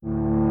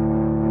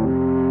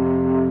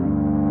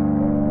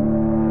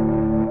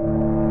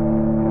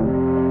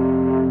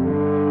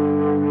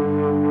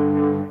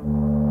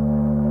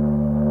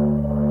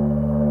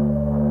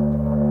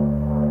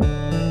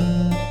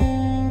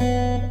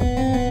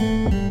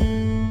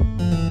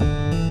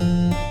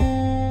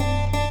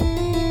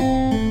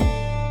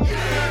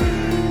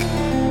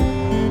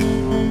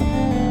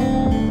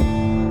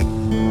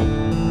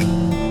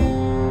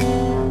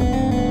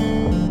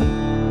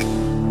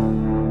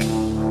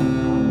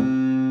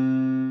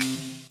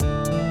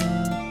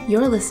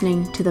You're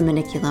listening to The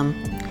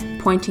Maniculum,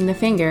 pointing the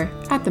finger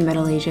at the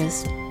Middle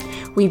Ages.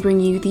 We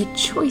bring you the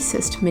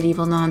choicest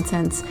medieval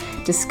nonsense,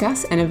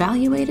 discuss and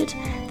evaluate it,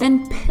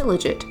 then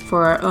pillage it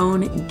for our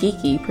own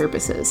geeky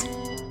purposes.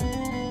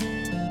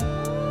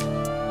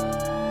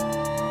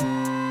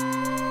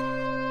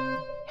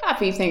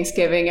 Happy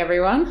Thanksgiving,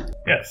 everyone.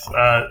 Yes.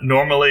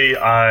 Normally,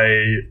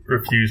 I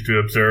refuse to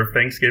observe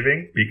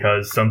Thanksgiving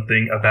because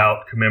something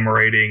about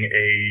commemorating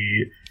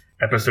a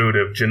episode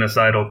of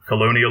genocidal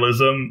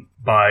colonialism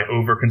by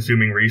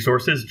over-consuming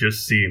resources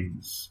just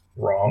seems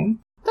wrong.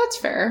 That's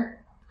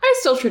fair. I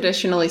still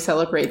traditionally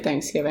celebrate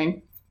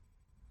Thanksgiving.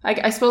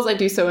 I suppose I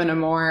do so in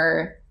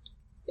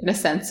a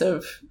sense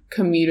of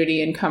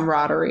community and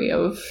camaraderie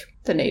of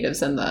the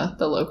natives and the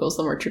locals,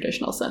 the more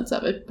traditional sense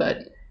of it.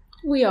 But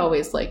we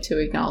always like to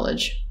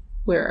acknowledge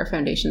where our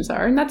foundations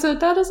are, and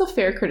that is a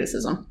fair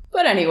criticism.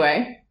 But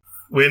anyway.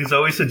 When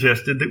Zoe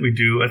suggested that we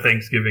do a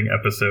Thanksgiving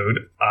episode,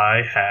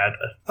 I had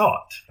a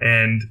thought.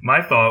 And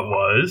my thought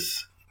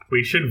was,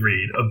 we should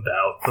read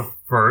about the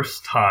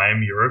first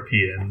time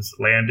Europeans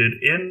landed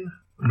in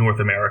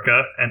North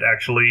America and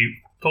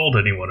actually told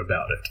anyone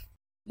about it.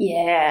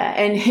 Yeah,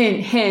 and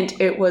hint,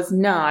 it was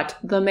not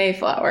the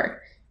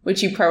Mayflower,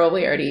 which you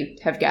probably already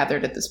have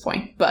gathered at this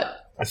point, but...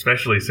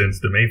 Especially since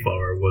the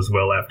Mayflower was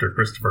well after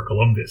Christopher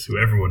Columbus, who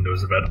everyone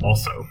knows about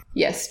also.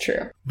 Yes,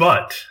 true.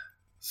 But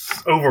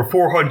over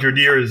 400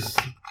 years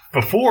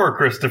before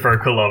Christopher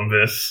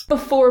Columbus...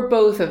 Before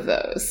both of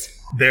those.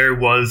 There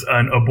was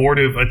an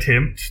abortive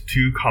attempt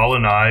to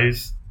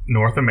colonize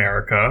North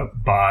America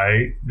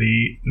by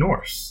the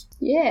Norse.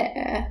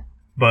 Yeah.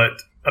 But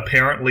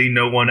apparently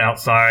no one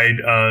outside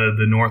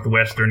the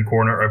northwestern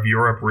corner of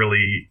Europe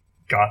really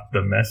got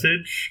the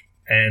message.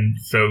 And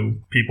so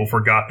people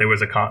forgot there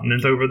was a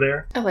continent over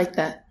there. I like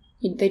that.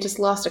 They just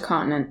lost a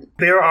continent.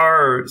 There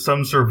are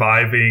some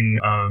surviving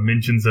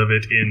mentions of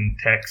it in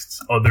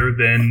texts other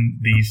than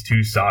these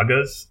two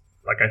sagas.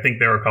 Like, I think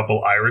there are a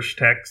couple Irish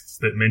texts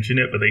that mention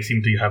it, but they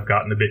seem to have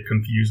gotten a bit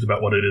confused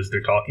about what it is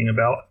they're talking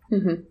about.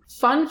 Mm-hmm.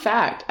 Fun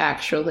fact,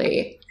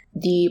 actually.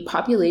 The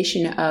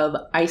population of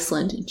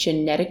Iceland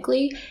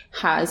genetically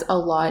has a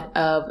lot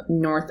of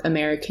North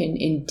American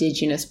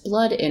indigenous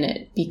blood in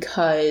it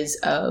because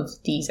of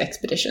these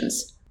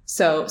expeditions.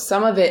 So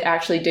some of it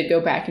actually did go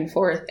back and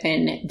forth,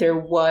 and there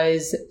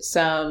was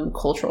some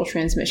cultural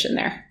transmission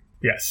there.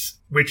 Yes,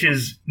 which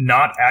is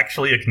not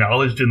actually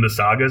acknowledged in the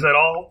sagas at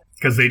all.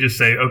 Because they just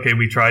say, okay,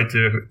 we tried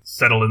to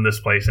settle in this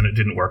place and it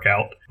didn't work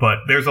out. But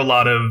there's a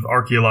lot of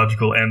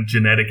archaeological and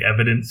genetic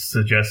evidence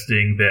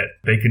suggesting that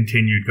they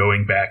continued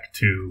going back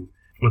to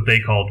what they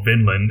called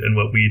Vinland and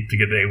what we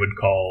today would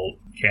call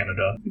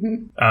Canada.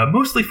 Mm-hmm.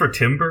 Mostly for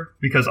timber,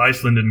 because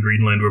Iceland and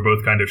Greenland were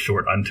both kind of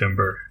short on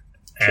timber.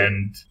 Sure.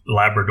 And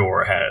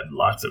Labrador had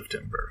lots of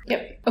timber.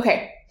 Yep.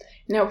 Okay.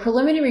 Now,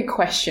 preliminary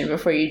question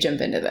before you jump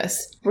into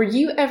this. Were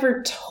you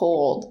ever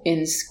told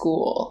in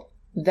school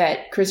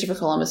that Christopher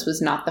Columbus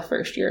was not the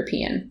first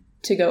European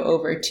to go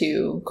over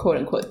to,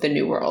 quote-unquote, the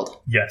New World?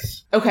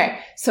 Yes. Okay,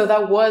 so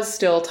that was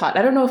still taught.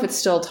 I don't know if it's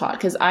still taught,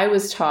 because I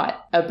was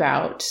taught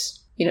about,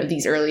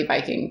 these early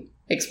Viking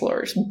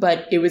explorers,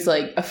 but it was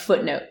like a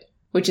footnote,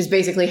 which is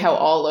basically how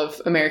all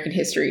of American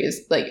history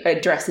is,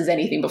 addresses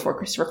anything before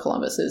Christopher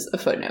Columbus is a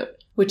footnote,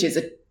 which is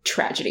a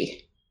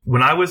tragedy.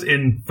 When I was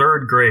in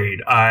third grade,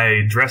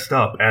 I dressed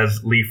up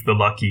as Leif the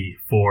Lucky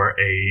for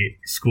a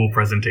school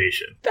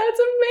presentation. That's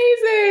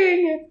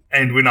amazing!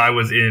 And when I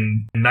was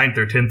in 9th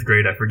or 10th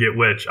grade, I forget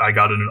which, I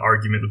got in an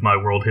argument with my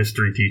world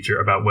history teacher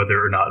about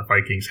whether or not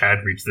Vikings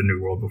had reached the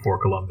New World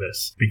before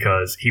Columbus,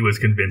 because he was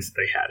convinced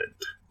they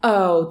hadn't.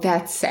 Oh,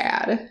 that's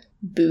sad.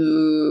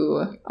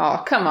 Boo.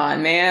 Oh, come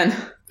on, man.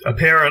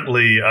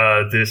 Apparently,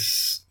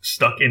 this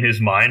stuck in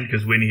his mind,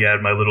 because when he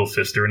had my little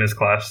sister in his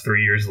class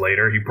 3 years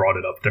later, he brought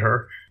it up to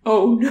her.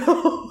 Oh,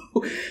 no.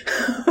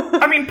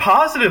 I mean,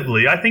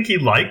 positively. I think he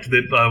liked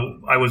that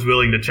I was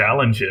willing to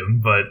challenge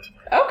him, but...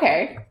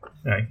 Okay.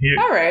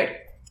 All right.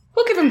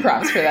 We'll give him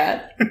props for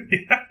that.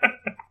 Yeah.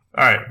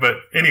 All right, but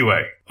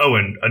anyway. Oh,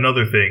 and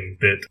another thing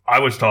that I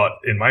was taught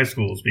in my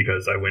schools,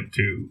 because I went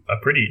to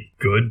a pretty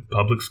good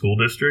public school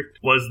district,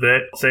 was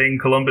that saying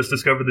Columbus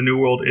discovered the New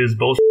World is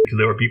bullshit, because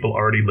there were people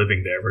already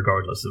living there,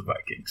 regardless of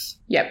Vikings.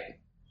 Yep.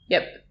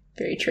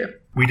 Very true.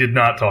 We did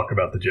not talk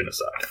about the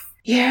genocide.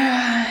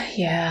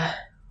 Yeah.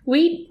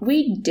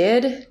 We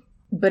did,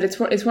 but it's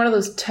one of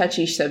those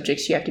touchy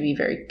subjects you have to be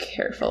very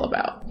careful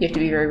about. You have to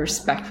be very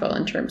respectful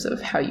in terms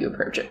of how you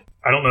approach it.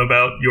 I don't know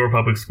about your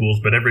public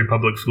schools, but every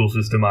public school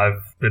system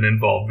I've been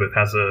involved with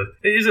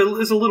is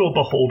a little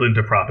beholden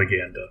to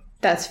propaganda.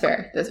 That's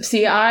fair.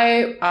 See,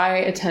 I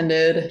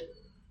attended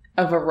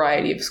a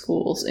variety of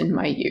schools in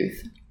my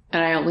youth,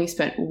 and I only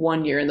spent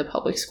 1 year in the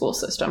public school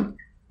system.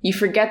 You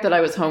forget that I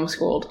was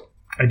homeschooled.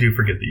 I do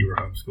forget that you were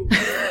homeschooled.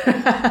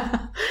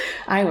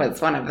 I was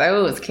one of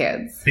those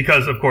kids.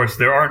 Because, of course,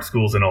 there aren't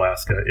schools in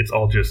Alaska. It's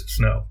all just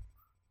snow.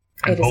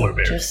 And polar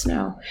bears. Just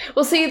snow.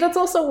 Well, see, that's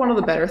also one of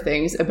the better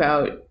things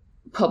about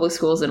public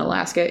schools in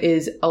Alaska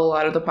is a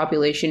lot of the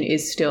population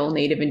is still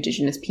native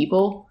indigenous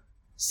people.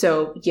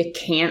 So you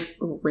can't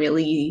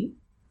really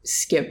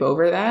skip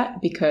over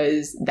that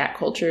because that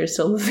culture is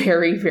still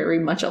very, very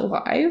much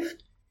alive.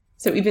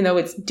 So even though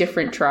it's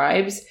different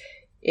tribes,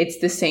 it's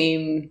the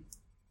same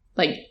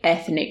like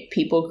ethnic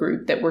people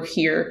group that were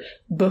here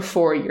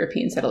before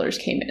European settlers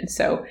came in.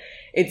 So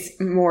it's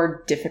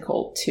more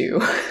difficult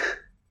to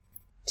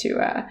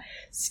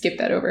skip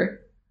that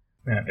over.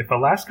 Man, if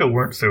Alaska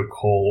weren't so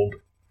cold,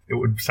 it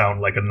would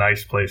sound like a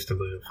nice place to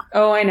live.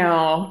 Oh, I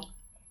know.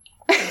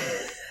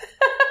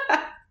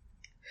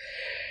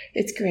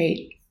 It's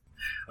great.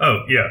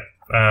 Oh, yeah.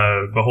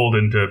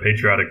 Beholden to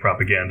patriotic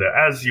propaganda,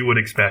 as you would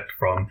expect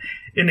from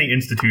any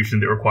institution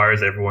that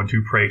requires everyone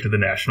to pray to the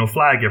national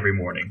flag every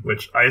morning,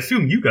 which I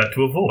assume you got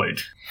to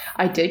avoid.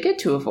 I did get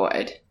to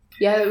avoid.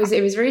 Yeah, it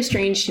was very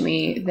strange to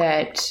me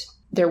that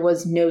there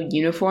was no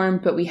uniform,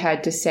 but we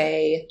had to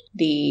say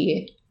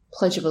the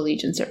Pledge of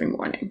Allegiance every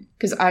morning.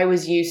 Because I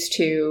was used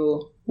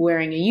to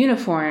wearing a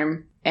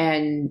uniform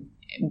and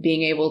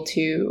being able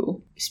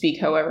to speak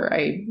however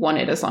I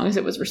wanted as long as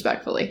it was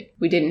respectfully.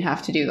 We didn't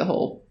have to do the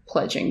whole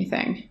pledging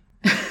thing.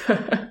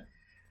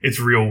 It's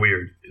real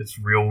weird. It's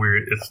real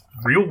weird. It's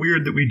real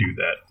weird that we do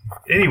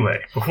that. Anyway,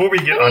 before we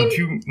get on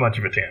too much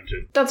of a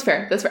tangent. That's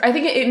fair. That's fair. I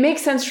think it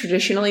makes sense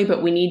traditionally,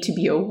 but we need to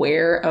be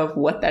aware of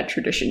what that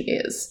tradition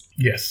is.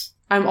 Yes.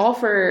 I'm all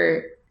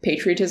for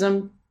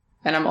patriotism,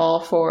 and I'm all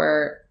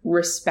for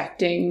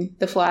respecting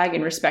the flag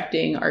and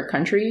respecting our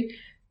country.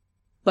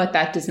 But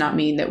that does not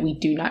mean that we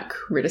do not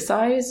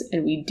criticize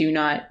and we do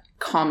not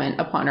comment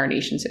upon our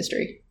nation's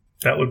history.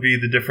 That would be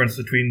the difference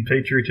between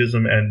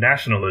patriotism and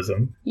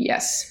nationalism.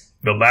 Yes.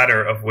 The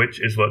latter of which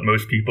is what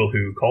most people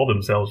who call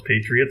themselves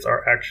patriots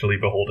are actually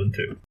beholden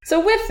to.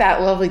 So with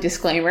that lovely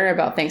disclaimer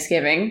about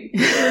Thanksgiving...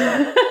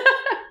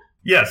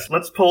 Yes,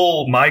 let's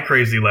pull my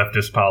crazy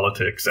leftist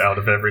politics out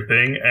of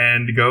everything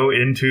and go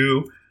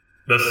into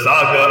the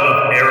Saga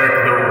of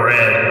Eirik the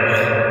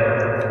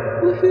Red.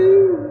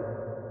 Woohoo!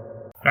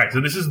 Alright,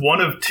 so this is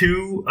one of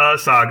two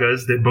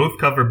sagas that both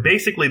cover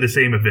basically the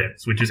same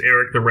events, which is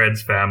Eirik the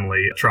Red's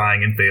family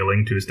trying and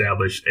failing to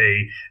establish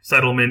a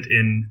settlement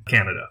in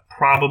Canada,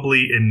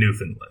 probably in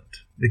Newfoundland,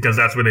 because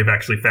that's where they've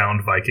actually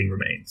found Viking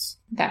remains.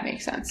 That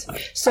makes sense.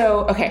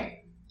 So,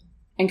 okay,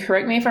 and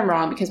correct me if I'm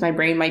wrong, because my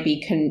brain might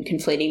be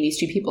conflating these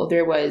two people.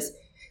 There was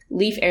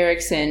Leif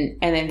Erikson,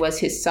 and then was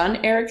his son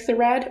Eirik the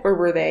Red, or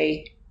were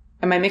they...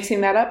 Am I mixing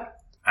that up?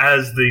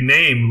 As the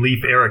name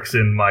Leif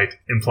Erikson might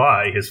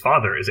imply, his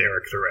father is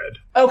Eirik the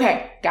Red.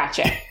 Okay,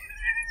 gotcha.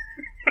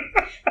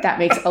 That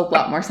makes a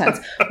lot more sense.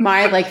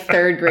 My,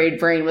 third grade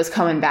brain was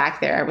coming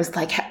back there. I was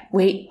like,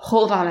 wait,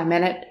 hold on a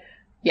minute.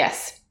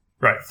 Yes.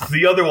 Right.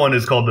 The other one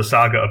is called the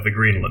Saga of the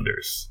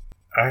Greenlanders.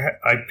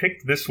 I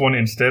picked this one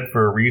instead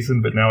for a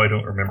reason, but now I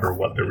don't remember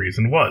what the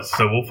reason was.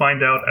 So we'll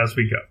find out as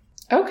we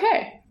go.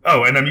 Okay.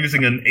 Oh, and I'm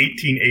using an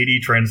 1880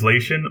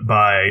 translation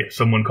by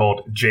someone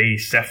called J.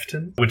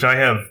 Sefton, which I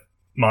have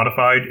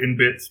modified in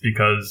bits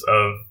because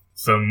of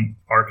some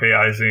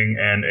archaizing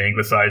and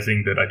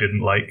anglicizing that I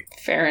didn't like.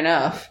 Fair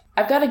enough.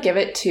 I've got to give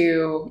it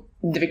to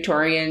the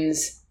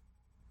Victorians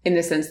in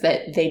the sense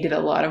that they did a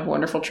lot of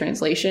wonderful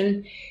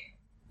translation,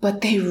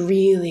 but they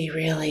really,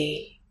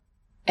 really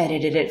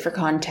edited it for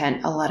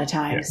content a lot of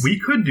times. Yeah, we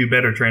could do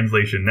better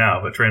translation now,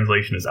 but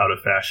translation is out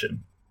of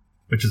fashion,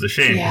 which is a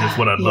shame because it's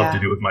what I'd love to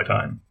do with my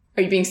time.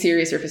 Are you being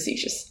serious or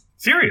facetious?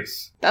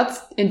 Serious. That's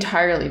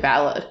entirely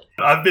valid.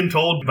 I've been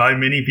told by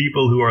many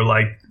people who are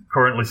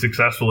currently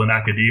successful in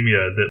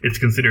academia that it's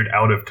considered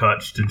out of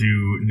touch to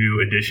do new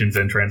editions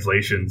and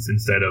translations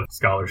instead of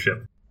scholarship.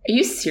 Are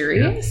you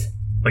serious?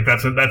 Yeah.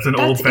 That's an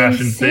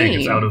old-fashioned thing.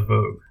 It's out of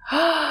vogue.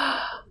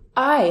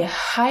 I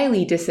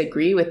highly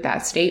disagree with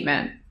that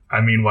statement.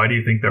 I mean, why do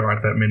you think there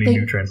aren't that many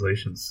new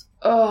translations?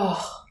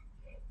 Oh,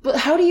 but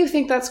how do you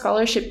think that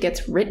scholarship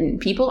gets written?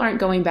 People aren't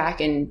going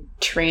back and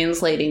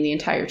translating the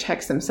entire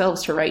text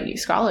themselves to write new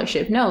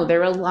scholarship. No, they're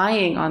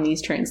relying on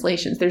these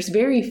translations. There's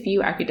very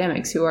few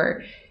academics who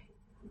are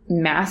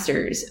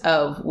masters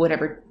of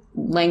whatever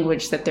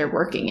language that they're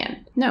working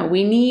in. No,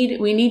 we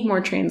need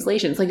more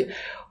translations.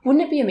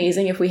 Wouldn't it be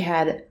amazing if we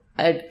had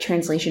a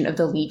translation of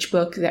the Leech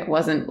book that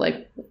wasn't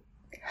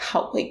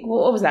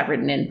what was that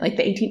written in?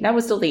 That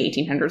was still the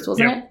 1800s,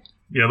 wasn't it?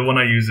 Yeah, the one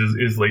I use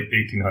is late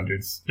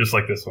 1800s, just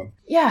like this one.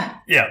 Yeah.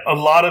 Yeah, a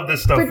lot of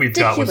this stuff we've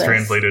got was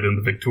translated in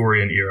the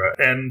Victorian era,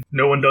 and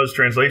no one does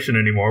translation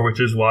anymore, which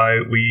is why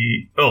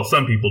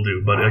some people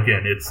do, but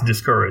again, it's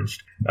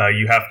discouraged.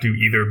 You have to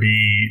either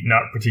be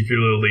not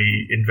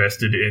particularly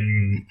invested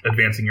in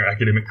advancing your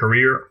academic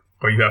career,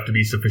 or you have to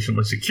be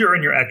sufficiently secure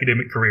in your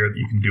academic career that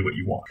you can do what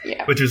you want.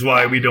 Yeah. Which is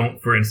why we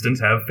don't, for instance,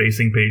 have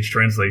facing page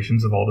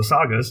translations of all the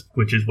sagas,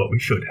 which is what we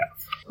should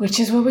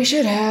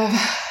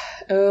have.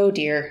 Oh,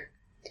 dear.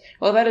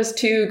 Well, that is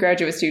two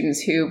graduate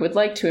students who would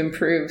like to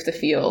improve the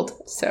field.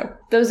 So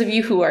those of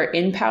you who are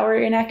in power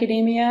in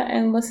academia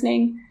and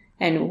listening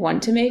and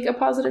want to make a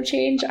positive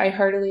change, I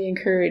heartily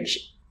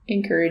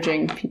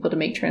encouraging people to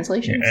make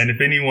translations. Yeah, and if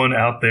anyone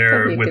out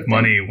there with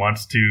money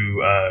wants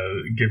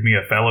to give me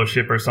a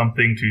fellowship or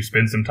something to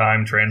spend some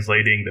time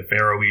translating the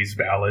Faroese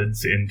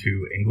ballads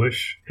into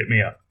English, hit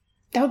me up.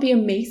 That would be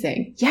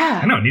amazing.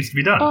 Yeah. I know, it needs to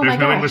be done. Oh There's my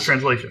no gosh. English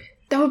translation.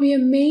 That would be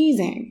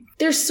amazing.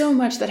 There's so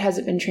much that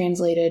hasn't been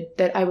translated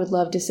that I would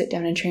love to sit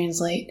down and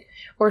translate.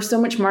 Or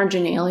so much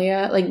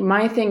marginalia. Like,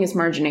 my thing is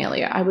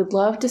marginalia. I would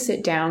love to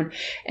sit down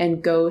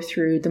and go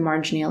through the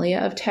marginalia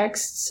of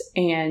texts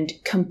and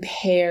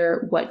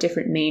compare what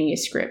different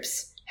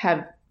manuscripts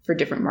have for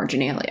different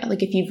marginalia.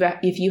 Like, if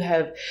you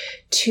have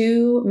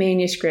 2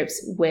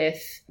 manuscripts with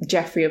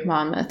Geoffrey of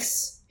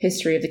Monmouth's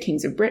History of the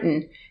Kings of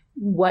Britain,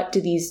 what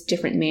do these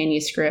different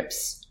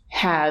manuscripts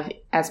have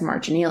as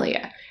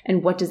marginalia?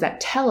 And what does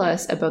that tell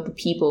us about the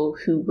people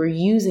who were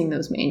using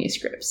those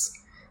manuscripts?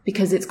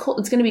 Because it's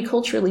going to be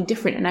culturally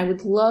different, and I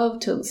would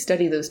love to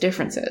study those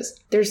differences.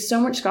 There's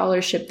so much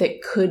scholarship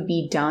that could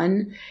be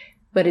done,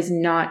 but is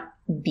not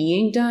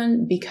being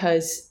done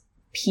because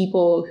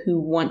people who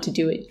want to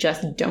do it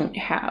just don't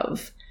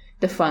have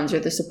the funds or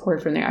the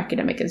support from their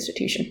academic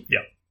institution.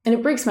 Yeah. And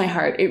it breaks my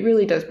heart. It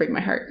really does break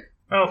my heart.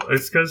 Well,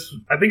 it's because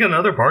I think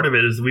another part of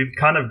it is we've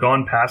kind of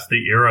gone past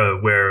the era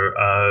where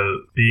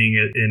being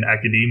in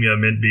academia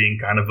meant being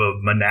kind of a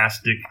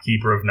monastic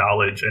keeper of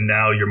knowledge, and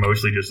now you're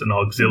mostly just an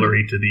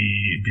auxiliary to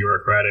the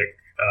bureaucratic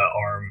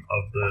arm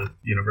of the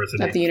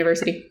university. Of the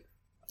university.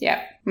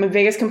 Yeah. My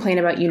biggest complaint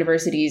about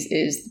universities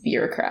is the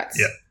bureaucrats.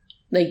 Yeah.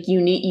 Like,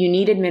 you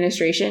need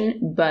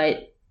administration,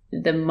 but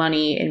the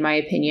money, in my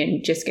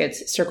opinion, just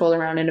gets circled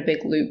around in a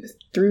big loop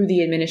through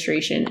the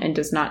administration and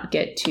does not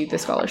get to the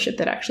scholarship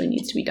that actually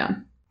needs to be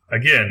done.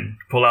 Again,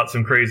 pull out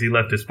some crazy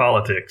leftist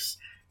politics.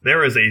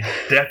 There is a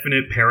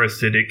definite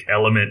parasitic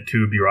element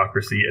to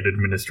bureaucracy and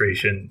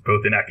administration,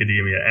 both in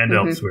academia and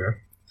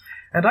elsewhere.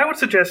 And I would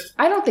suggest...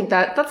 I don't think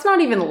that's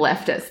not even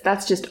leftist.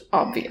 That's just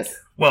obvious.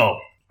 Well,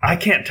 I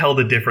can't tell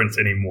the difference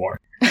anymore.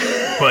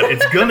 But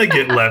it's going to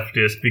get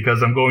leftist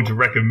because I'm going to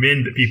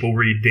recommend that people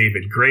read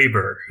David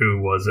Graeber,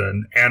 who was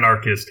an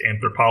anarchist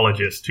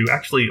anthropologist who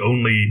actually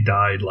only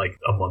died like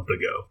a month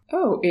ago.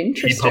 Oh,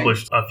 interesting. He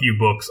published a few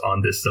books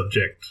on this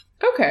subject.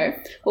 Okay.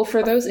 Well,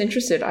 for those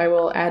interested, I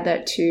will add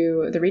that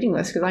to the reading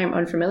list because I am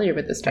unfamiliar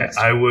with this text.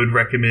 I would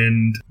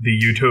recommend The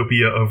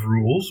Utopia of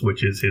Rules,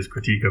 which is his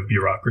critique of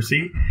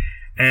bureaucracy,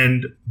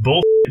 and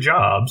Bullshit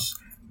Jobs,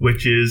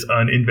 which is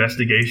an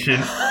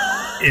investigation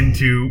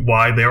into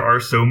why there are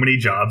so many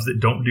jobs that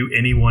don't do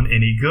anyone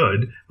any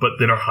good, but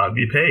that are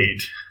highly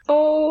paid.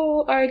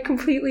 Oh, I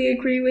completely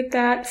agree with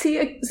that.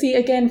 See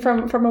again,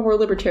 from a more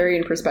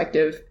libertarian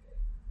perspective,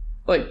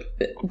 like,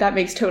 that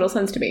makes total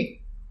sense to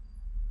me.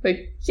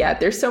 Like, yeah,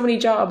 there's so many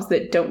jobs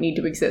that don't need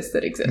to exist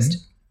that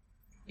exist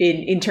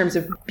in terms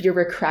of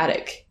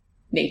bureaucratic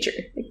nature.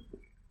 Like,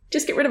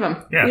 just get rid of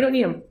them. Yeah. We don't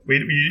need them.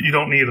 You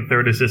don't need a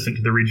third assistant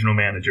to the regional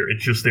manager.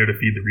 It's just there to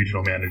feed the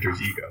regional manager's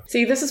ego.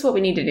 See, this is what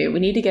we need to do. We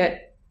need to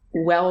get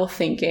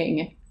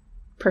well-thinking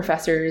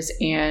professors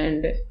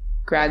and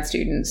grad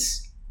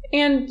students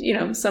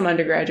and, some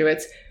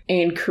undergraduates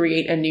and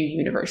create a new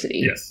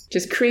university. Yes.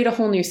 Just create a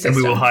whole new system.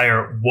 And we will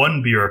hire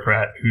one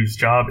bureaucrat whose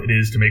job it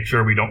is to make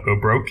sure we don't go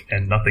broke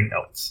and nothing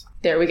else.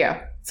 There we go.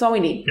 That's all we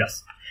need.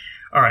 Yes.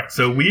 All right,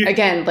 so we...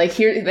 Again, like,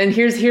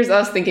 here's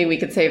us thinking we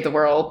could save the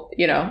world,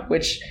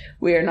 which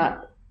we are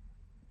not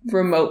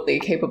remotely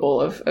capable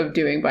of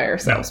doing by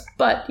ourselves. No.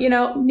 But,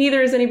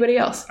 neither is anybody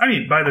else. I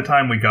mean, by the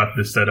time we got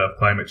this set up,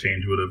 climate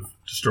change would have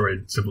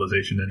destroyed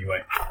civilization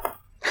anyway.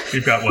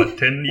 We've got,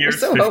 10 years?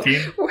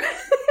 15?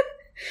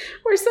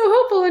 We're so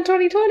hopeful in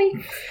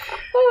 2020.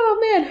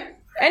 Oh, man.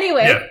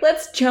 Anyway,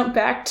 let's jump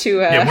back to...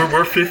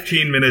 we're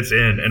 15 minutes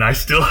in, and I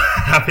still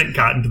haven't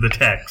gotten to the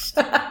text.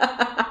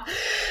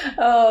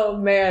 Oh,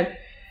 man.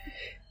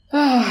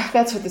 Oh,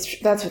 that's what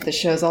this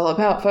show's all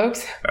about,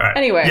 folks. All right.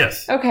 Anyway.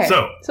 Yes. Okay.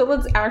 So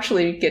let's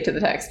actually get to the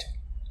text.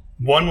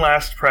 One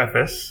last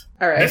preface.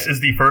 All right. This is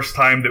the first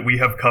time that we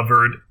have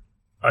covered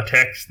a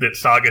text that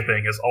Saga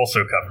Thing has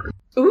also covered.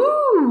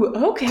 Ooh,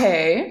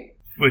 okay.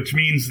 Which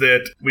means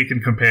that we can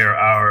compare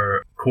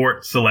our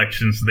court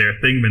selections to their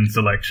Thingman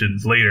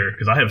selections later,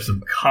 because I have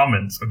some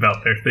comments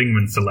about their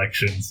Thingman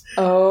selections.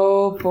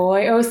 Oh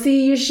boy! Oh,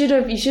 see, you should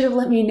have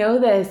let me know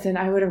this, and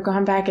I would have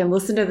gone back and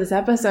listened to this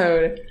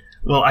episode.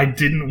 Well, I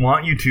didn't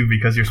want you to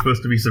because you're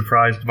supposed to be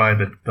surprised by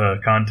the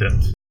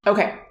content.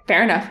 Okay,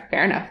 fair enough.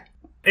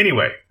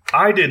 Anyway,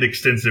 I did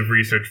extensive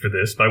research for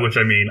this, by which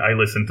I mean I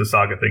listened to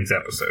Saga Thing's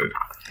episode.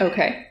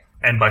 Okay.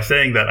 And by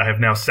saying that, I have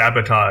now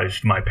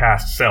sabotaged my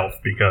past self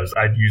because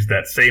I'd used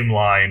that same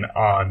line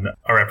on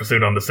our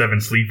episode on the Seven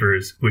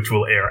Sleepers, which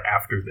will air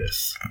after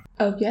this.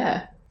 Oh,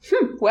 yeah.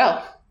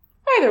 Well,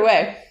 either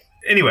way.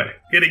 Anyway,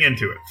 getting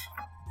into it.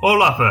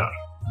 Olafur,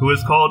 who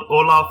is called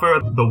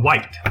Olafur the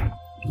White,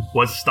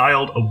 was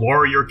styled a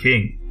warrior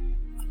king.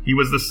 He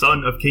was the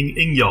son of King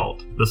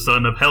Ingjald, the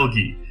son of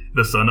Helgi,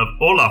 the son of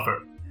Olafur,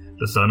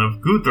 the son of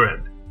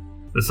Guthred,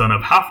 the son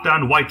of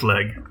Halfdan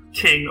Whiteleg,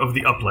 king of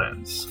the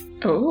Uplands.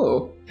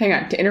 Oh, hang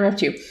on, to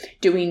interrupt you.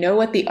 Do we know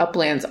what the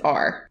Uplands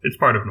are? It's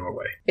part of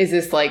Norway. Is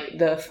this like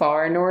the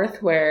far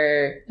north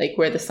where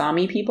the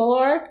Sami people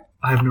are?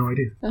 I have no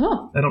idea.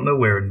 Oh. I don't know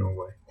where in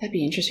Norway. That'd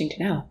be interesting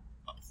to know.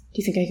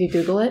 Do you think I could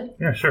Google it?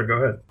 Yeah, sure, go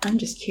ahead. I'm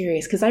just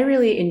curious, because I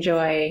really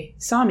enjoy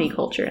Sami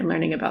culture and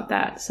learning about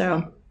that,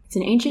 so It's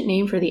an ancient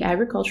name for the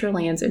agricultural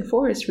lands and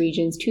forest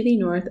regions to the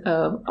north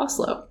of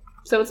Oslo.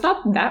 So it's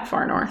not that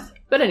far north.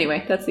 But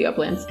anyway, that's the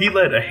uplands. He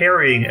led a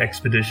harrying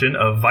expedition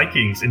of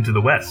Vikings into the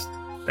west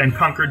and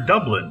conquered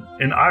Dublin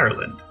in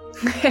Ireland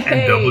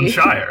and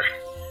Dublinshire.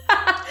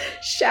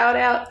 Shout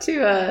out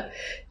to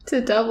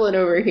Dublin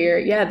over here.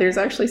 Yeah, there's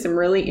actually some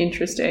really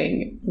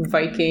interesting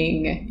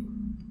Viking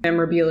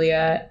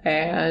memorabilia,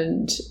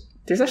 and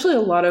there's actually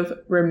a lot of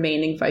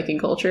remaining Viking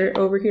culture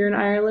over here in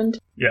Ireland.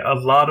 Yeah, a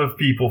lot of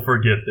people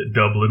forget that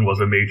Dublin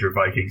was a major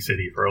Viking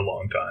city for a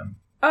long time.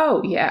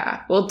 Oh,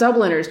 yeah. Well,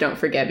 Dubliners don't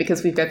forget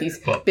because we've got these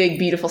big,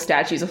 beautiful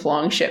statues of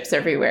long ships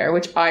everywhere,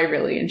 which I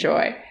really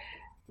enjoy.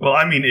 Well,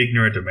 I mean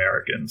ignorant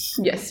Americans.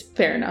 Yes,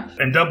 fair enough.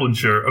 And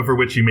Dublinshire, over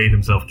which he made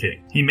himself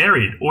king. He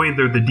married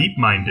Oither the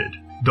Deep-Minded,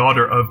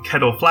 daughter of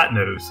Kettle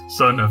Flatnose,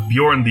 son of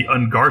Bjorn the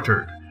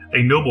Ungartered,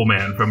 a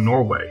nobleman from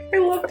Norway. I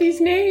love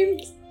these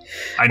names.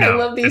 I know, I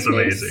love these it's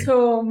names amazing.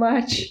 so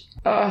much.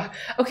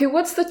 Okay,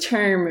 what's the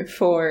term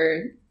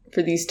for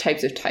these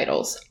types of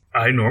titles?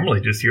 I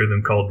normally just hear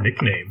them called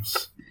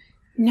nicknames.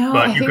 No,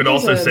 but you could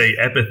also say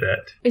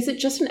epithet. Is it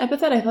just an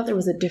epithet? I thought there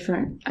was a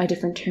different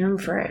term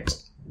for it.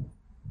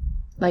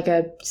 Like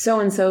a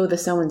so-and-so, the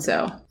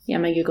so-and-so. Yeah,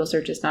 my Google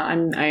search is not...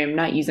 I am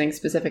not using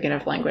specific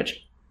enough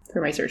language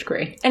for my search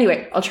query.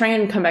 Anyway, I'll try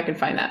and come back and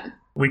find that.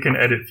 We can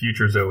edit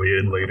future Zoe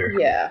in later.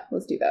 Yeah,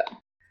 let's do that.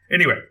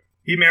 Anyway,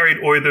 he married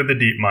Oither the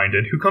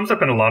Deep-Minded, who comes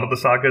up in a lot of the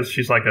sagas.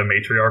 She's like a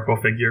matriarchal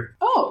figure.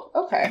 Oh,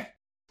 okay.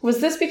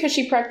 Was this because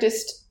she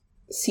practiced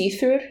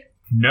seafood?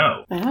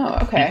 No. Oh,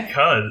 okay.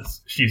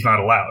 Because she's not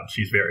allowed.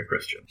 She's very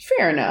Christian.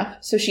 Fair enough.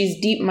 So she's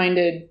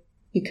deep-minded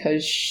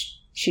because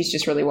she's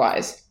just really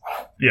wise.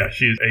 Yeah,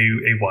 she's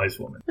a wise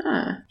woman.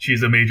 Huh.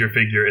 She's a major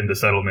figure in the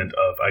settlement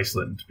of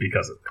Iceland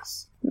because of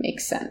this.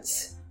 Makes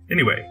sense.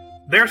 Anyway,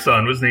 their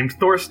son was named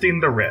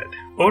Thorstein the Red.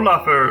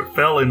 Olafur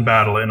fell in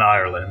battle in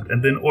Ireland,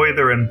 and then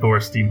Oither and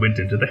Thorstein went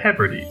into the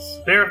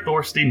Hebrides. There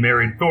Thorstein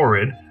married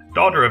Thorid,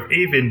 daughter of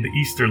Eyvind the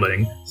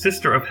Easterling,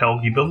 sister of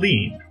Helgi the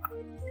Lean,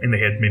 and they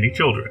had many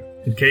children.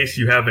 In case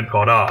you haven't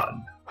caught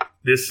on,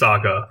 this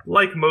saga,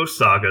 like most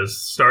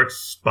sagas,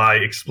 starts by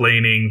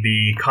explaining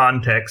the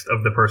context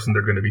of the person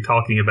they're going to be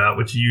talking about,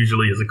 which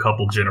usually is a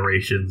couple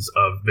generations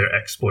of their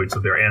exploits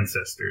of their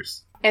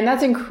ancestors. And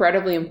that's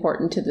incredibly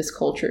important to this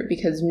culture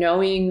because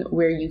knowing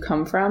where you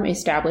come from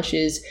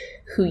establishes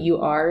who you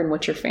are and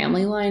what your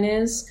family line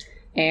is.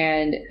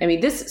 And I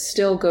mean, this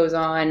still goes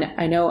on.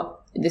 I know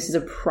this is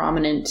a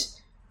prominent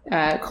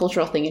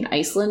cultural thing in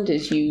Iceland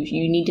is you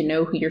need to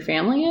know who your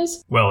family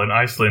is. Well, in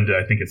Iceland,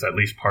 I think it's at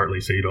least partly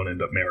so you don't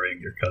end up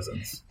marrying your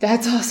cousins.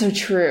 That's also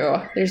true.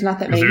 There's not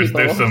that many people.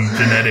 There's some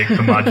genetic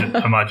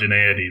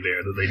homogeneity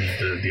there that they need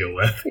to deal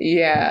with.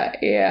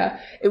 Yeah.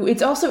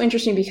 It's also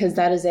interesting because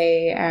that is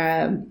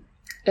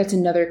that's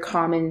another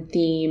common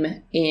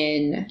theme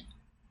in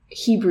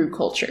Hebrew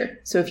culture.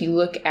 So if you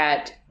look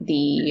at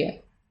the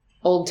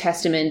Old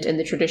Testament and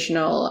the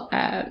traditional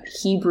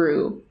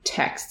Hebrew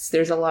texts,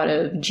 there's a lot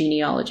of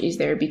genealogies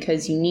there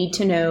because you need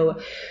to know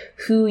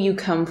who you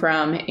come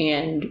from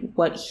and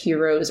what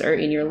heroes are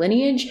in your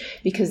lineage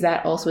because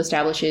that also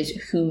establishes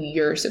who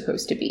you're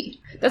supposed to be.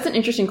 That's an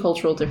interesting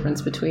cultural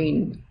difference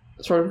between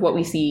sort of what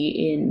we see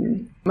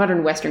in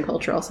modern Western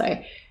culture, I'll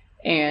say,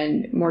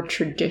 and more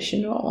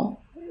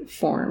traditional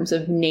forms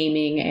of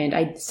naming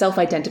and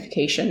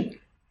self-identification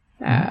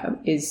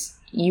is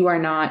you are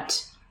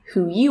not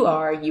who you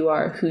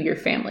are who your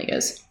family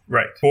is.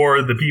 Right.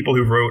 For the people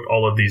who wrote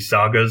all of these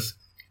sagas,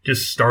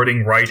 just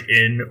starting right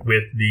in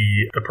with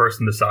the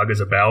person the saga's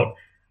about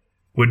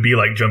would be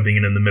like jumping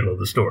in the middle of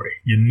the story.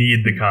 You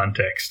need the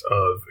context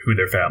of who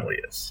their family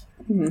is.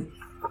 Mm-hmm.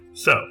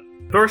 So,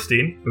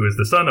 Thorstein, who is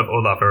the son of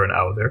Olafur and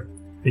Audr,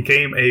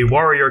 became a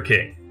warrior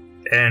king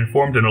and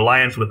formed an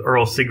alliance with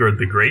Earl Sigurd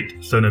the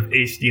Great, son of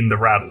Eystein the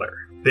Rattler.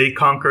 They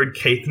conquered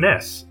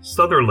Caithness,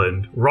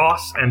 Sutherland,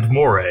 Ross, and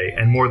Moray,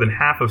 and more than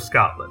half of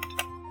Scotland.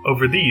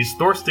 Over these,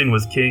 Thorstein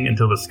was king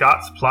until the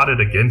Scots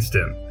plotted against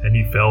him, and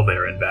he fell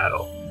there in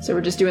battle. So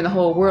we're just doing the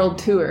whole world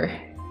tour.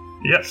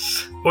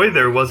 Yes.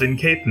 Oither was in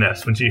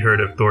Caithness when she heard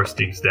of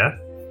Thorstein's death.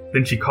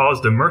 Then she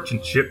caused a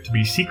merchant ship to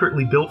be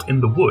secretly built in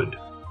the wood,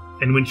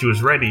 and when she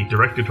was ready,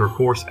 directed her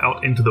course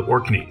out into the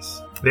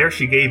Orkneys. There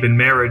she gave in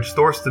marriage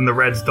Thorstein the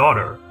Red's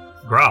daughter,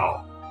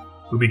 Grau,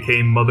 who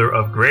became mother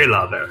of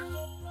Greylather,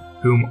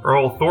 whom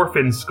Earl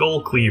Thorfinn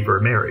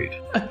Skullcleaver married.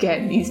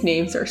 Again, these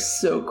names are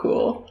so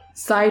cool.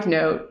 Side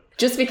note,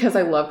 just because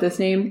I love this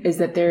name is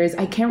that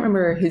I can't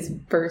remember his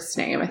first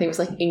name. I think it was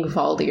like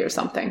Ingvaldi or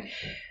something.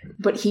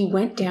 But he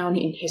went down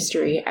in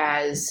history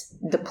as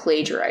the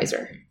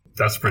plagiarizer.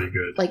 That's pretty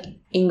good. Like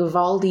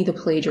Ingvaldi the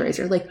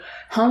plagiarizer. Like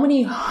how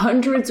many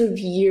hundreds of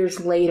years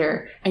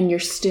later and you're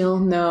still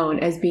known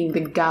as being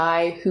the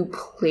guy who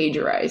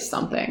plagiarized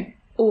something.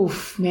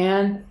 Oof,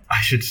 man. I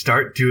should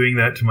start doing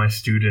that to my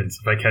students.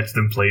 If I catch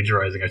them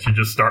plagiarizing, I should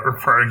just start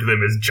referring to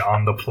them as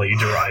John the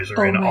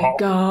Plagiarizer and all. Oh my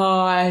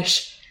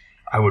gosh.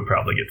 I would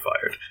probably get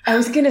fired. I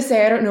was going to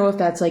say, I don't know if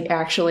that's like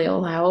actually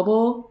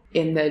allowable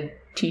in the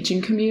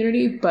teaching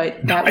community,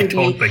 but that I would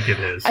don't think it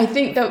is. I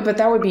think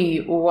that would be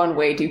one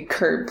way to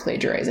curb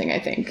plagiarizing, I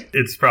think.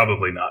 It's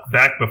probably not.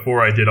 Back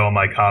before I did all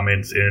my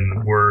comments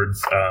in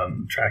Word's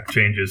track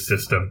changes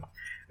system,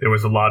 there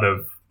was a lot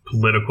of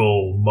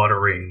political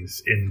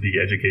mutterings in the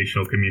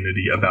educational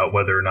community about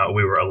whether or not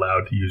we were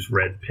allowed to use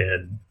red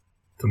pen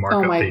to mark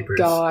up papers.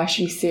 Oh my gosh,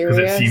 are you serious?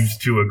 Because it seems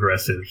too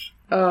aggressive.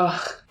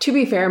 Ugh. To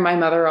be fair, my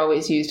mother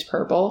always used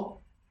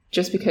purple,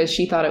 just because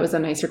she thought it was a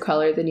nicer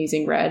color than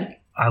using red.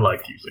 I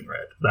like using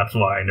red. That's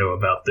why I know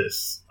about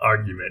this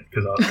argument,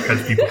 because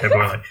people kept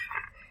going like,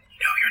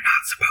 you're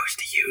not supposed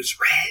to use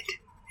red.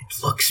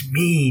 It looks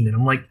mean. And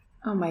I'm like,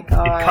 oh my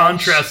gosh. It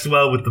contrasts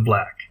well with the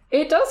black.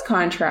 It does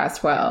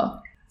contrast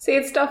well. See,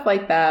 it's stuff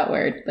like that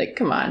where, like,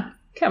 come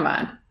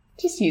on.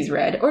 Just use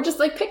red. Or just,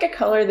 like, pick a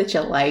color that you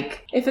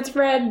like. If it's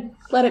red,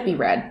 let it be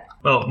red.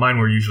 Well, mine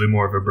were usually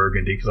more of a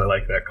burgundy because I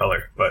like that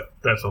color, but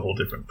that's a whole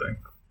different thing.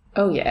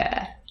 Oh,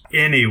 yeah.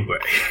 Anyway.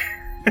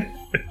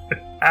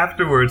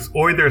 Afterwards,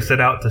 Oither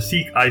set out to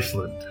seek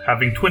Iceland,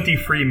 having 20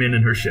 free men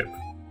in her ship.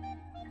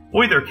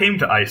 Oither came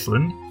to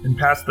Iceland and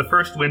passed the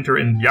first winter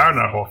in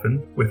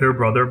Bjarnarhofen with her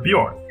brother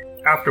Bjorn.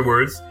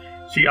 Afterwards,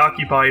 she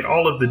occupied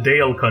all of the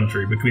Dale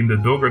country between the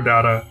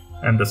Dogradara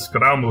and the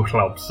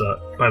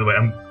Skraumuhlaupsa. By the way,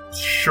 I'm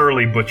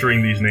surely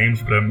butchering these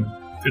names, but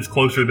it's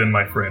closer than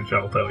my French,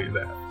 I'll tell you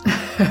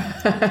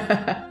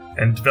that.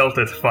 And dwelt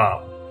at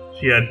Fam.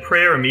 She had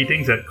prayer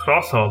meetings at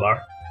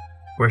Krossholar,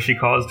 where she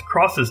caused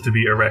crosses to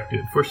be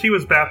erected, for she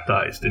was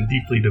baptized and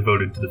deeply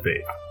devoted to the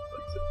faith.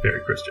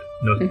 Very Christian.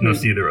 No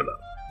either of them.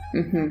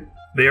 Mm-hmm.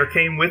 There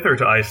came with her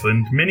to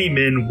Iceland many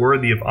men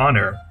worthy of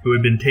honor, who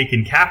had been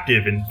taken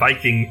captive in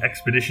Viking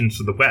expeditions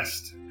to the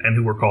west, and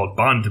who were called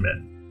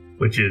bondmen,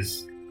 which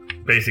is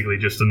basically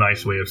just a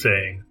nice way of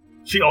saying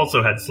she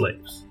also had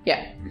slaves.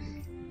 Yeah.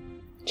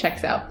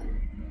 Checks out.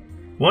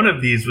 One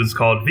of these was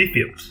called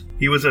Vifilt.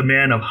 He was a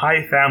man of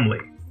high family,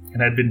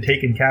 and had been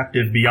taken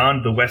captive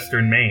beyond the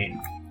western main,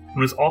 and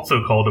was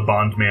also called a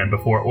bondman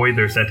before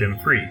Oither set him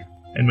free.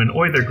 And when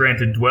Oither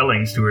granted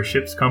dwellings to her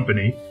ship's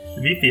company,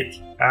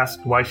 Vifilt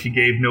asked why she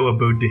gave no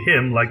abode to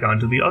him like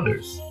unto the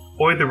others.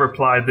 Oither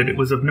replied that it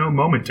was of no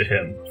moment to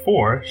him,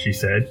 for, she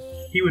said,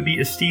 he would be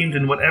esteemed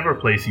in whatever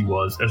place he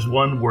was as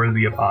one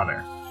worthy of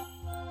honor.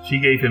 She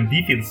gave him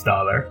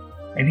Vifilsdalar,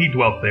 and he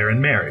dwelt there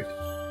and married.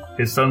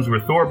 His sons were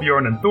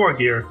Thorbjorn and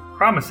Thorgir,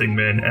 promising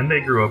men, and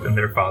they grew up in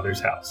their father's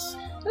house.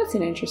 That's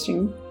an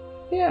interesting...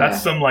 Yeah.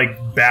 That's some,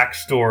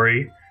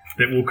 backstory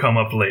that will come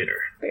up later.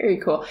 Very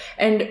cool.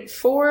 And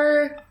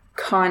for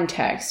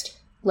context,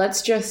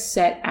 let's just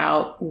set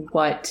out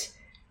what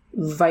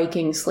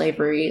Viking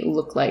slavery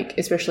looked like,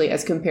 especially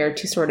as compared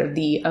to sort of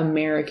the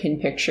American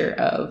picture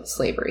of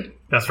slavery.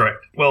 That's right.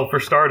 Well, for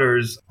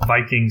starters,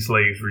 Viking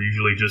slaves were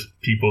usually just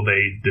people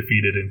they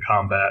defeated in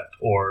combat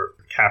or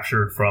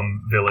captured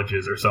from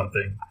villages or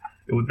something.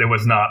 There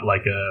was not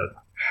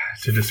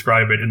to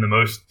describe it in the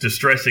most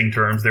distressing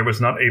terms, there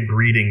was not a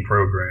breeding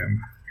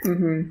program.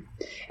 Mm-hmm.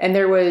 And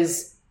there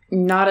was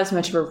not as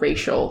much of a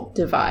racial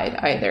divide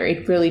either.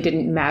 It really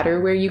didn't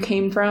matter where you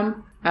came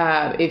from.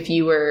 If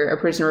you were a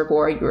prisoner of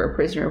war, you were a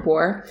prisoner of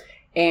war.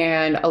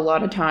 And a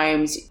lot of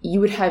times you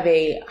would have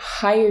a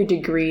higher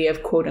degree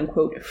of quote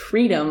unquote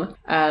freedom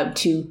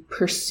to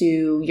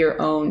pursue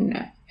your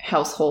own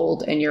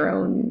household and your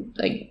own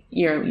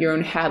your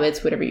own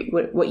habits,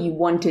 what you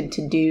wanted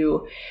to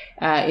do,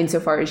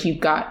 insofar as you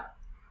got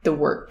the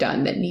work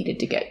done that needed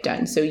to get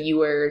done. So you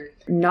were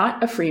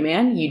not a free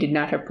man. You did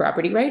not have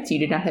property rights. You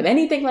did not have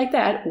anything like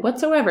that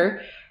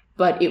whatsoever.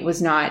 But it was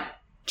not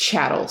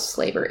chattel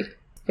slavery.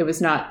 It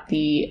was not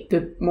the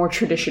more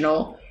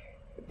traditional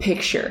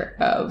picture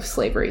of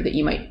slavery that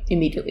you might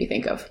immediately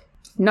think of.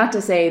 Not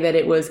to say that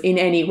it was in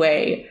any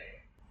way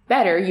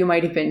better. You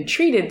might have been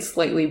treated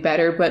slightly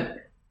better, but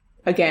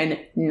again,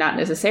 not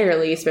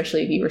necessarily,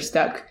 especially if you were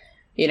stuck,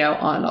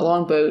 on a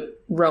longboat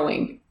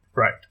rowing.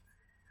 Right.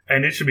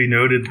 And it should be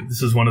noted that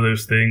this is one of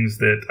those things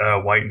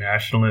that white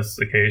nationalists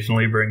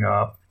occasionally bring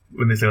up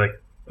when they say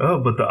oh,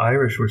 but the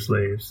Irish were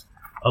slaves.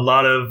 A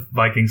lot of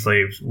Viking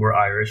slaves were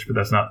Irish, but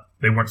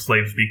they weren't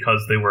slaves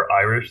because they were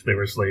Irish. They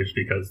were slaves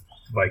because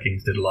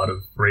Vikings did a lot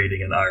of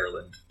raiding in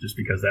Ireland, just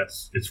because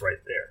it's right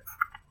there.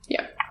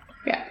 Yeah.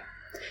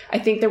 I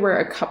think there were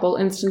a couple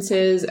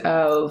instances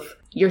of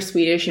you're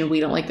Swedish and we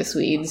don't like the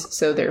Swedes,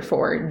 so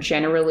therefore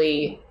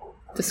generally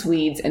the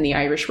Swedes and the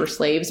Irish were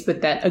slaves,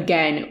 but that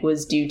again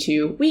was due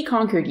to we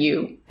conquered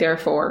you,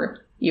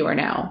 therefore you are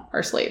now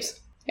our slaves.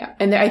 Yeah.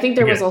 And I think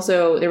there was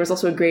also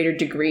a greater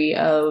degree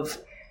of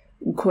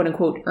quote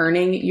unquote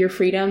earning your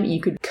freedom.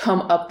 You could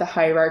come up the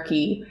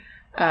hierarchy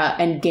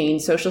and gain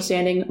social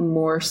standing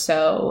more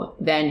so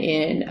than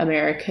in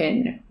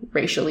American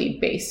racially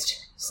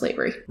based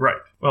slavery. Right.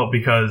 Well,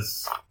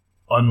 because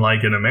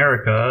unlike in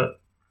America,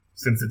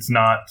 since it's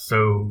not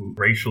so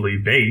racially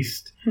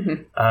based,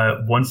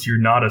 once you're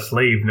not a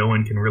slave, no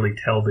one can really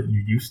tell that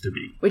you used to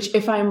be. Which,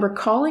 if I'm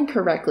recalling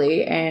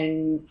correctly,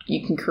 and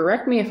you can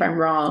correct me if I'm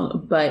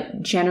wrong,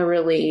 but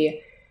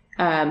generally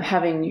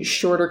having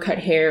shorter cut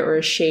hair or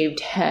a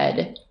shaved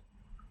head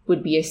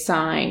would be a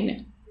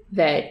sign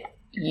that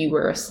you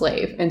were a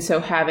slave. And so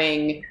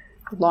having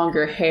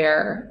longer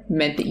hair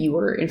meant that you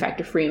were, in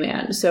fact, a free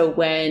man. So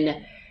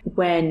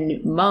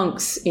when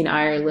monks in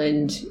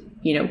Ireland,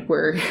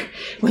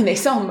 when they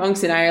saw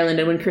monks in Ireland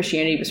and when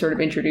Christianity was sort of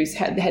introduced,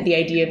 had the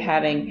idea of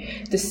having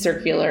the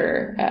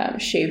circular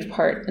shaved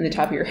part on the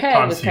top of your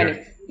head was kind of,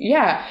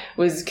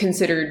 was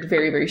considered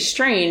very, very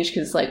strange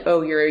because like,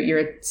 oh, you're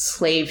a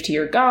slave to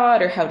your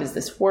god, or how does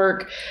this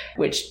work?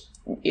 Which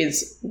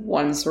is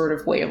one sort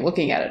of way of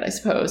looking at it, I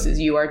suppose, is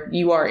you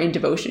are in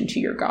devotion to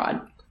your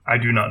god. I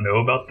do not know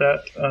about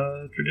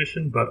that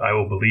tradition, but I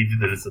will believe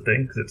that it's a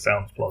thing because it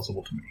sounds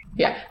plausible to me.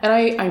 Yeah, and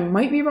I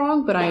might be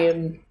wrong, but I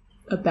am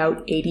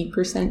about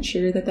 80%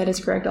 sure that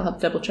is correct. I'll have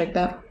to double check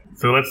that.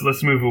 So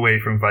let's move away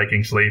from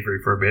Viking slavery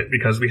for a bit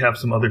because we have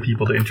some other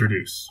people to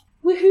introduce.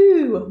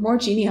 Woohoo! More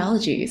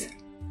genealogies.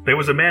 There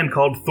was a man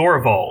called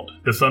Thorvald,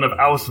 the son of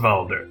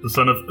Ausvalder, the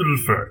son of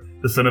Ulfr,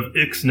 the son of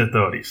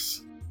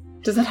Ixnathoris.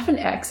 Does that have an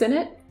X in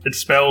it? It's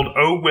spelled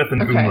O with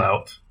an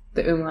umlaut.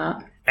 The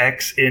umlaut.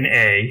 X in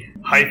A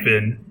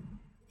hyphen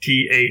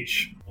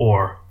TH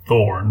or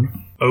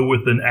thorn. O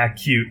with an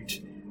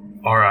acute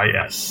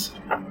RIS.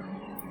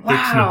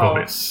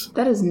 Wow,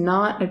 that is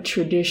not a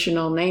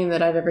traditional name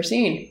that I've ever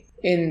seen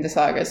in the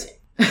sagas.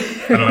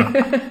 I don't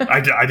know.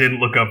 I didn't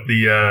look up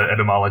the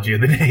etymology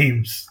of the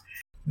names.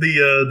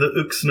 The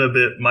Uxna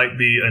bit might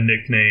be a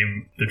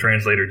nickname the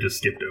translator just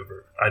skipped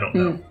over. I don't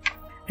know.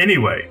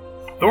 Anyway,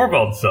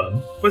 Thorvald's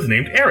son was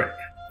named Eirik.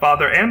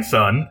 Father and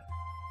son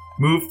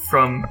moved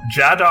from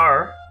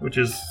Jadar, which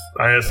is,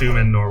 I assume,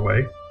 in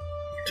Norway,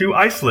 to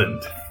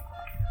Iceland.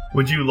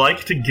 Would you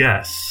like to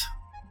guess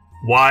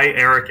why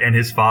Eirik and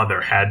his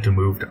father had to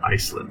move to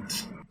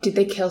Iceland? Did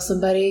they kill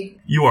somebody?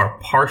 You are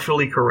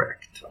partially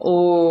correct.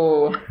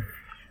 Oh.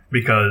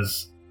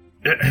 Because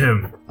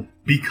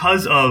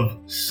of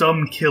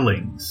some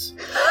killings.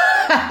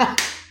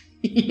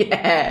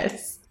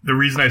 Yes. The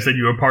reason I said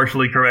you were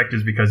partially correct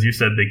is because you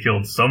said they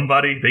killed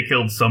somebody. They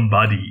killed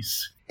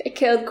somebodies. They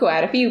killed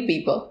quite a few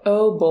people.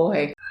 Oh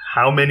boy.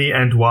 How many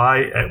and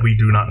why, we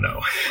do not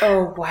know.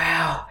 Oh,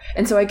 wow.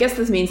 And so I guess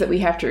this means that we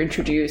have to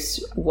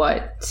introduce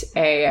what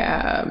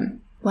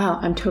wow,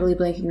 I'm totally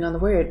blanking on the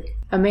word.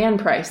 A man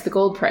price, the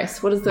gold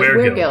price. What is the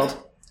weregild?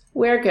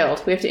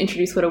 Weregild. We have to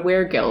introduce what a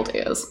weregild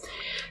is.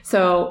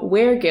 So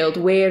weregild,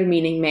 were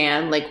meaning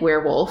man, like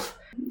werewolf,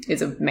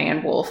 is a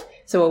man wolf.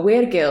 So a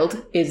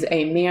weregild is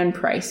a man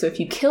price. So if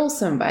you kill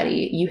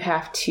somebody, you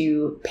have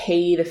to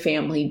pay the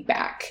family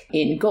back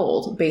in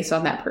gold based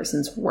on that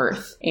person's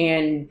worth.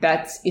 And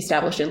that's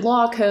established in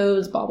law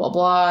codes, blah, blah,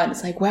 blah. And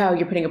it's like, wow,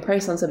 you're putting a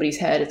price on somebody's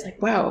head. It's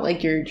like, wow,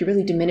 like you're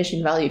really diminishing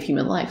the value of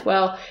human life.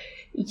 Well,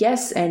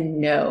 yes and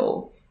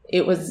no.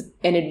 It was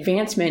an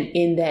advancement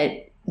in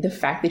that the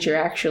fact that you're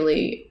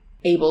actually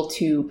able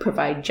to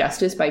provide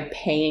justice by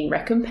paying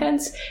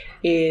recompense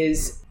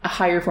is a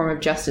higher form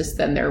of justice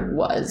than there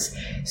was.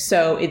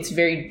 So it's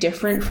very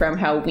different from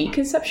how we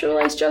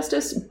conceptualize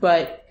justice,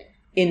 but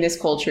in this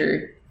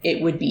culture,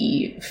 it would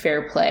be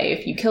fair play.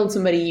 If you killed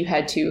somebody, you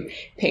had to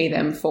pay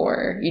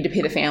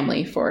the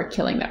family for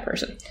killing that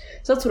person.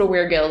 So that's what a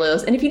weregild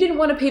is. And if you didn't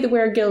want to pay the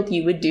weregild,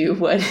 you would do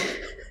what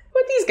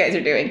these guys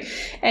are doing,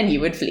 and you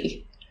would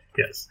flee.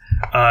 Yes.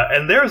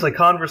 And there's a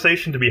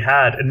conversation to be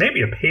had, and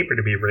maybe a paper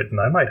to be written.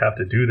 I might have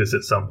to do this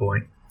at some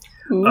point.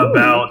 Ooh.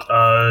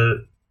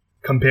 About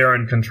compare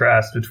and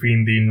contrast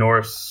between the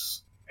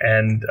Norse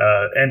and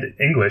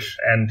English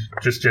and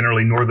just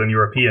generally Northern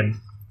European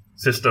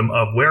system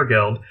of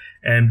weregild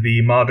and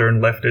the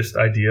modern leftist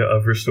idea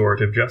of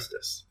restorative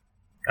justice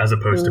as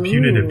opposed to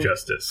punitive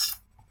justice.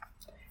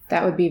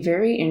 That would be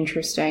very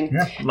interesting.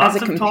 Yeah,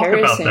 lots of talk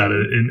about that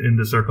in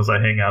the circles I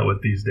hang out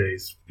with these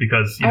days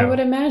because, I would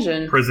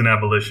imagine. Prison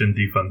abolition,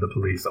 defund the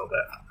police, all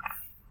that.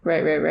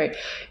 Right.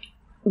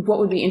 What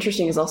would be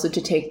interesting is also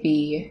to take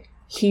the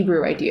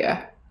Hebrew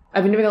idea.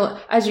 I've been doing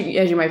as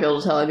you might be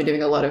able to tell, I've been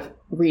doing a lot of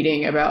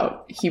reading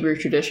about Hebrew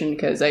tradition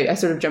because I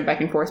sort of jump back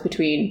and forth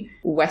between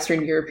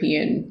Western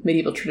European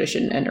medieval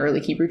tradition and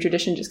early Hebrew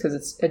tradition just because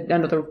it's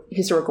another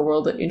historical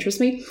world that interests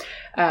me.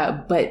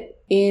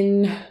 But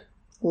in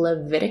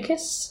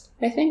Leviticus,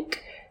 I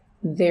think,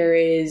 there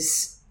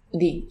is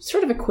the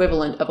sort of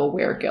equivalent of a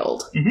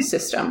weregild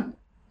system.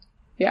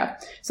 Yeah.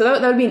 So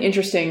that would be an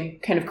interesting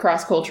kind of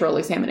cross-cultural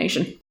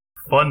examination.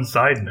 Fun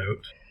side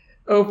note.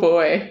 Oh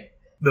boy.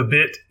 The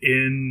bit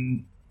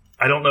in,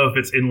 I don't know if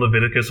it's in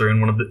Leviticus or in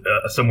one of the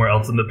somewhere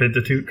else in the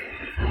Pentateuch,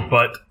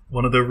 but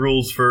one of the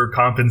rules for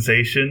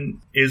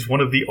compensation is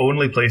one of the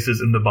only places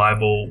in the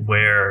Bible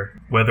where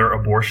whether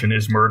abortion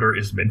is murder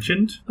is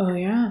mentioned. Oh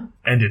yeah.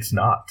 And it's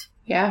not.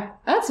 Yeah,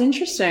 that's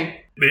interesting.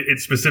 It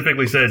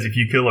specifically says if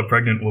you kill a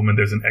pregnant woman,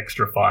 there's an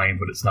extra fine,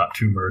 but it's not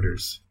 2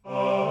 murders.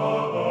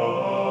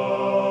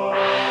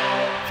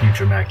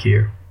 Future Mac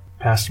here.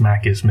 Past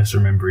Mac is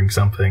misremembering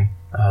something.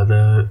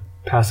 The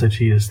passage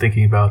he is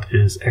thinking about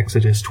is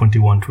Exodus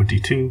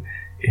 21:22,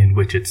 in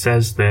which it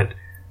says that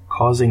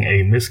causing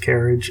a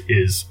miscarriage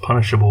is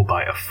punishable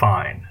by a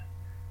fine.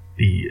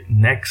 The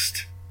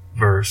next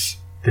verse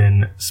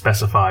then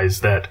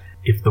specifies that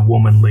if the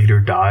woman later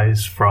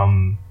dies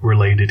from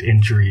related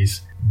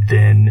injuries,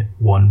 then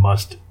one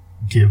must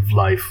give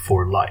life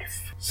for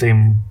life.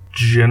 Same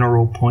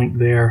general point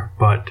there,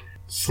 but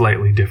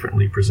slightly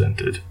differently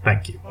presented.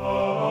 Thank you.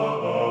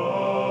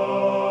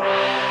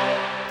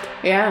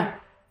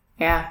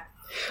 Yeah.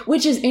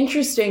 Which is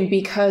interesting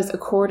because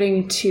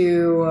according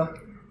to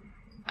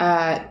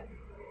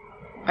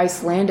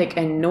Icelandic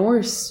and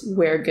Norse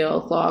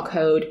weregild law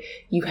code,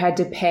 you had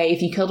to pay,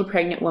 if you killed a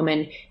pregnant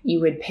woman, you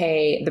would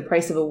pay the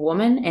price of a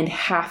woman and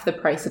half the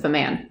price of a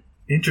man.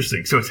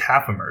 Interesting. So it's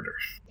half a murder.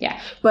 Yeah,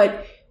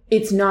 but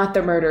it's not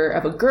the murder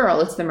of a girl,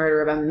 it's the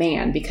murder of a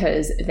man,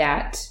 because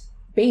that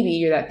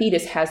baby or that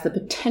fetus has the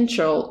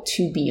potential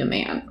to be a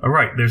man. All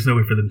right, there's no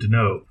way for them to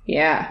know.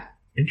 Yeah.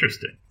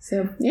 Interesting.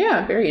 So,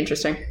 yeah, very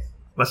interesting.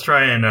 Let's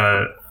try and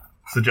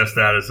suggest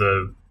that as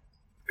a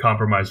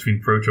compromise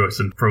between pro-choice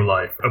and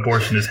pro-life.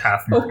 Abortion is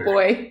half murder. Oh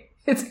boy,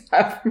 it's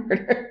half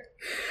murder.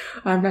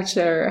 I'm not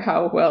sure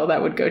how well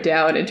that would go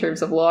down in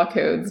terms of law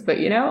codes, but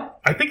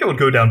I think it would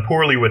go down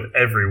poorly with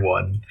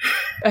everyone.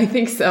 I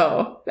think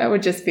so. That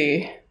would just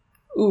be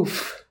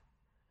oof.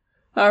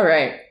 All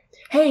right.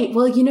 Hey,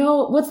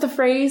 well, what's the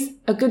phrase?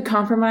 A good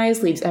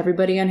compromise leaves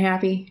everybody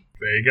unhappy.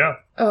 There you go.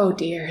 Oh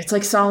dear, it's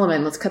like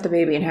Solomon. Let's cut the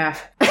baby in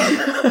half.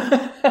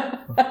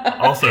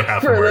 Also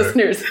half for murder.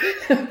 listeners,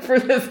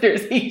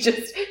 he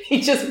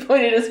just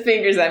pointed his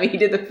fingers at me. He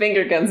did the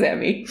finger guns at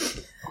me.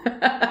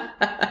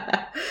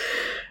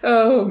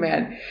 Oh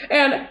man.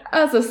 And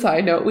as a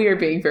side note, we are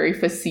being very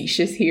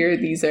facetious here.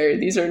 These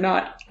are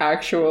not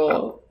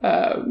actual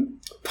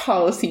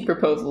policy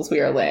proposals we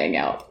are laying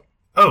out.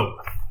 Oh,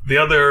 the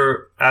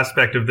other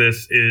aspect of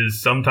this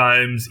is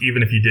sometimes,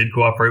 even if you did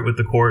cooperate with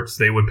the courts,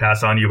 they would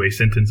pass on you a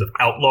sentence of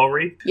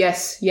outlawry.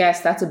 Yes,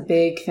 that's a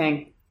big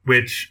thing.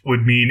 Which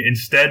would mean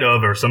instead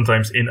of, or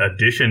sometimes in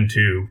addition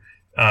to,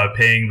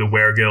 paying the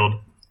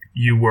weregild,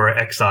 you were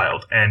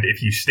exiled. And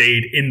if you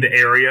stayed in the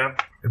area,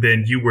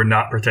 then you were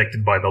not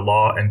protected by the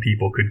law and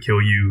people could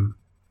kill you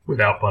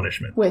without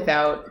punishment.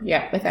 Without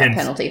Hence,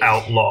 penalty.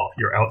 Outlaw.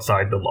 You're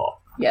outside the law.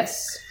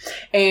 Yes.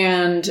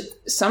 And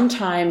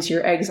sometimes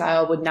your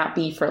exile would not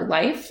be for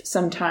life.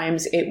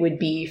 Sometimes it would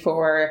be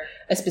for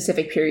a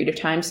specific period of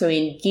time. So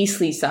in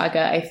Gisli's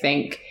Saga, I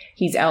think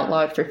he's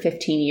outlawed for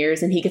 15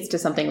 years and he gets to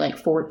something like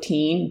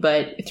 14.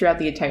 But throughout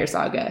the entire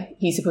saga,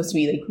 he's supposed to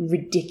be like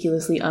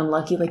ridiculously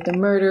unlucky. Like the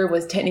murder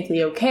was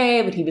technically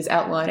okay, but he was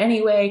outlawed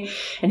anyway.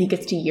 And he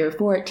gets to year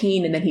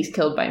 14 and then he's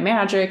killed by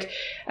magic.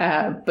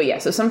 But yeah,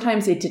 so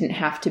sometimes it didn't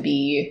have to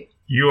be...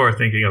 You are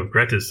thinking of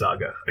Greta's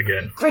Saga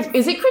again.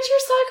 Is it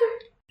Grettir's Saga?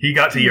 He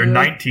got to year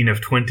 19 of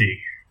 20,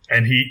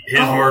 and his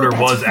murder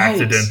was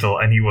accidental,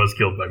 and he was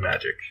killed by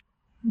magic.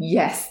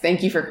 Yes,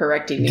 thank you for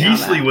correcting me on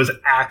that. Gisli was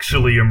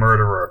actually a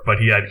murderer, but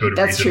he had good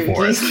reason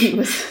for it. Gisli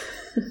was...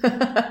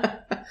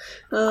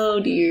 Oh,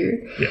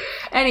 dear. Yeah.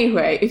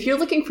 Anyway, if you're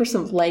looking for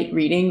some light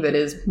reading that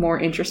is more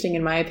interesting,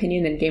 in my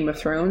opinion, than Game of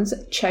Thrones,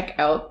 check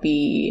out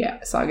the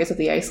Sagas of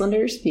the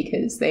Icelanders,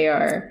 because they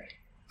are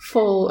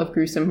full of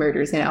gruesome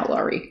murders and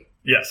outlawry.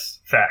 Yes,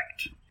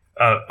 fact.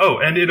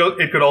 And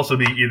it could also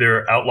be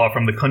either outlaw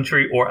from the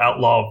country or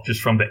outlaw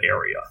just from the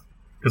area.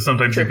 Because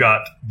sometimes you've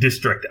got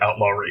district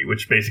outlawry,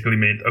 which basically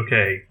means,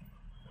 okay,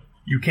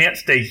 you can't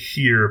stay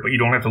here, but you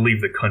don't have to leave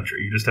the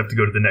country. You just have to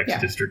go to the next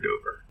district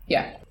over.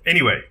 Yeah.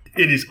 Anyway,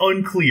 it is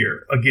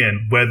unclear,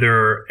 again,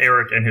 whether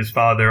Eirik and his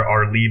father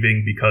are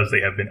leaving because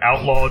they have been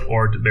outlawed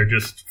or they're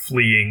just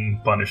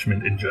fleeing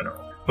punishment in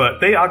general. But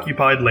they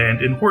occupied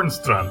land in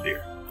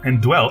Hornstrandir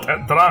and dwelt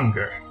at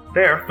Drangr.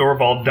 There,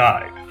 Thorvald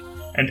died,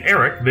 and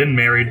Eirik then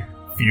married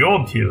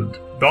Fjodhild,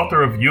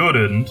 daughter of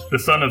Jörund, the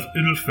son of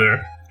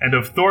Ulfr, and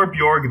of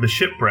Thorbjorg the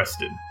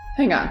Ship-breasted.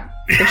 Hang on.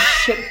 The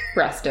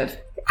Ship-breasted.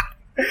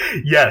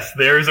 Yes,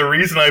 there's a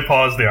reason I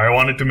paused there. I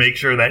wanted to make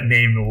sure that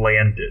name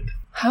landed.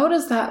 How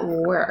does that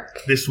work?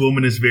 This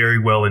woman is very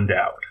well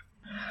endowed.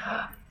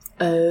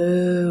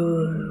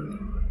 Oh,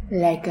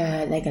 like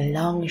a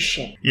long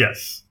ship.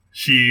 Yes.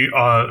 She,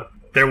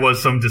 there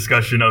was some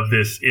discussion of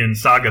this in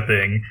Saga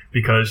Thing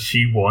because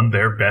she won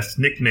their best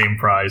nickname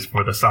prize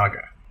for the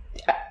saga.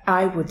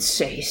 I would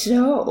say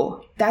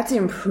so. That's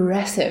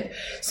impressive.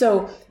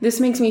 So this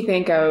makes me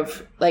think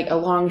of like a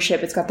long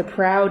ship. It's got the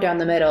prow down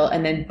the middle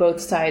and then both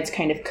sides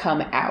kind of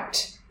come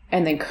out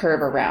and then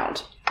curve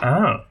around.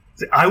 Oh.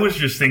 I was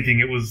just thinking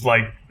it was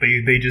like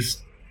they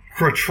just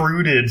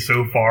protruded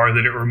so far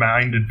that it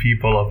reminded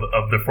people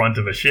of the front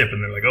of a ship.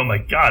 And they're like, oh my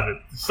God,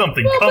 there's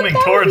something coming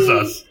towards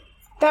us.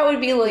 That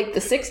would be like the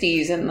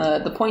 60s and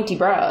the pointy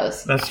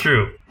bras. That's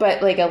true.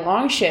 But like a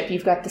long ship,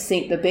 you've got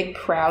the big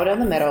prow down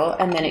the middle,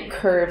 and then it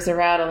curves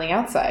around on the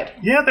outside.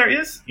 Yeah, there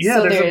is. Yeah,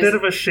 so there's a bit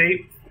of a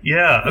shape.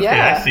 Yeah, okay,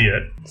 yeah. I see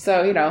it.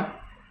 So,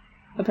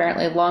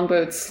 apparently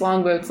longboats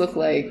look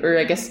like, or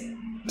I guess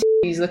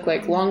titties look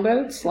like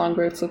longboats.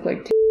 Longboats look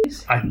like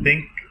titties. I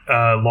think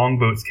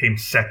longboats came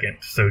second,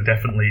 so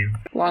definitely...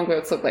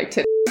 Longboats look like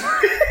titties.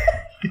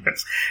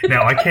 Yes.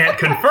 Now, I can't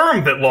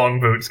confirm that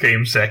longboats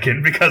came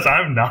second because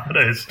I'm not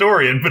a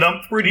historian, but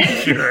I'm pretty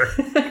sure.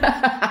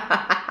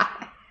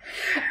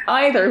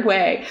 Either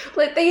way,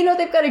 like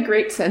they've got a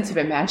great sense of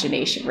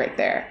imagination right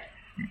there.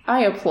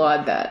 I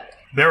applaud that.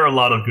 There are a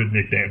lot of good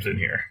nicknames in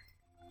here.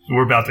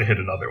 We're about to hit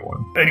another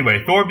one.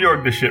 Anyway,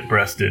 Thorbjorn the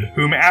Ship-Breasted,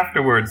 whom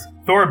afterwards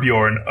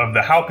Thorbjorn of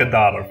the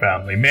Haukadalr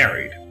family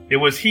married. It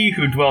was he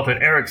who dwelt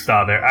at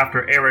Erikstaðir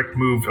after Eirik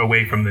moved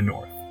away from the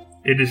north.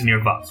 It is near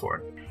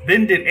Vatnshorn.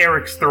 Then did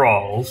Erik's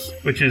thralls,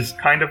 which is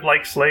kind of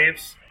like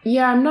slaves.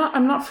 Yeah, I'm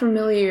not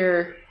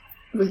familiar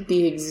with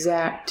the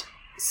exact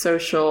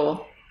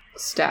social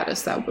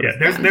status that would.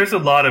 Yeah, there's a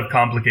lot of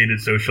complicated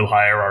social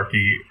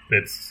hierarchy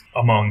that's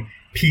among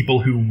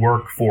people who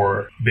work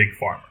for big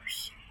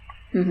farmers.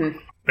 Mm-hmm.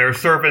 There are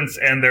servants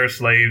and there are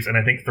slaves, and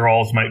I think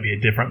thralls might be a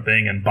different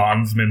thing, and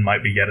bondsmen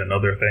might be yet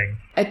another thing.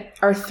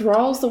 Are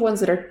thralls the ones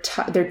that are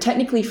they're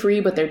technically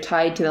free, but they're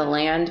tied to the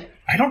land?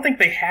 I don't think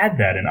they had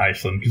that in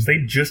Iceland, because they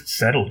just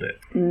settled it.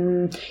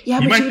 Yeah,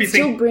 but you would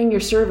still bring your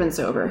servants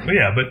over.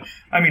 Yeah, but,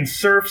 I mean,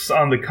 serfs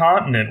on the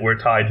continent were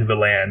tied to the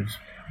land,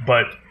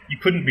 but you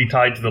couldn't be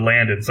tied to the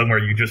land in somewhere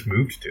you just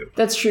moved to.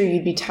 That's true,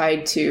 you'd be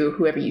tied to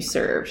whoever you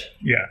served.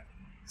 Yeah.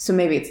 So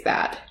maybe it's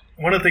that.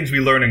 One of the things we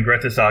learn in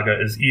Greta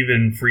Saga is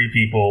even free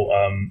people,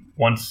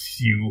 once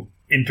you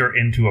enter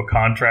into a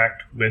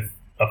contract with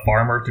a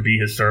farmer to be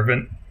his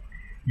servant,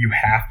 you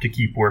have to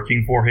keep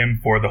working for him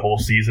for the whole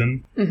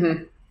season.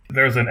 Mm-hmm.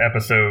 There's an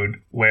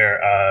episode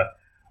where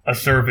a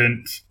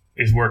servant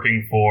is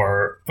working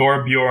for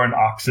Thorbjorn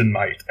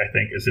Oxenmight, I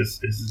think is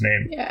his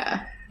name.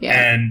 Yeah.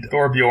 And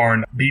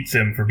Thorbjorn beats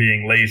him for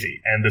being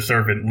lazy, and the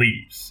servant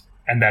leaves.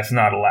 And that's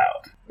not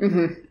allowed.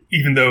 Mm-hmm.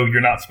 Even though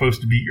you're not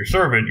supposed to beat your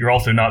servant, you're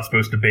also not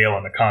supposed to bail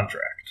on the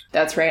contract.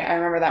 That's right. I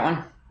remember that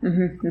one.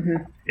 Mm-hmm.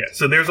 Mm-hmm. Yeah,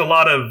 so there's a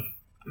lot of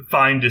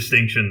fine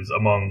distinctions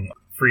among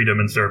freedom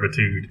and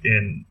servitude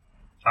in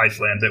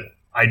Iceland that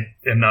I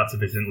am not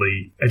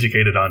sufficiently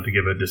educated on to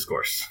give a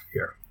discourse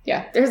here.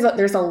 Yeah, there's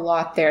a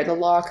lot there. The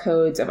law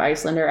codes of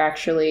Iceland are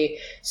actually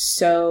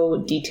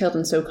so detailed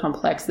and so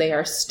complex. They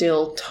are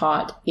still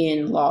taught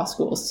in law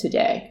schools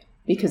today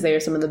because they are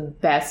some of the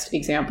best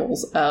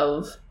examples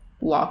of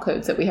law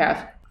codes that we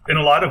have. In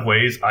a lot of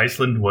ways,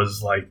 Iceland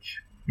was like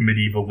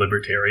medieval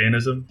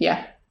libertarianism.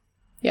 Yeah.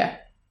 Yeah.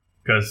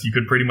 Because you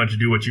could pretty much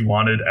do what you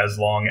wanted as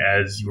long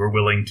as you were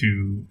willing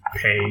to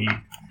pay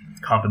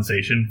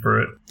compensation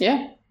for it.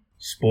 Yeah.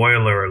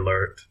 Spoiler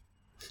alert.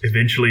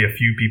 Eventually, a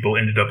few people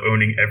ended up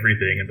owning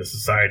everything and the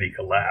society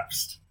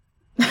collapsed.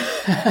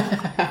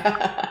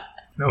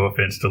 No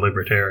offense to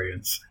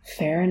libertarians.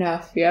 Fair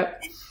enough,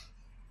 yep.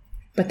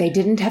 But they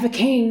didn't have a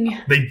king.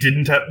 They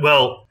didn't have...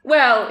 Well,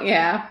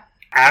 yeah.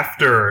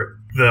 After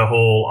the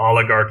whole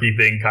oligarchy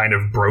thing kind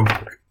of broke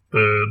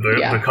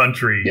the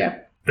country,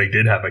 they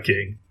did have a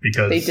king.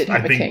 Because they did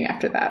have a king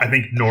after that. I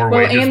think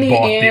Norway just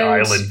bought the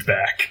island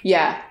back.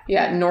 Yeah.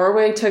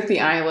 Norway took the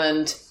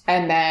island,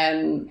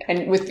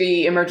 and with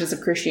the emergence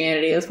of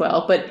Christianity as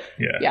well. But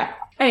yeah.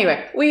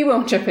 Anyway, we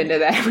won't jump into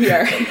that. We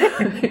are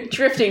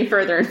drifting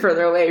further and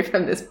further away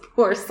from this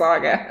poor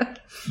saga.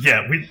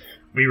 Yeah,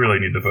 we really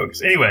need to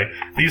focus. Anyway,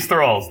 these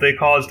thralls, they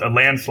caused a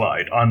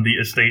landslide on the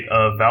estate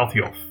of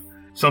Valthjolf.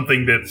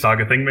 Something that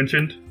Saga Thing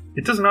mentioned.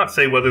 It does not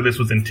say whether this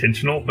was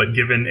intentional, but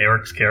given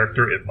Erik's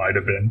character, it might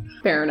have been.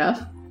 Fair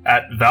enough.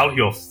 At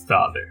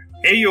Valhjolfsstaðir,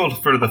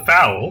 Eyjolfur the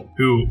Foul,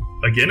 who,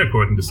 again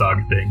according to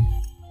Saga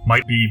Thing,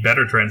 might be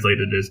better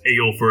translated as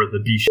Eyjolfur the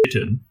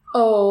Beshitten.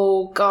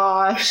 Oh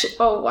gosh.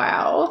 Oh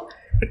wow.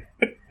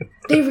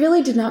 They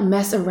really did not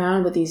mess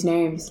around with these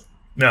names.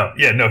 No,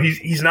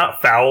 he's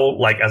not foul,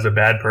 like, as a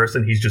bad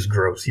person, he's just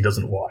gross. He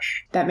doesn't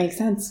wash. That makes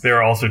sense. There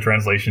are also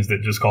translations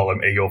that just call him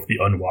Eyjolf the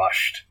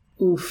Unwashed.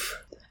 Oof.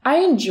 I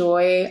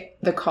enjoy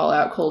the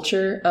call-out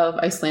culture of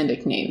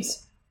Icelandic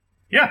names.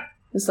 Yeah.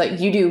 It's like,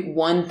 you do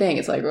one thing,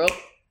 it's like, oh,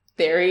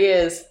 there he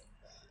is.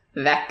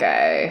 That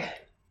guy.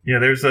 Yeah,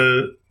 there's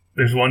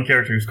one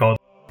character who's called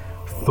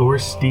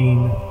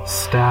Thorstein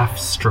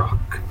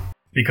Staffstruck.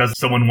 Because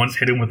someone once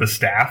hit him with a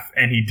staff,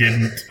 and he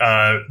didn't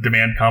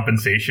demand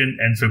compensation,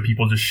 and so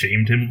people just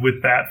shamed him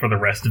with that for the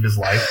rest of his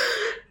life.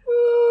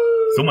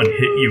 Someone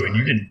hit you, and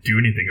you didn't do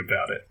anything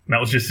about it. And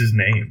that was just his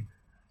name.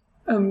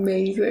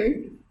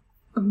 Amazing.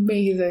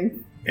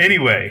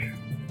 Anyway,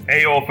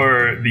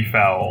 Eyjolfur the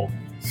Foul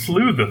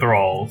slew the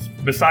thralls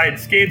beside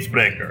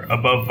Skeidsbrekkur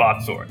above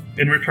Vatnshorn.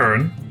 In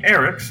return,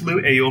 Eirik slew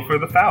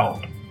Eyjolfur the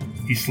Foul.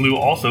 He slew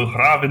also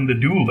Hrafn the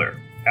Dueler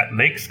at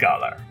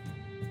Leikskalar.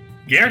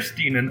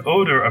 Gerstin and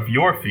Odr of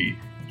Yorfi,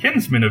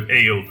 kinsmen of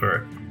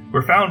Eyjolfur,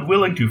 were found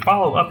willing to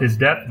follow up his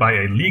death by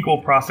a legal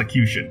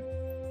prosecution.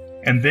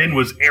 And then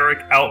was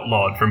Eirik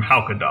outlawed from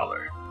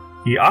Haukadalr.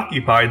 He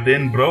occupied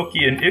then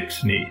Broki and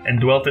Yxni and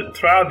dwelt at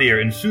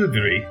Tradir in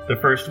Suðri the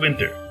first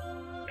winter.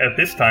 At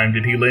this time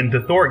did he lend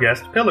to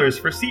Thorgest pillars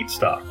for seat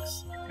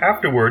stocks.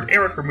 Afterward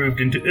Eirik removed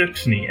into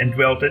Yxni and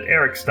dwelt at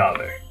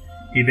Erikstaðir.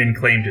 He then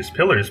claimed his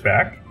pillars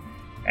back,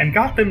 and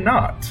got them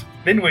not.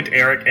 Then went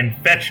Eirik and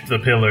fetched the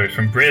pillars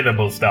from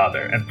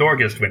Breidabulstaðir, and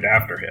Thorgest went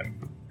after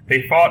him.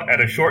 They fought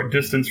at a short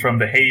distance from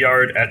the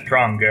hayyard at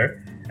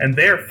Dranger, and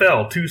there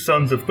fell 2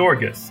 sons of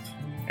Thorgest,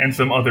 and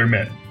some other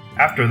men.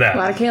 After that... A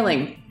lot of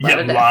killing.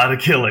 A lot of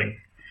killing.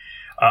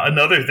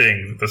 Another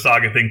thing that the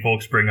Saga thing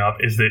folks bring up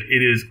is that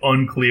it is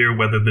unclear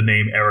whether the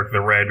name Eirik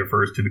the Red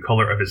refers to the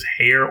color of his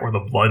hair or the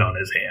blood on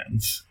his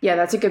hands. Yeah,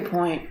 that's a good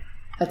point.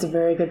 That's a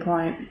very good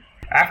point.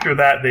 After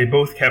that, they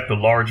both kept a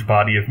large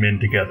body of men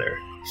together.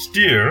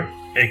 Styr,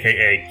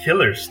 aka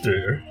Killer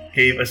Styr,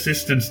 gave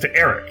assistance to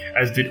Eirik,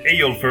 as did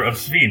Eyjolfur of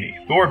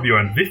Svini,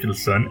 Thorbjorn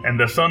Vifilsson, and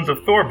the sons of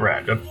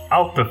Thorbrand of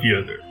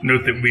Altafjörður.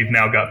 Note that we've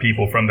now got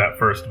people from that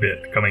first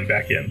bit coming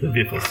back in, the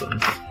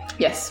Vifilssons.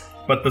 Yes.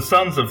 But the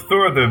sons of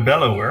Thorður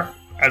Bellower,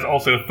 as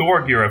also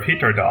Thorgir of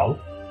Hittardal,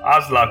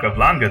 Aslak of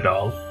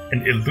Langadal,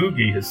 and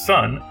Ildugi his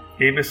son,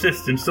 gave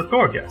assistance to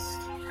Thorgest.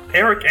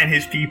 Eirik and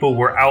his people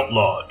were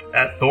outlawed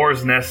at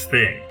Thorsness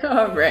Thing.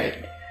 Oh,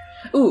 right.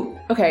 Ooh,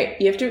 okay,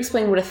 you have to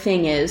explain what a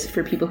thing is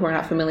for people who are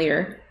not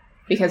familiar.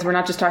 Because we're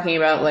not just talking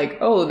about, like,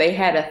 oh, they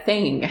had a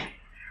thing.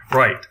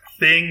 Right.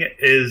 Thing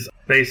is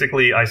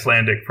basically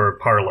Icelandic for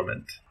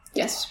parliament.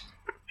 Yes.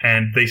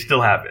 And they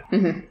still have it.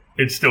 Mm-hmm.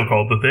 It's still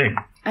called the Thing.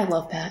 I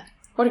love that.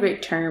 What a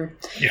great term.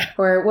 Yeah.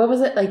 Or what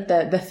was it, like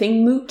the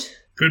thing moot?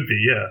 Could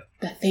be, yeah.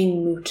 The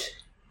thing moot.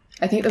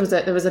 I think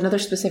there was another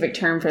specific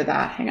term for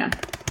that. Hang on.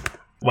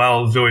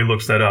 While Zoe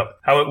looks that up,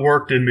 how it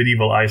worked in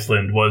medieval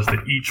Iceland was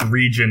that each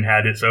region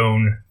had its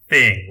own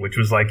thing, which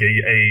was like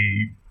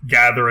a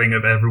gathering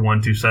of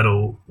everyone to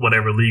settle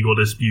whatever legal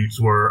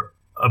disputes were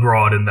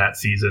abroad in that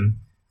season.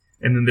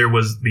 And then there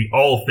was the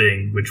All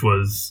Thing, which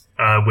was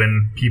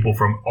when people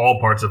from all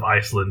parts of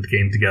Iceland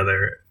came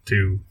together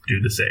to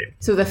do the same.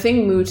 So the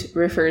thing moot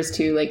refers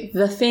to, like,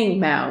 the thing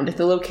mound,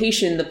 the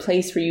location, the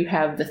place where you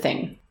have the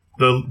thing.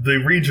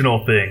 The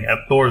regional thing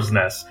at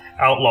Thorsness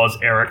outlaws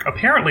Eirik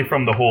apparently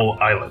from the whole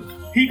island.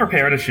 He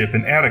prepared a ship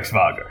in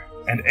Eriksvagar,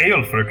 and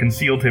Eyjolfur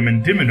concealed him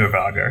in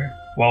Dimunarvagar,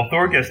 while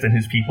Thorgest and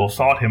his people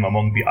sought him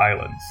among the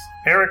islands.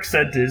 Eirik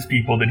said to his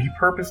people that he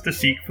purposed to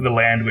seek for the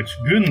land which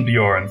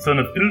Gunnbjorn, son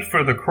of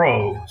Ulfr the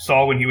Crow,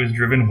 saw when he was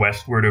driven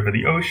westward over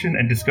the ocean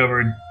and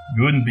discovered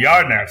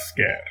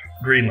Gunnbjarnarsker.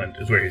 Greenland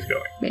is where he's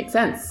going. Makes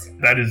sense.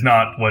 That is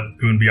not what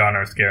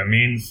Gunnbjarnarsker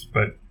means,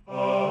 but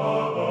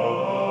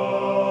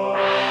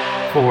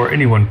for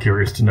anyone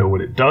curious to know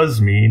what it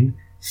does mean,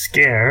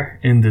 scare,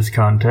 in this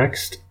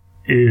context,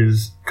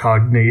 is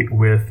cognate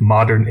with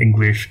modern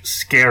English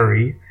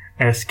scary,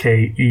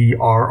 Skerry,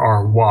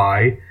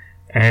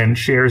 and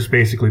shares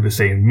basically the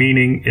same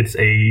meaning. It's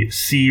a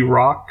sea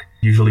rock,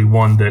 usually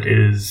one that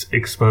is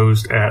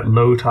exposed at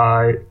low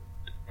tide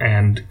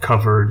and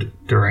covered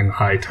during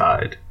high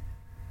tide.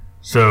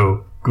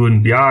 So,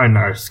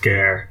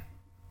 Gunnbjarnarsker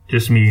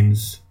just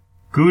means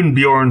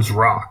Gunnbjorn's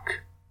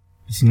Rock.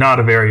 It's not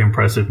a very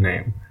impressive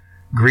name.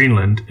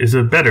 Greenland is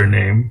a better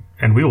name,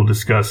 and we will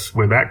discuss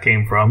where that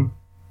came from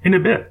in a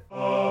bit.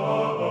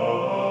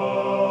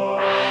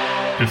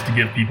 Just to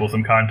give people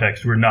some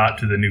context, we're not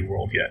to the New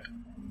World yet.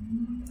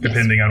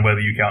 Depending on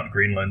whether you count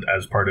Greenland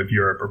as part of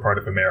Europe or part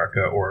of America,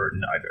 or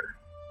neither.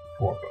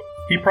 Or both.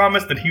 He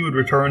promised that he would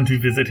return to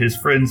visit his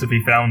friends if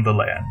he found the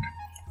land.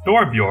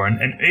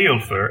 Thorbjorn and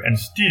Eyjolfur and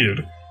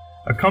Styr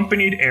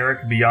accompanied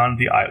Eirik beyond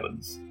the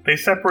islands. They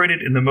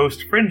separated in the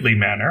most friendly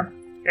manner,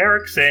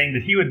 Eirik saying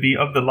that he would be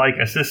of the like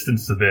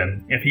assistance to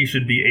them if he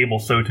should be able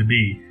so to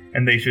be,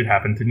 and they should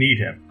happen to need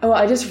him. Oh,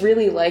 I just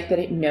really like that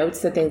it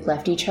notes that they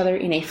left each other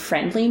in a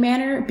friendly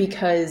manner,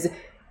 because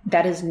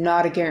that is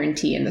not a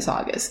guarantee in the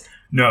sagas.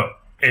 No,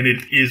 and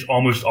it is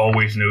almost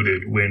always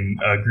noted when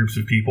groups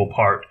of people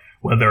part,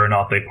 whether or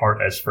not they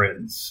part as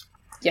friends.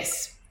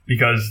 Yes.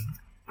 Because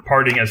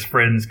parting as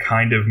friends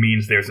kind of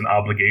means there's an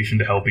obligation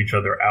to help each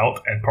other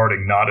out, and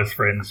parting not as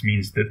friends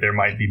means that there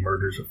might be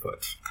murders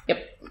afoot.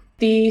 Yep.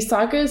 The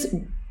sagas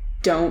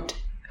don't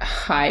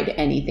hide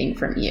anything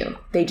from you.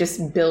 They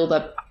just build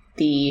up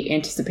the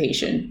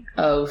anticipation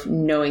of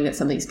knowing that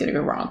something's going to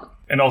go wrong.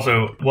 And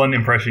also, one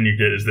impression you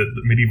get is that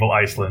medieval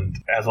Iceland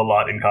has a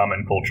lot in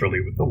common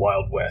culturally with the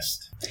Wild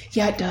West.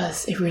 Yeah, it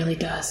does. It really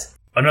does.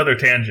 Another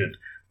tangent.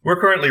 We're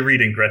currently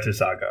reading Grettir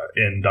Saga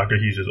in Dr.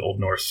 Hughes'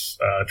 Old Norse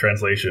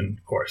translation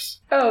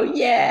course. Oh,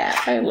 yeah.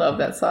 I love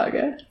that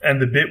saga.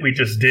 And the bit we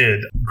just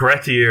did,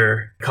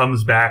 Grettir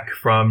comes back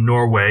from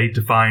Norway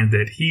to find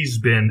that he's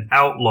been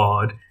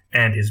outlawed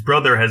and his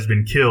brother has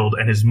been killed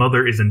and his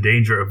mother is in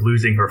danger of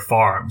losing her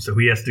farm, so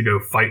he has to go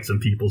fight some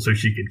people so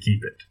she can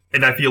keep it.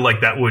 And I feel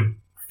like that would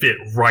fit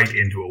right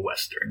into a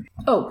Western.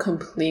 Oh,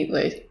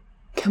 completely.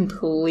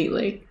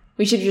 Completely.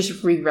 We should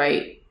just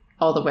rewrite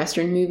all the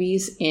Western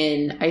movies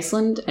in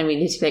Iceland, and we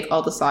need to take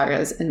all the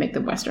sagas and make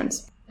them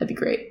Westerns. That'd be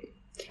great.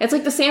 It's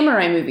like the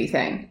samurai movie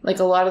thing. Like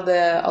a lot of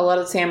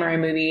the samurai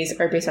movies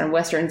are based on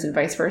Westerns and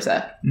vice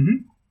versa.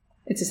 Mm-hmm.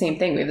 It's the same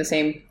thing. We have the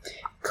same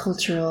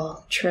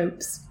cultural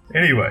tropes.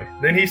 Anyway,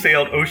 then he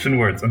sailed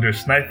oceanwards under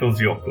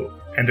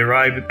Snæfellsjökull and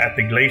arrived at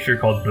the glacier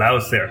called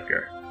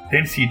Blauserker.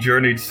 Thence he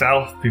journeyed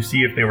south to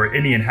see if there were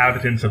any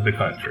inhabitants of the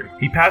country.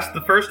 He passed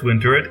the first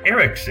winter at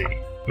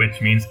Eriksey,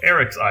 which means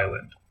Eric's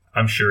Island.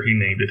 I'm sure he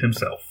named it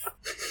himself.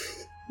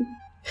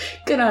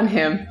 Good on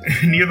him.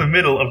 Near the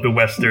middle of the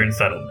western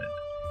settlement.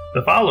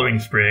 The following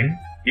spring,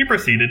 he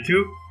proceeded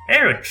to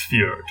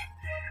Eriksfjord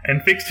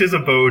and fixed his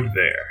abode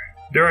there.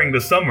 During the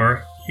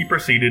summer, he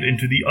proceeded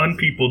into the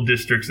unpeopled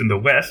districts in the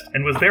west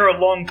and was there a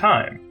long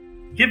time,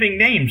 giving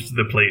names to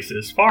the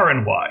places far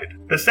and wide.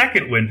 The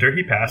second winter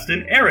he passed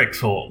in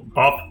Eriksholm,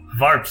 off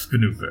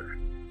Varpsknufer,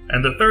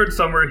 and the third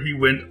summer he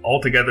went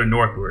altogether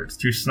northwards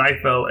to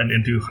Snæfell and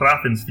into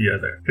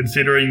Hrafnsfjörður.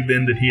 Considering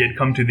then that he had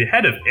come to the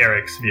head of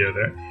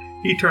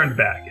Eriksfjörður, he turned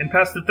back and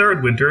passed the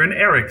third winter in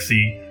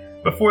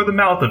Eriksea, before the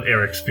mouth of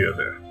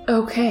Eriksfjörður.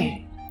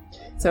 Okay.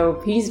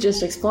 So he's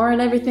just exploring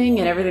everything,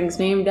 and everything's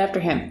named after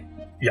him.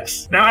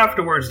 Yes. Now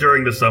afterwards,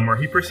 during the summer,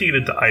 he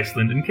proceeded to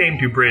Iceland and came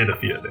to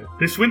Breiðafjörður.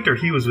 This winter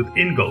he was with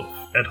Ingolf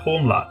at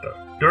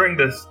Holmlater. During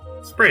this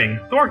spring,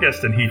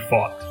 Thorgest and he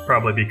fought,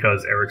 probably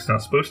because Eric's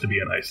not supposed to be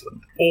in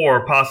Iceland.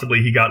 Or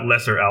possibly he got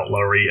lesser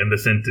outlawry and the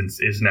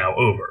sentence is now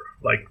over.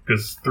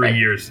 Because 3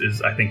 years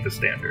is, I think, the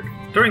standard.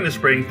 During the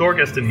spring,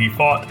 Thorgest and he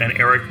fought, and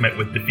Eric met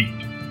with defeat.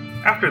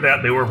 After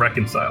that, they were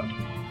reconciled.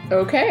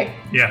 Okay.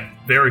 Yeah,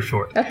 very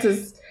short. That's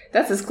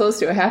as close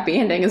to a happy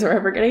ending as we're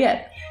ever going to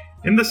get.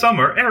 In the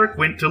summer, Eric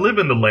went to live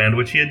in the land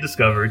which he had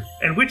discovered,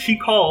 and which he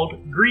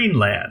called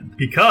Greenland,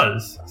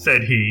 because,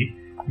 said he,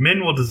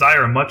 men will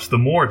desire much the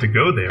more to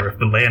go there if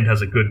the land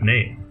has a good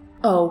name.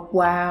 Oh,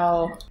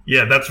 wow.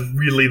 Yeah, that's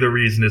really the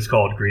reason it's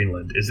called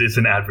Greenland, is it's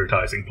an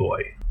advertising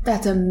ploy.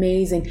 That's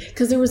amazing.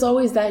 Because there was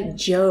always that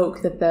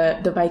joke that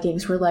the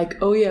Vikings were like,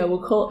 oh yeah,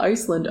 we'll call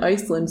Iceland,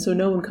 Iceland, so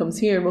no one comes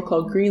here. We'll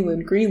call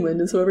Greenland, Greenland,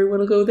 and so everyone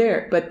will go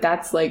there. But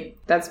that's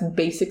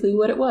basically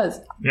what it was.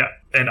 Yeah,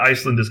 and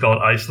Iceland is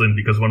called Iceland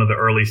because one of the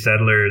early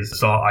settlers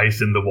saw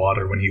ice in the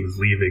water when he was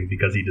leaving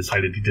because he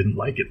decided he didn't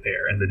like it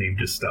there, and the name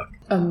just stuck.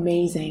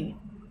 Amazing.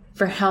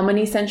 For how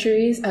many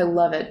centuries? I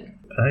love it.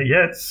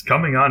 Yeah, it's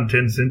coming on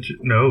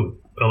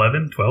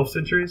 11, 12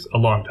 centuries? A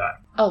long time.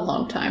 A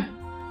long time.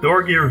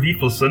 Thorgir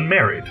Vífilsson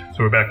married,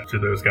 so we're back to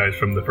those guys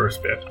from the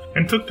first bit,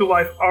 and took to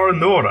wife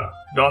Arnora,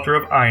 daughter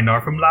of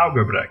Einar from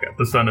Laugarbrekka,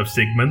 the son of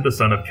Sigmund, the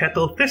son of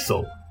Ketil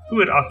Thistle, who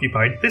had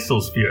occupied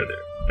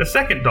Thistlesfjörður. The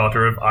second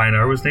daughter of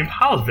Einar was named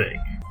Halveig.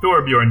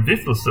 Thorbjorn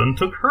Vífilsson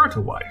took her to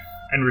wife,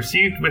 and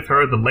received with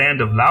her the land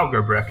of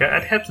Laugarbrekka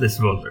at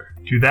Hetlisvöllr.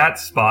 To that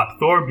spot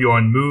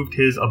Thorbjorn moved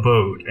his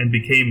abode, and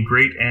became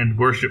great and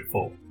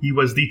worshipful. He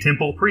was the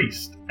temple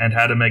priest, and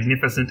had a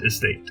magnificent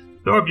estate.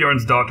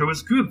 Thorbjorn's daughter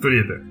was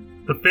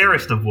Gudfriðr, the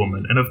fairest of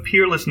women, and of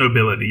peerless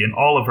nobility in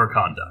all of her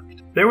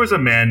conduct. There was a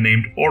man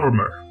named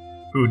Ormur,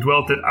 who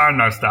dwelt at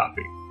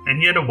Arnarstapi, and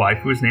he had a wife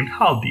who was named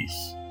Haldís.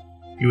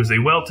 He was a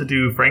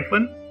well-to-do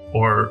franklin,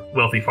 or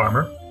wealthy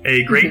farmer,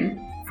 a great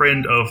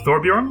friend of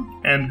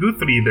Thorbjorn, and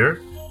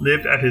Gudfriðr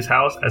lived at his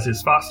house as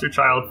his foster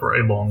child for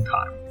a long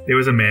time. There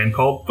was a man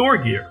called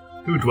Thorgir,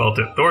 who dwelt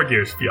at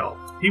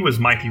Thorgirsfjall. He was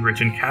mighty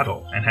rich in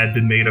cattle, and had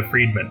been made a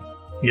freedman.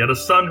 He had a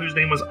son whose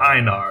name was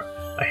Einar,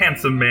 a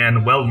handsome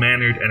man,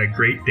 well-mannered, and a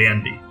great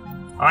dandy.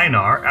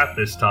 Einar, at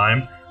this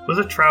time, was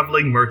a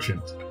traveling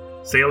merchant,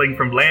 sailing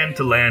from land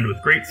to land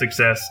with great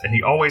success, and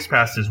he always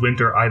passed his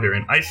winter either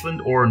in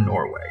Iceland or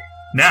Norway.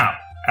 Now,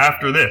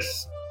 after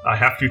this, I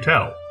have to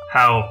tell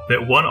how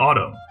that one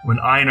autumn, when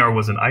Einar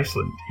was in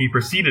Iceland, he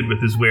proceeded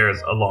with his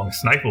wares along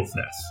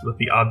Snæfellsnes with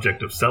the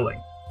object of selling.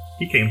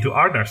 He came to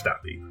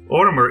Arnarstapi.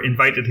 Ormur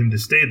invited him to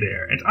stay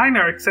there, and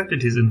Einar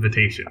accepted his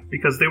invitation,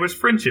 because there was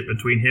friendship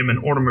between him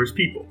and Ormur's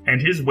people,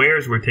 and his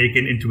wares were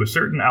taken into a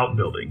certain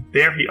outbuilding.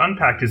 There he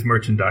unpacked his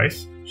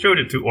merchandise, showed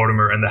it to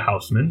Ormur and the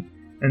housemen,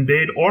 and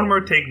bade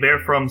Ormur take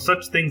therefrom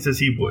such things as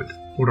he would.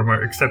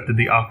 Ormur accepted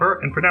the offer,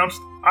 and pronounced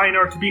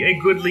Einar to be a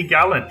goodly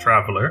gallant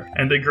traveller,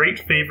 and a great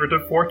favourite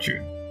of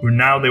fortune. When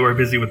now they were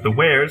busy with the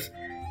wares,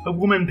 a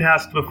woman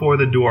passed before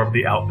the door of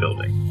the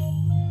outbuilding.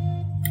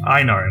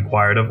 Einar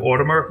inquired of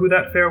Ormur who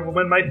that fair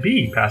woman might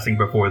be passing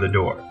before the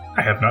door.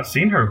 I have not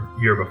seen her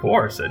here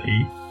before, said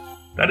he.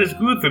 That is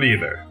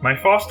Gudfriðr, my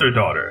foster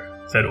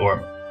daughter, said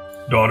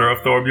Ormur, daughter of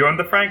Thorbjorn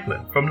the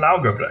Franklin, from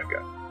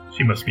Laugarbrekka.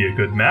 She must be a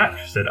good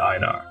match, said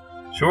Einar.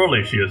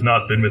 Surely she has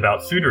not been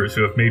without suitors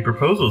who have made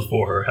proposals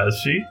for her, has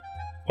she?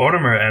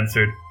 Ormur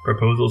answered,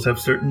 Proposals have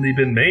certainly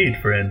been made,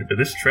 friend, but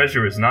this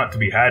treasure is not to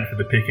be had for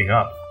the picking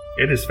up.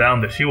 It is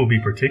found that she will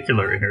be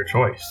particular in her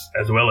choice,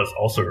 as well as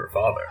also her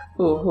father.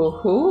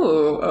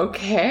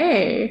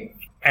 Okay.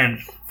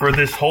 And for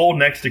this whole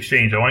next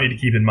exchange, I want you to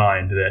keep in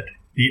mind that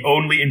the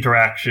only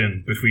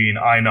interaction between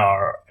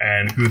Einar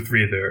and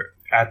Gudfriðr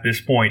at this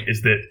point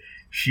is that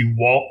she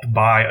walked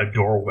by a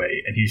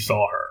doorway and he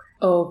saw her.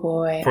 Oh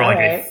boy. For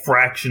a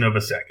fraction of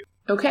a second.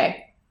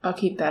 Okay, I'll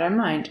keep that in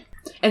mind.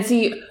 And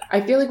see, I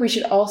feel like we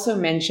should also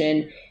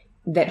mention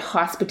that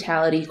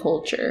hospitality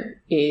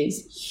culture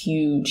is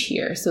huge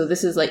here. So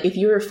this is like, if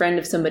you're a friend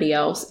of somebody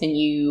else and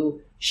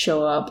you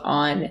show up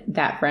on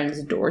that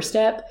friend's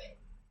doorstep,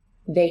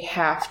 they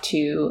have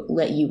to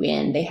let you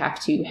in. They have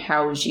to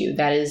house you.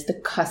 That is the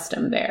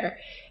custom there.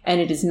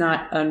 And it is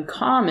not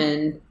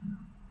uncommon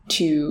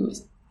to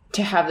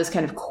have this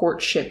kind of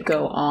courtship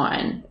go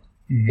on,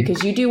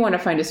 because you do want to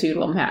find a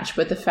suitable match.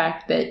 But the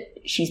fact that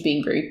she's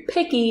being very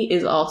picky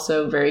is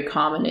also very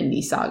common in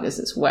these sagas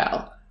as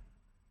well.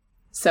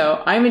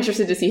 So I'm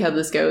interested to see how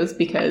this goes,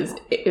 because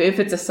if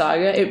it's a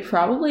saga, it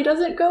probably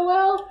doesn't go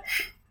well.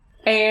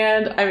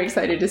 And I'm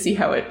excited to see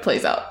how it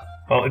plays out.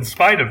 Well, in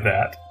spite of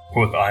that,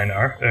 quoth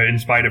Einar, in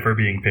spite of her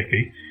being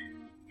picky,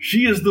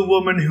 she is the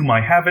woman whom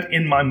I have it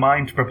in my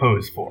mind to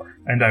propose for,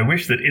 and I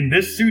wish that in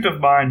this suit of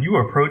mine you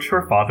approach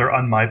her father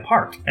on my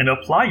part, and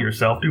apply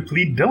yourself to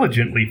plead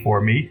diligently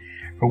for me,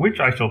 for which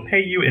I shall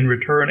pay you in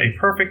return a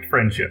perfect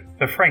friendship.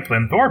 The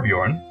Franklin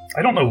Thorbjorn,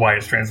 I don't know why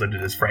it's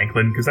translated as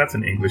Franklin, because that's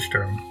an English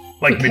term,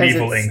 like because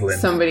medieval England.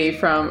 Somebody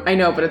from, I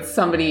know, but it's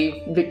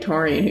somebody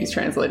Victorian who's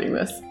translating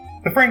this.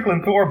 The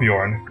Franklin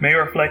Thorbjorn may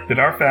reflect that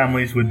our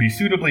families would be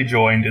suitably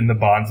joined in the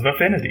bonds of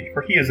affinity,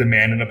 for he is a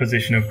man in a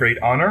position of great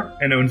honor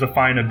and owns a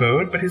fine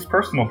abode, but his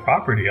personal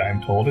property, I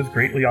am told, is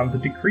greatly on the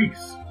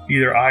decrease.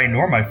 Neither I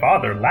nor my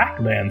father lack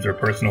lands or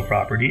personal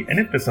property, and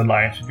if this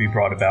alliance should be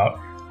brought about,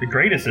 the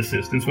greatest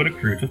assistance would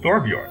accrue to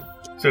Thorbjorn.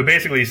 So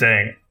basically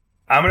saying,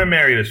 I'm going to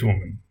marry this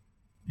woman.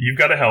 You've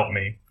got to help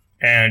me.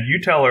 And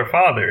you tell her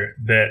father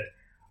that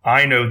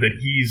I know that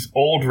he's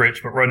old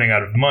rich but running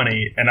out of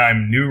money, and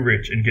I'm new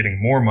rich and getting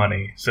more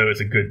money, so it's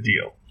a good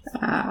deal.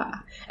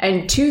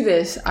 And to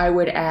this, I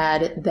would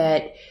add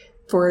that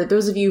for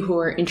those of you who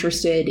are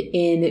interested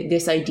in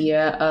this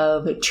idea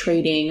of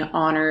trading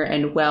honor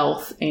and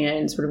wealth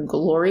and sort of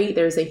glory,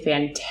 there's a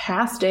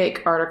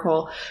fantastic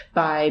article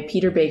by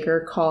Peter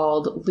Baker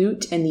called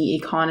Loot and the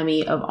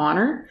Economy of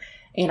Honor.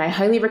 And I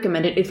highly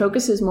recommend it. It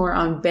focuses more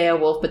on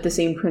Beowulf, but the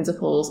same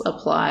principles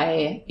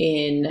apply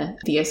in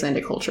the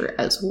Icelandic culture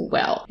as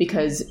well.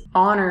 Because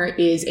honor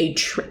is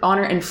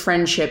honor and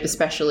friendship,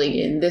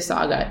 especially in this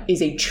saga,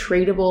 is a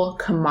tradable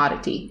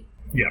commodity.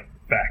 Yeah,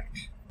 fact.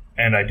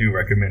 And I do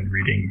recommend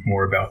reading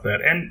more about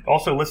that. And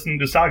also listening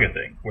to Saga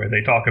Thing, where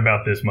they talk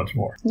about this much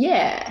more.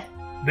 Yeah.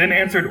 Then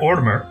answered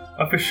Ormr,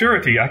 Of a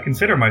surety I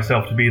consider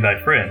myself to be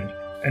thy friend,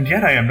 and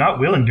yet I am not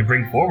willing to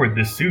bring forward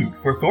this suit,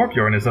 for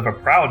Thorbjorn is of a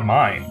proud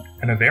mind,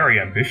 and a very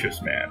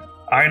ambitious man.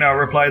 Einar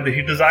replied that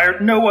he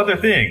desired no other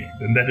thing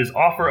than that his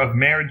offer of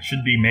marriage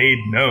should be made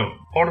known.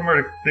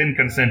 Ormr then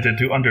consented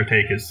to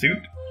undertake his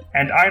suit,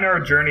 and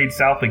Einar journeyed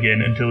south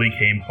again until he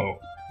came home.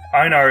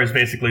 Einar is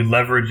basically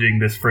leveraging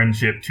this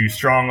friendship to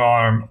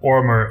strong-arm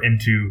Ormr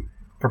into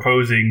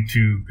proposing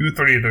to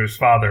Guthríðr's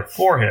father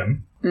for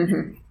him,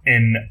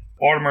 in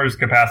Ormr's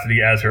capacity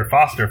as her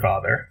foster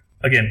father.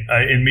 Again,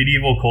 in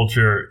medieval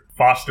culture,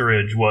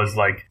 fosterage was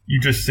like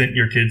you just sent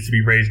your kids to be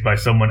raised by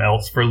someone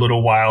else for a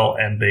little while,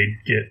 and they'd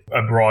get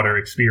a broader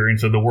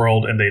experience of the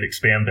world, and they'd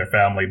expand their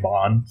family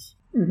bonds.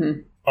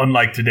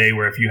 Unlike today,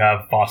 where if you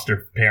have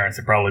foster parents,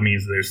 it probably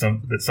means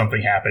that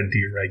something happened to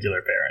your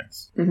regular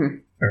parents.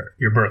 Or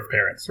your birth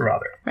parents,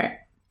 rather. Right.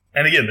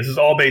 And again, this is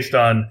all based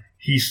on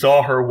he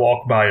saw her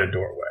walk by a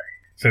doorway.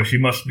 So she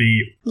must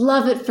be...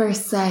 love at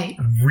first sight.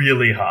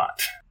 Really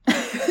hot.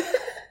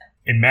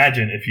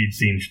 Imagine if you'd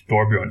seen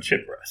Thorbjorn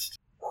Chipbreast.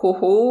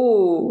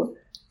 Ho-ho.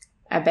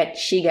 I bet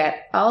she got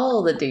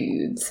all the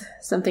dudes.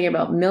 Something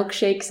about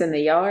milkshakes in the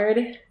yard.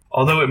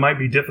 Although it might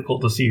be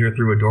difficult to see her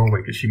through a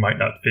doorway because she might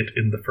not fit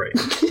in the frame.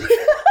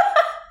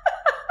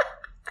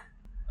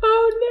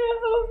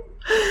 Oh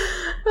no.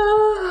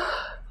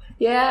 Oh.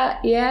 Yeah,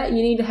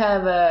 you need to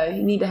have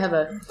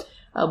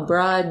a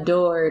broad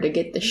door to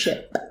get the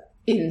ship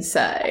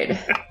inside.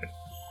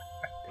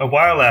 A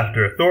while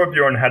after,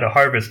 Thorbjorn had a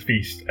harvest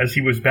feast, as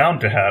he was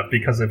bound to have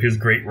because of his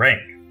great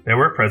rank. There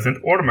were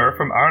present Ormr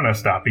from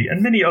Arnastapi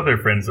and many other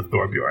friends of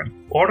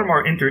Thorbjorn.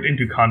 Ormr entered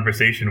into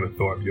conversation with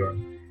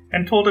Thorbjorn,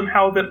 and told him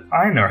how that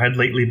Einar had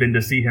lately been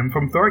to see him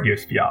from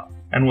Thorgeirsfjall,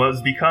 and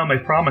was become a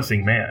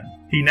promising man.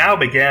 He now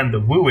began the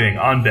wooing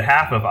on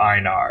behalf of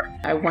Einar.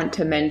 I want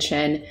to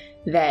mention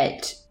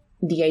that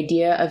the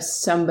idea of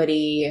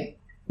somebody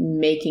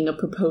making a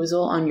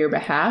proposal on your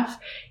behalf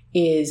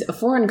is a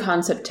foreign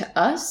concept to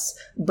us,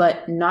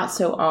 but not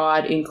so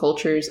odd in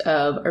cultures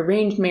of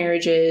arranged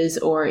marriages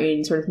or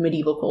in sort of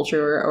medieval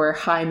culture or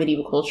high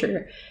medieval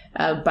culture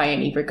by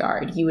any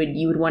regard. You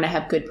would want to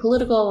have good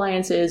political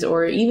alliances,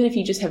 or even if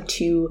you just have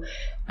two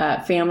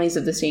families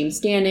of the same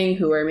standing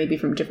who are maybe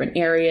from different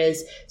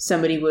areas,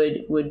 somebody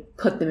would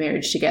put the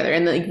marriage together.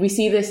 And we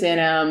see this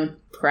in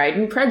Pride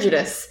and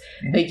Prejudice.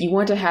 Like, you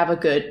want to have a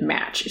good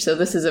match. So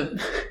this is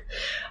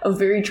a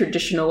very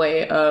traditional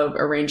way of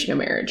arranging a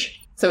marriage.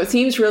 So it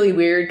seems really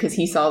weird because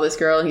he saw this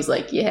girl and he's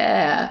like,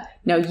 yeah,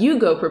 now you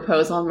go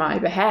propose on my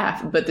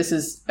behalf. But this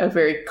is a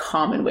very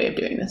common way of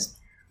doing this.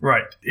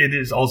 Right. It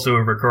is also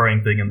a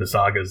recurring thing in the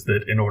sagas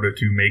that in order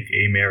to make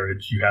a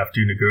marriage, you have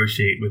to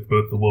negotiate with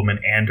both the woman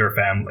and her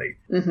family.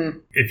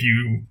 If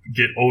you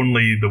get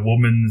only the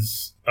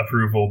woman's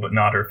approval but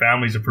not her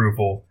family's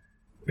approval,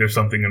 there's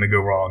something going to go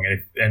wrong,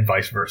 and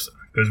vice versa.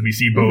 Because we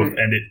see both,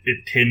 and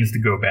it tends to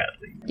go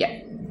badly.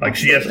 Yeah. Like,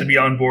 she has to be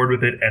on board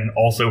with it, and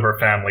also her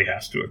family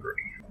has to agree.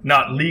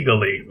 Not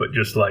legally, but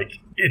just like,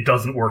 it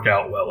doesn't work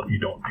out well if you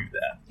don't do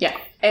that. Yeah.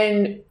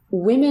 And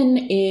women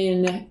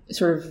in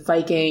sort of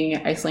Viking,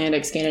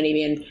 Icelandic,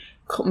 Scandinavian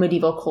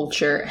medieval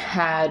culture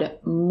had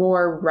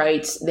more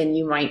rights than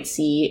you might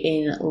see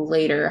in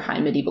later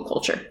high medieval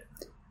culture.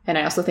 And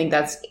I also think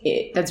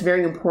that's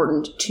very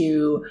important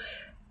to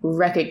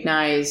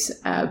recognize,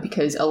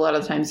 because a lot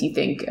of times you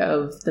think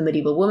of the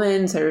medieval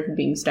woman sort of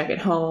being stuck at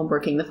home,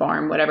 working the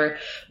farm, whatever.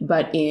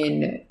 But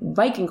in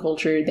Viking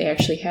culture, they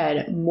actually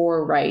had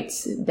more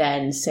rights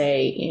than,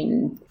 say,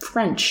 in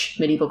French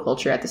medieval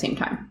culture at the same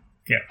time.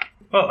 Yeah.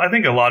 Well, I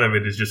think a lot of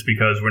it is just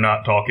because we're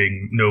not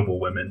talking noble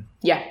women.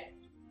 Yeah.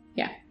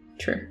 Yeah,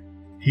 true.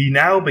 He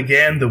now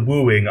began the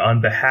wooing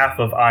on behalf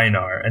of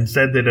Einar and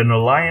said that an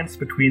alliance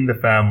between the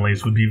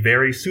families would be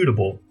very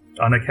suitable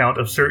on account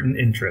of certain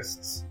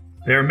interests.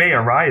 There may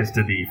arise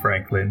to thee,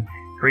 Franklin,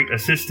 great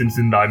assistance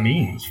in thy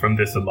means from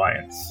this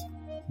alliance.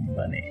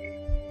 Money.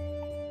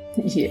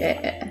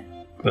 Yeah.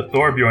 But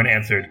Thorbjorn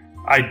answered,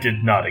 I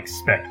did not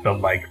expect the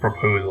like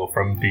proposal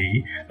from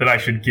thee, that I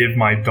should give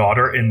my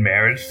daughter in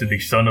marriage to the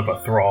son of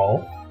a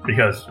thrall.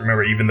 Because,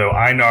 remember, even though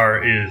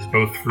Einar is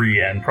both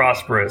free and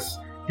prosperous,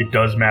 it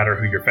does matter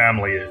who your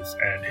family is,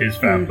 and his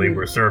family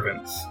were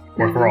servants,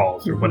 or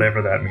thralls, or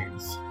whatever that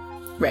means.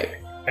 Right.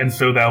 And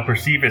so thou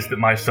perceivest that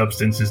my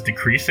substance is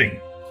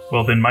decreasing.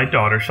 Well, then my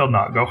daughter shall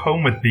not go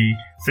home with thee,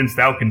 since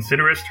thou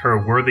considerest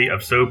her worthy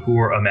of so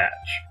poor a match.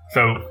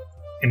 So,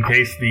 in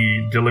case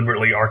the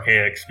deliberately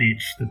archaic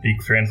speech that the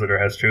translator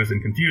has chosen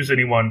confused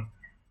anyone,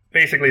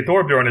 basically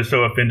Thorbjorn is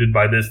so offended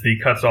by this that he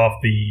cuts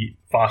off the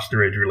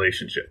fosterage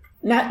relationship.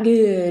 Not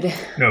good.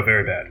 No,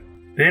 very bad.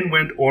 Then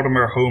went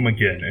Ortimer home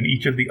again, and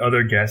each of the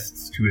other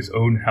guests to his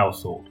own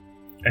household.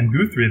 And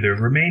Guthrither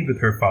remained with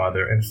her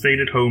father, and stayed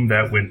at home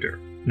that winter.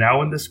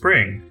 Now in the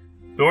spring,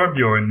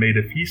 Thorbjorn made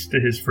a feast to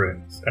his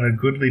friends, and a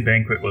goodly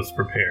banquet was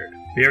prepared.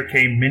 There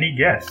came many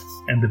guests,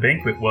 and the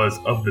banquet was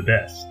of the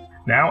best.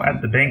 Now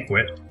at the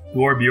banquet,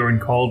 Thorbjorn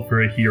called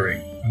for a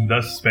hearing, and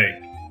thus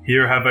spake,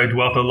 Here have I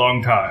dwelt a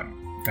long time.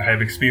 I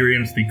have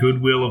experienced the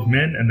goodwill of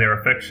men and their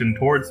affection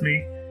towards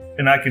me,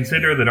 and I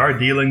consider that our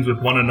dealings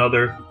with one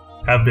another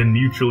have been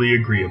mutually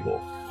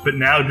agreeable. But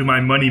now do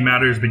my money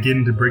matters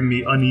begin to bring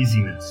me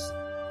uneasiness,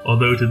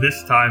 although to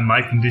this time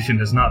my condition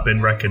has not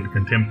been reckoned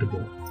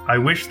contemptible. I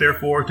wish,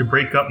 therefore, to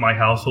break up my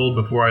household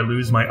before I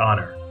lose my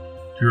honor,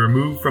 to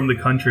remove from the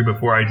country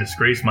before I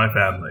disgrace my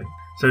family.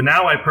 So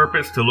now I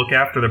purpose to look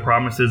after the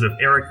promises of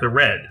Eirik the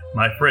Red,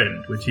 my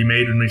friend, which he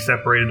made when we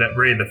separated at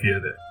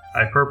Breiðafjörður.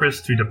 I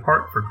purpose to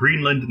depart for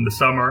Greenland in the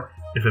summer,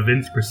 if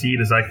events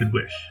proceed as I could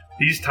wish.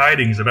 These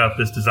tidings about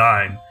this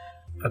design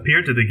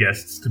appeared to the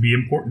guests to be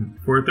important,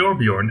 for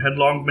Thorbjorn had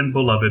long been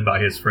beloved by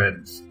his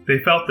friends. They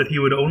felt that he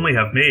would only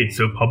have made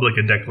so public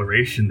a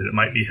declaration that it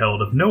might be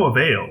held of no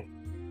avail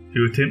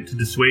to attempt to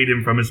dissuade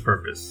him from his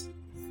purpose.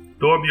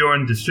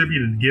 Thorbjorn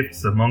distributed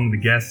gifts among the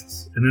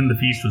guests, and then the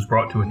feast was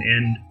brought to an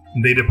end,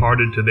 and they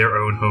departed to their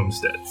own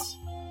homesteads.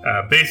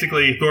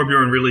 Basically,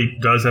 Thorbjorn really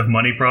does have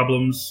money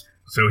problems,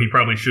 so he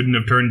probably shouldn't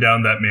have turned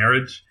down that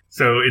marriage.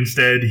 So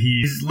instead,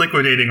 he's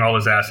liquidating all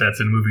his assets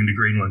and moving to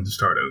Greenland to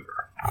start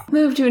over.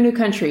 Move to a new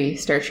country,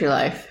 start your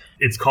life.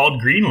 It's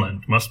called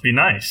Greenland. Must be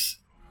nice.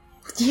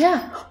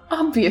 Yeah,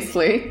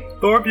 obviously.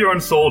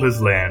 Thorbjorn sold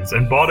his lands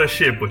and bought a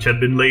ship which had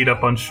been laid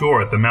up on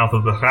shore at the mouth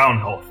of the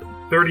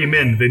Hraunhalfen. 30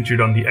 men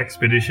ventured on the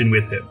expedition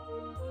with him.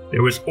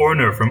 There was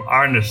Orner from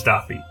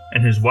Arnarstapi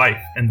and his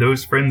wife, and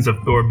those friends of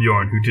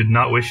Thorbjorn who did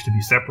not wish to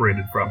be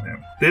separated from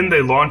him. Then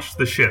they launched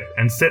the ship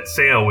and set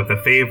sail with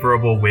a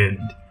favorable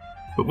wind.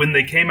 But when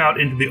they came out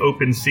into the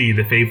open sea,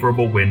 the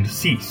favorable wind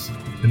ceased,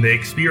 and they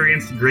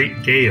experienced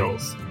great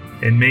gales,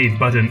 and made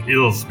but an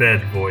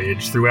ill-sped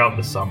voyage throughout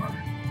the summer.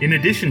 In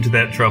addition to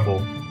that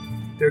trouble,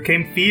 there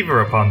came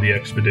fever upon the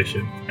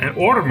expedition, and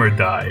Ortimer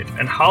died,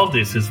 and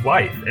Haldis his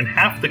wife, and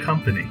half the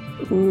company.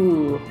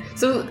 Ooh.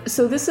 So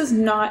this is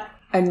not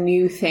a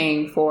new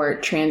thing for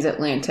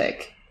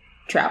transatlantic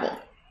travel.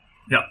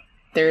 No.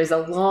 There is a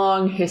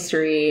long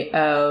history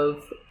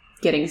of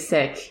getting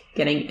sick,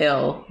 getting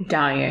ill,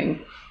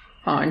 dying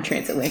on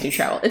transatlantic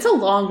travel. It's a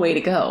long way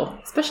to go,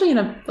 especially in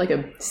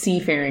a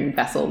seafaring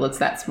vessel that's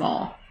that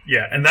small.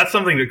 Yeah, and that's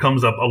something that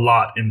comes up a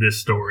lot in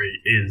this story,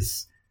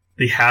 is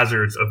the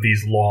hazards of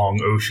these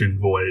long ocean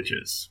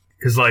voyages.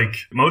 Because,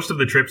 most of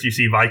the trips you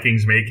see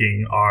Vikings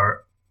making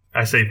are,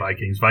 I say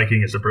Vikings,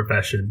 Viking is a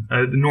profession.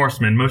 The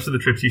Norsemen, most of the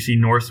trips you see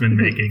Norsemen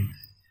making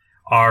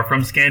are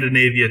from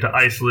Scandinavia to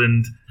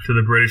Iceland to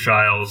the British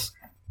Isles,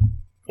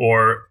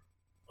 or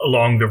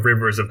along the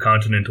rivers of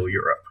continental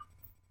Europe.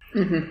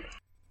 Mm-hmm.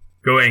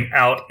 Going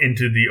out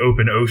into the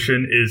open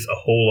ocean is a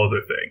whole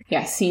other thing.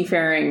 Yeah,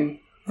 seafaring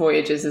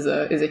voyages is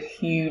a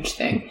huge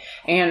thing.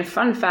 And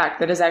fun fact,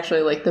 that is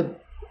actually the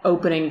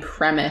opening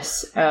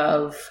premise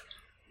of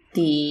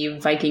the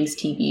Vikings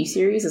TV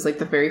series. Is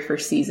the very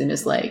first season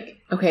is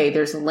okay,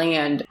 there's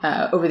land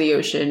over the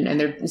ocean, and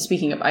they're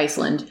speaking of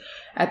Iceland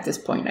at this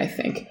point, I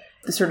think.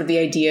 The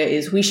idea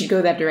is we should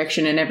go that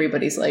direction, and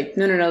everybody's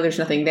no, there's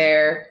nothing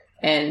there.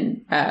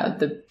 And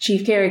the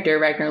chief character,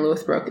 Ragnar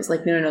Lothbrok, is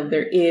no,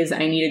 there is. I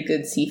need a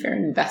good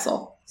seafaring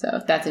vessel.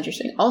 So that's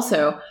interesting.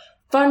 Also,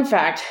 fun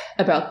fact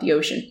about the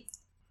ocean.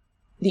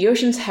 The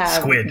oceans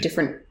have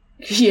different...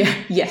 Yeah,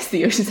 yes,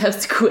 the oceans have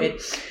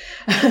squid.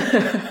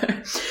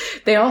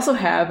 They also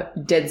have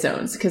dead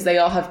zones, because they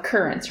all have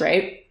currents,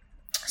 right?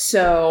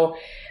 So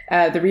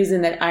the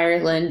reason that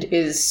Ireland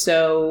is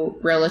so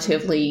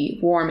relatively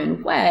warm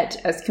and wet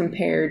as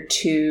compared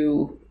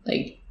to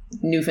like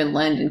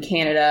Newfoundland and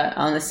Canada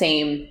on the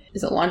same,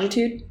 is it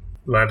longitude?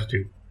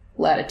 Latitude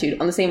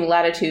on the same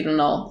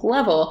latitudinal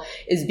level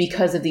is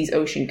because of these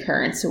ocean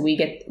currents. So we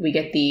get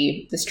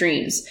the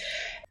streams.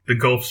 The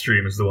Gulf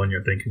Stream is the one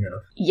you're thinking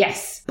of.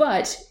 Yes,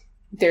 but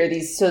there are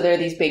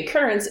these big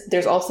currents.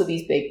 There's also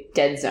these big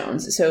dead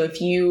zones. So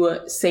if you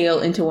sail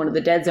into one of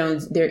the dead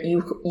zones, there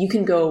you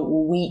can go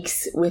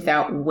weeks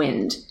without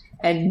wind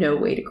and no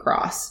way to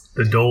cross.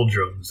 The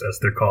doldrums, as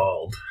they're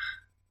called.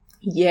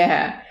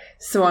 Yeah.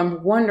 So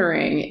I'm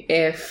wondering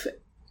if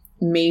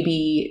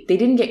maybe they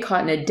didn't get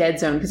caught in a dead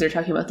zone because they're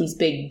talking about these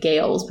big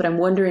gales, but I'm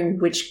wondering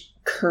which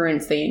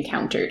currents they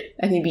encountered.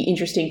 I think it'd be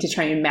interesting to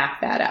try and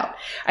map that out.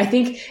 I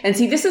think, and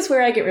see, this is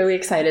where I get really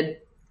excited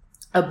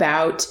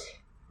about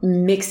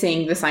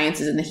mixing the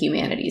sciences and the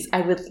humanities.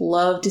 I would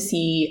love to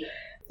see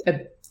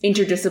an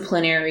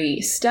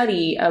interdisciplinary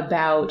study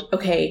about,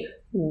 okay,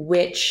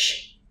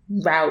 which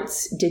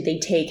routes did they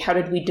take? How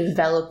did we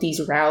develop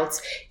these routes?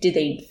 Did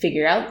they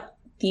figure out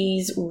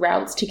these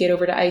routes to get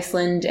over to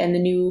Iceland and the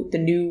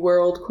new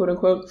world, quote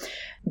unquote?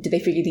 Did they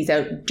figure these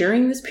out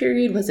during this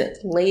period? Was it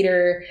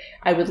later?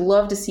 I would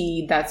love to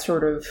see that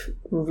sort of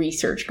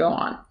research go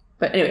on.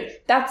 But anyway,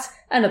 that's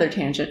another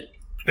tangent.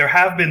 There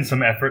have been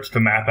some efforts to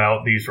map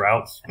out these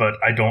routes, but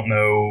I don't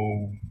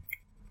know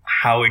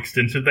how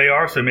extensive they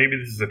are, so maybe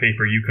this is a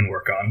paper you can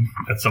work on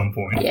at some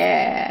point.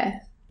 Yeah.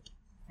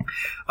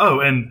 Oh,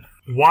 and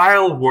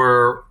while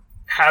we're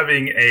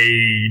having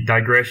a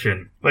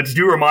digression, let's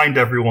remind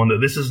everyone that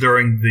this is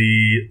during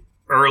the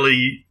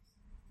early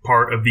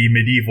part of the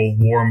medieval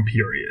warm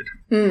period.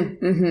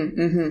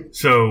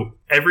 So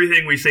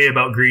everything we say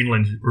about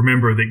Greenland,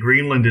 remember that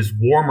Greenland is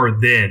warmer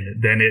then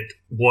than it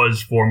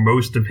was for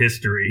most of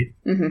history,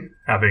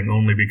 having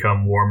only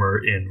become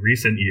warmer in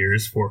recent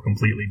years for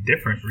completely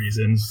different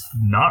reasons,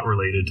 not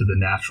related to the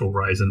natural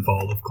rise and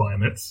fall of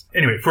climates.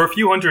 Anyway, for a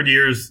few hundred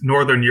years,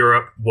 Northern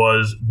Europe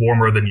was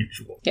warmer than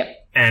usual. Yep.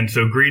 And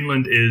so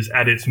Greenland is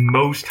at its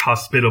most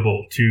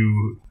hospitable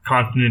to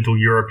continental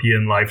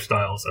European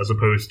lifestyles as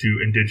opposed to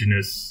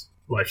indigenous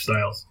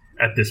lifestyles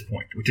at this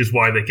point, which is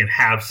why they can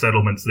have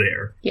settlements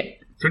there. Yep.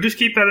 So just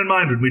keep that in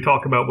mind when we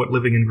talk about what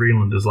living in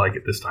Greenland is like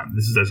at this time.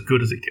 This is as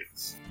good as it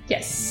gets.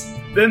 Yes.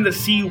 Then the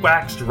sea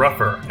waxed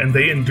rougher, and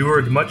they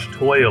endured much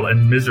toil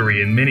and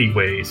misery in many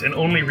ways, and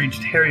only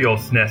reached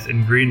Herjolfsnes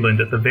in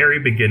Greenland at the very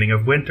beginning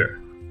of winter.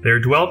 There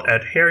dwelt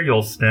at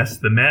Herjolfsnes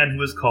the man who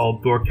was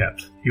called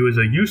Thorkept. He was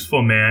a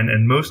useful man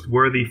and most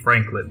worthy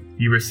franklin.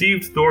 He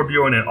received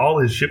Thorbjorn and all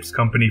his ship's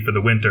company for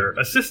the winter,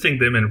 assisting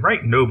them in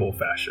right noble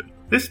fashion.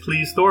 This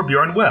pleased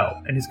Thorbjorn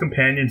well, and his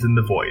companions in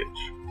the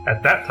voyage.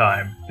 At that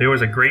time, there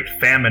was a great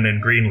famine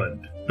in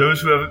Greenland. Those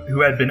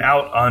who had been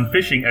out on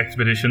fishing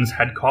expeditions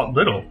had caught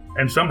little,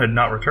 and some had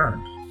not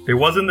returned. There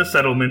was in the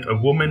settlement a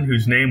woman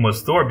whose name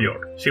was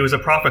Thorbjorn. She was a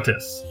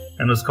prophetess,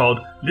 and was called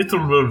Little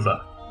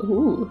Vulva.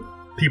 Ooh.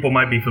 People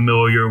might be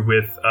familiar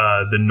with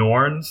the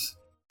Norns.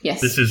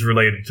 Yes. This is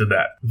related to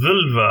that.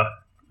 Vulva,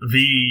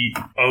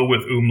 V-O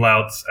with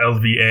umlauts,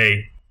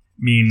 L-V-A,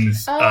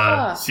 means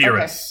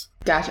cirrus.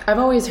 Okay. Gotcha. I've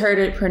always heard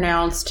it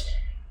pronounced,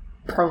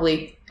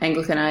 probably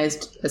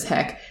Anglicanized as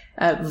heck,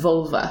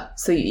 vulva.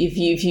 So if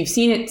you've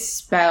seen it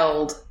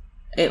spelled,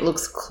 it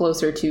looks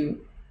closer to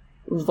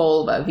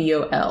vulva,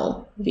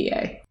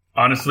 V-O-L-V-A.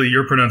 Honestly,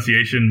 your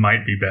pronunciation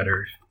might be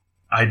better.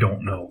 I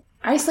don't know.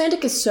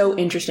 Icelandic is so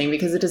interesting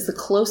because it is the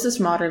closest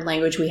modern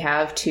language we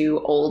have to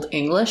Old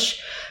English,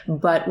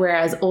 but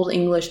whereas Old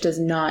English does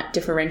not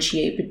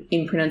differentiate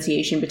in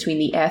pronunciation between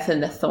the F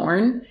and the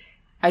thorn,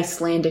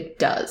 Icelandic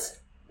does,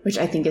 which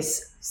I think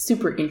is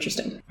super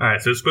interesting. All right,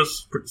 so it's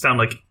supposed to sound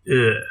like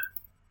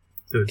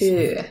So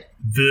it's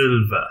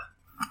vulva.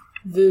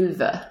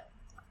 Vulva.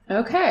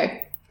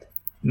 Okay.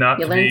 Not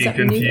to be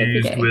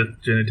confused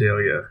with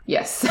genitalia.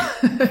 Yes.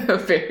 A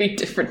very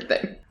different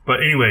thing.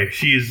 But anyway,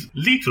 she's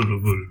little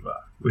vulva,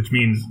 which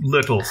means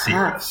little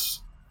cirrus.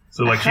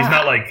 So, like, she's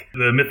not like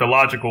the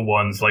mythological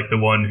ones, like the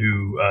one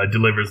who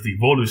delivers the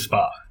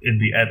Voluspa in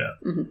the Edda.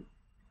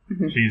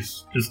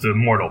 She's just a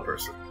mortal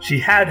person. She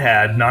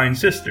had 9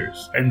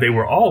 sisters, and they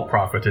were all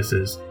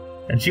prophetesses,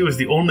 and she was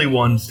the only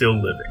one still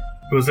living.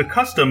 It was a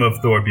custom of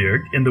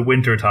Thorbjorg in the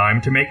winter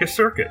time to make a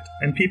circuit,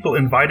 and people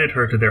invited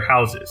her to their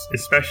houses,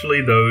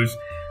 especially those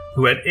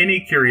who had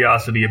any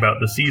curiosity about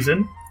the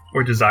season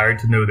or desired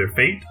to know their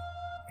fate.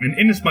 And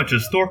inasmuch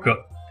as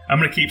Thorkept, I'm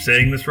going to keep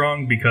saying this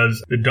wrong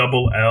because the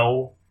double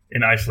L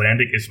in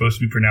Icelandic is supposed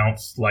to be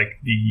pronounced like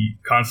the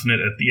consonant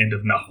at the end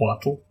of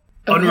Nahuatl.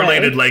 Okay.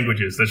 Unrelated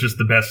languages. That's just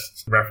the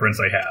best reference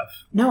I have.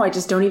 No, I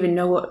just don't even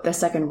know what the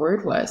second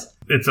word was.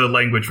 It's a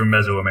language from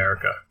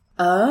Mesoamerica.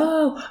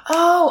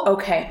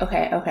 Okay.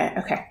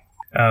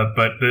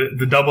 But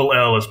the double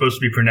L is supposed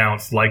to be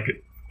pronounced like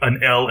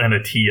an L and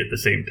a T at the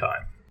same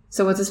time.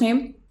 So what's his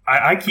name?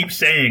 I keep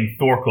saying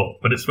Thorkel,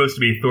 but it's supposed to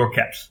be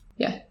Thorkept.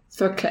 Yeah,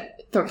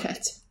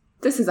 Thorkept.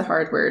 This is a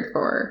hard word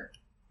for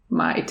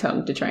my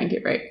tongue to try and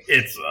get right.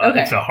 It's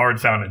a hard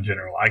sound in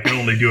general. I can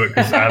only do it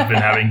because I've been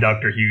having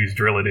Dr. Hughes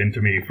drill it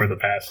into me for the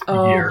past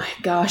year. Oh my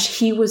gosh,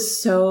 he was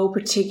so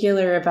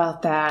particular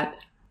about that.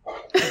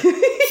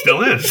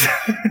 Still is.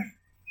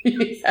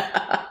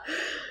 Yeah.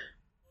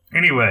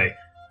 Anyway,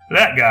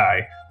 that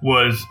guy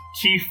was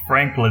Chief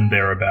Franklin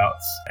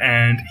thereabouts,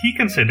 and he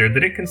considered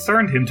that it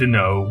concerned him to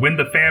know when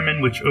the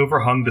famine which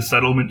overhung the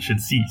settlement should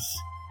cease.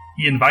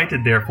 He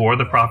invited, therefore,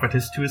 the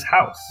prophetess to his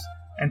house,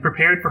 and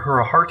prepared for her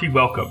a hearty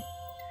welcome,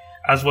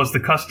 as was the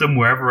custom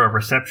wherever a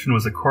reception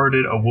was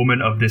accorded a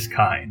woman of this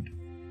kind.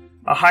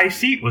 A high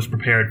seat was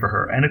prepared for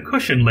her, and a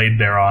cushion laid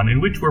thereon,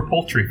 in which were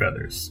poultry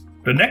feathers.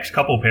 The next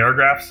couple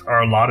paragraphs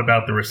are a lot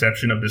about the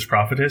reception of this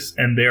prophetess,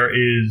 and there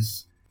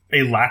is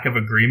a lack of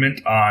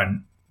agreement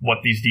on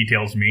what these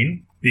details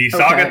mean. The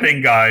Saga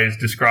thing guys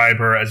describe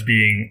her as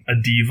being a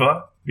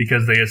diva,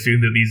 because they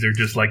assume that these are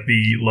just like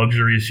the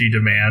luxuries she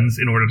demands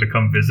in order to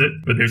come visit.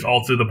 But there's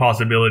also the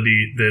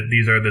possibility that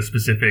these are the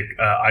specific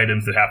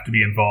items that have to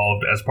be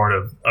involved as part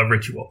of a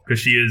ritual. Because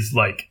she is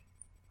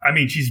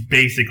she's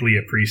basically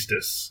a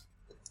priestess.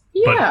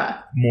 Yeah.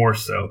 But more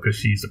so because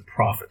she's a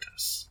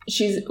prophetess.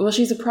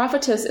 She's a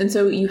prophetess, and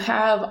so you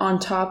have on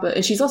top of,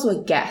 and she's also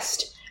a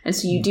guest. And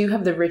so you do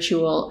have the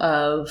ritual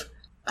of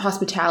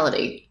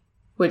hospitality,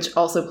 which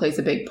also plays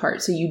a big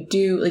part. So you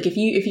do,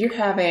 if you're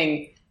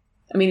having,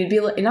 it'd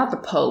be not the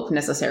Pope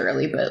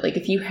necessarily, but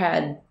if you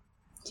had,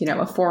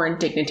 a foreign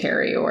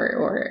dignitary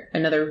or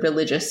another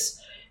religious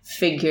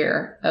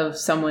figure of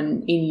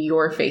someone in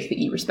your faith that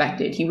you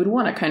respected, you would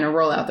want to kind of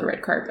roll out the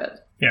red carpet.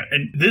 Yeah,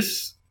 and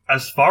this,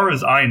 as far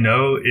as I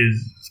know,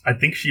 I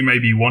think she may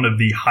be one of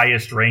the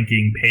highest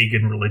ranking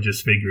pagan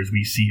religious figures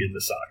we see in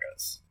the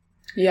sagas.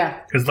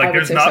 Yeah. Because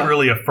there's not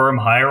really a firm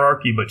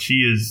hierarchy, but she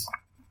is,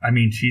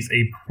 she's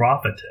a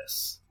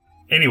prophetess.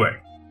 Anyway.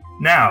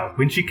 Now,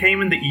 when she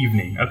came in the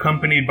evening,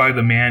 accompanied by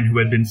the man who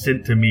had been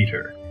sent to meet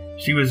her,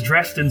 she was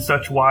dressed in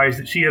such wise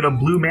that she had a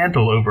blue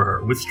mantle over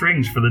her, with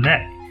strings for the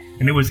neck,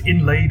 and it was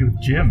inlaid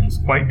with gems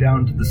quite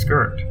down to the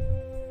skirt.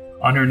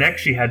 On her neck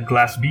she had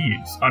glass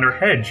beads, on her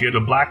head she had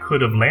a black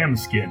hood of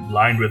lambskin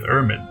lined with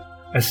ermine.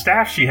 A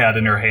staff she had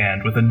in her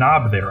hand with a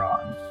knob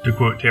thereon. To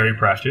quote Terry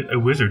Pratchett, a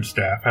wizard's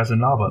staff has a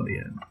knob on the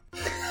end.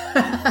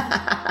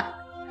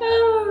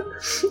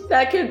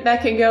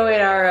 That can go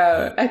in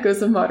our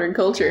Echoes of Modern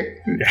Culture.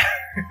 Yeah.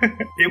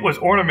 It was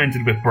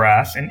ornamented with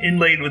brass and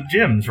inlaid with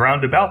gems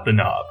round about the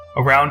knob.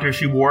 Around her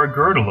she wore a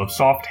girdle of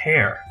soft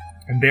hair,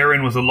 and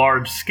therein was a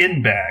large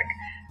skin bag,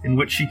 in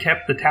which she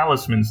kept the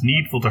talismans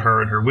needful to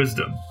her and her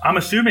wisdom. I'm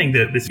assuming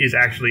that this is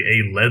actually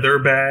a leather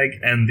bag,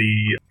 and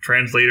the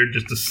translator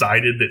just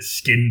decided that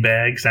skin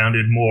bag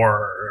sounded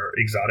more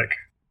exotic.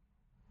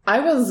 I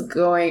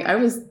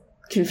was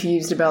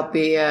confused about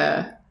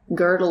the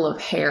girdle of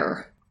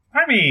hair.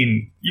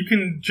 You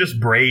can just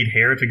braid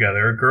hair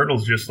together. A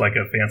girdle's just like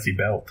a fancy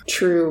belt.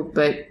 True,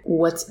 but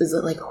is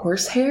it like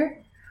horsehair?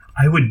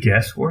 I would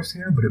guess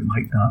horsehair, but it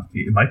might not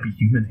be. It might be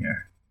human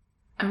hair.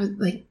 I was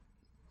like,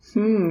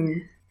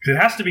 It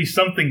has to be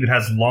something that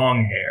has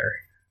long hair.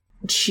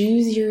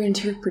 Choose your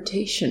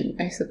interpretation,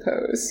 I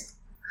suppose.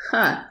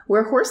 Huh.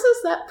 Were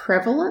horses that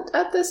prevalent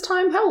at this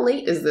time? How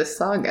late is this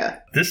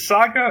saga? This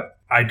saga,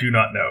 I do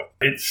not know.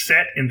 It's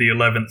set in the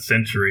 11th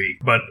century,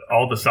 but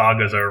all the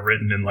sagas are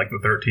written in the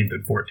 13th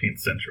and 14th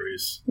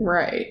centuries.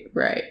 Right.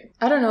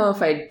 I don't know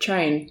if I'd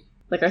try and,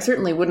 I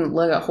certainly wouldn't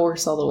lug a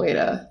horse all the way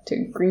to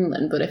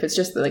Greenland, but if it's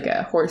just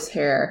a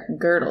horsehair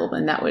girdle,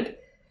 then that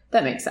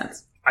makes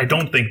sense. I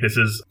don't think this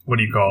is,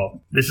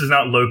 this is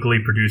not locally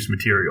produced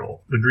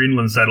material. The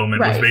Greenland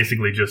settlement was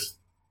basically just,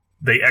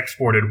 they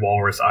exported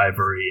walrus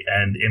ivory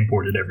and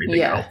imported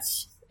everything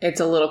else. It's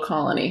a little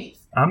colony.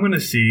 I'm going to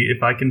see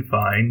if I can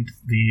find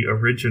the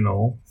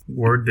original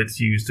word that's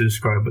used to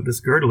describe what this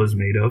girdle is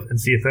made of and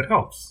see if that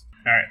helps.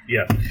 All right,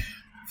 yeah.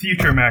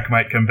 Future Mac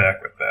might come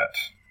back with that.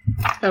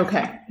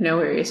 Okay, no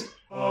worries.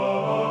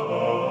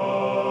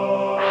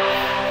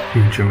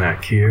 Future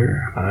Mac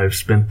here. I've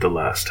spent the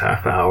last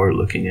half hour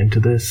looking into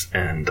this,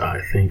 and I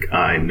think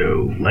I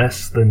know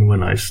less than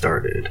when I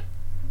started.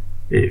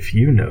 If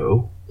you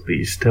know,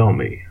 please tell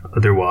me.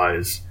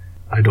 Otherwise,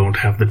 I don't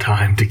have the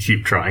time to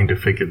keep trying to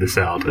figure this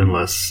out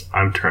unless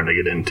I'm turning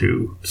it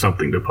into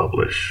something to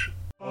publish.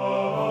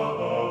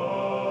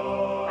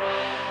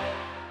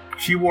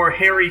 She wore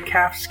hairy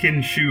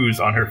calfskin shoes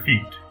on her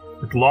feet,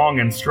 with long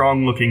and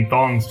strong-looking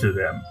thongs to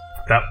them.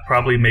 That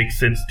probably makes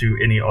sense to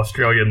any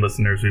Australian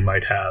listeners we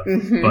might have,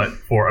 but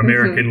for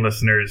American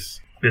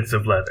listeners, bits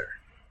of leather.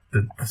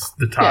 The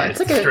ties,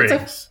 the strings.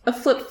 It's like a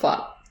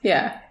flip-flop,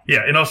 yeah.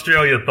 Yeah, in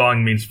Australia,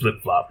 thong means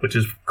flip-flop, which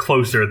is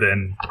closer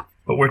than...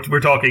 But we're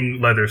talking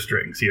leather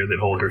strings here that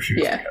hold her shoes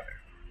together.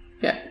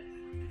 Yeah.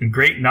 And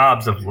great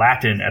knobs of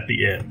Latin at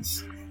the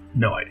ends.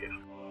 No idea.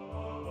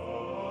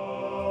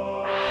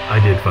 I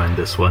did find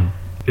this one.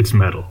 It's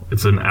metal.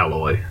 It's an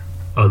alloy.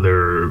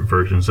 Other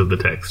versions of the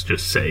text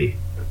just say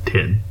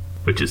tin,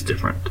 which is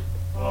different.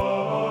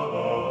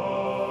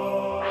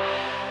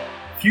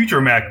 Future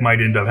Mac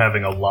might end up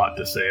having a lot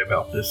to say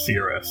about this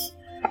CRS.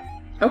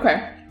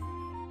 Okay.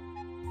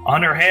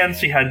 On her hands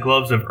she had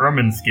gloves of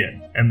ermine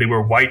skin, and they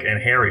were white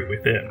and hairy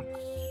within.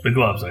 The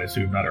gloves, I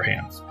assume, not her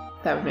hands.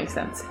 That would make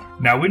sense.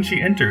 Now when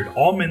she entered,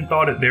 all men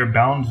thought it their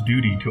bound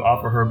duty to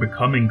offer her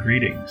becoming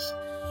greetings,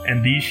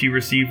 and these she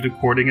received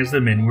according as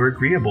the men were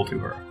agreeable to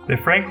her. The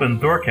franklin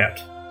Thorket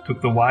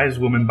took the wise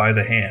woman by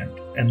the hand,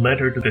 and led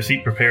her to the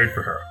seat prepared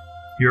for her.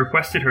 He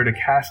requested her to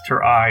cast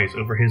her eyes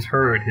over his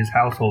herd, his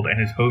household, and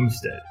his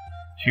homestead.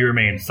 She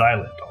remained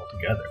silent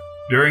altogether.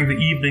 During the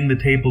evening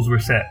the tables were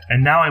set,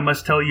 and now I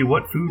must tell you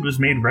what food was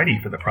made ready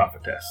for the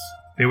prophetess.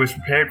 There was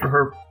prepared for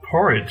her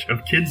porridge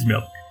of kid's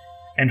milk,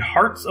 and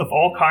hearts of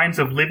all kinds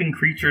of living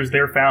creatures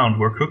there found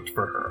were cooked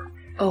for her.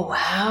 Oh,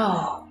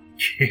 wow.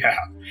 Yeah.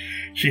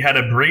 She had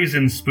a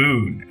brazen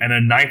spoon, and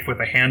a knife with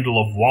a handle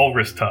of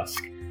walrus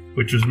tusk,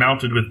 which was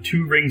mounted with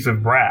 2 rings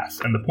of brass,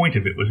 and the point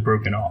of it was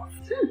broken off.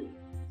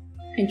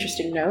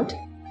 Interesting note.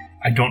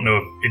 I don't know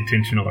if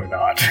intentional or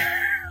not.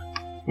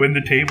 When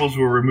the tables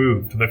were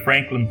removed, the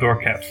franklin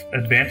Thorkeps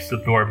advanced to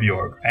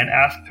Thorbjorg and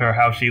asked her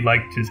how she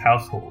liked his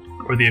household,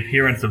 or the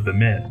appearance of the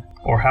men,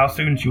 or how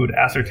soon she would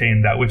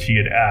ascertain that which he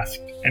had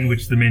asked, and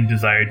which the men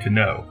desired to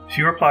know.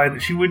 She replied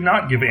that she would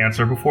not give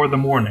answer before the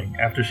morning,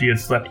 after she had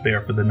slept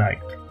there for the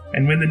night.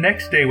 And when the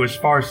next day was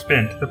far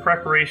spent, the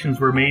preparations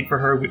were made for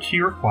her which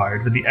she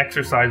required for the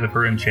exercise of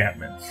her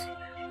enchantments.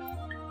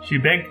 She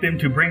begged them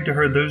to bring to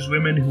her those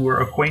women who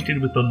were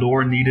acquainted with the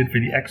lore needed for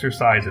the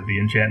exercise of the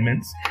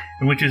enchantments,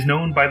 and which is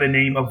known by the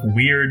name of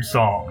weird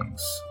songs.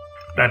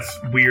 That's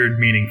weird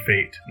meaning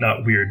fate,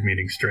 not weird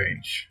meaning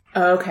strange.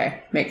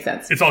 Okay, makes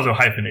sense. It's also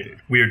hyphenated.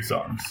 Weird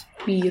songs.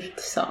 Weird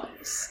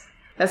songs.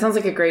 That sounds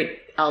like a great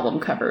album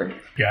cover.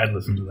 Yeah, I'd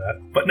listen to that.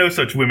 But no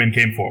such women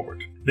came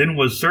forward. Then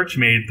was search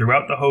made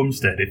throughout the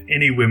homestead if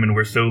any women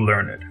were so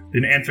learned.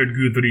 Then answered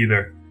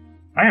Gudrydr,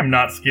 I am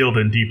not skilled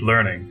in deep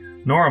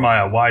learning, nor am I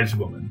a wise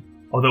woman.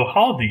 Although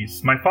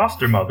Haldís, my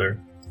foster mother,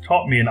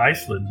 taught me in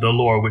Iceland the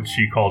lore which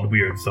she called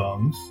weird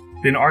songs.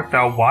 Then art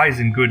thou wise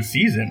in good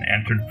season,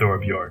 answered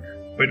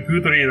Thorbjorg. But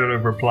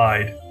Gudrydr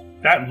replied,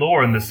 That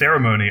lore and the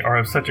ceremony are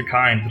of such a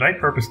kind that I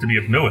purpose to be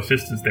of no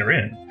assistance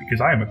therein, because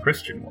I am a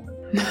Christian woman.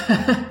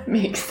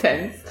 Makes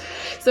sense.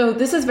 So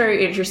this is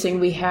very interesting.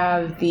 We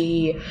have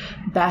the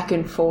back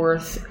and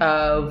forth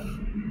of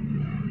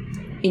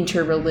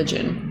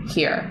interreligion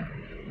here,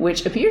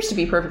 which appears to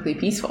be perfectly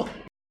peaceful.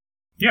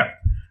 Yeah.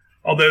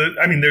 Although,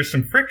 I mean, there's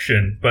some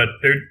friction, but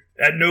there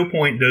at no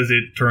point does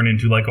it turn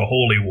into like a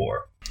holy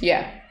war.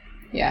 Yeah.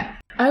 Yeah.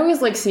 I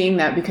always like seeing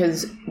that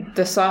because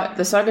the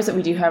sagas that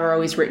we do have are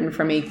always written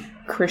from a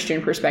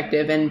Christian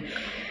perspective, and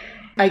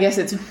I guess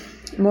it's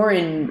more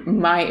in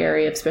my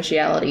area of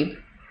speciality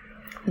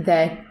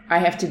that I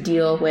have to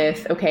deal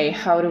with, okay,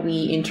 how do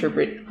we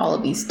interpret all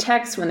of these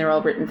texts when they're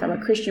all written from a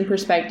Christian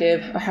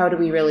perspective? How do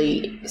we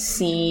really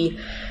see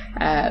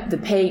the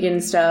pagan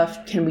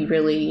stuff? Can we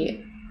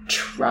really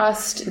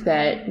trust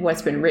that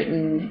what's been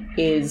written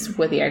is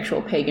what the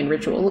actual pagan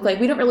ritual look like?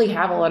 We don't really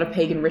have a lot of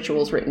pagan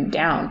rituals written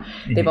down.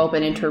 Mm-hmm. They've all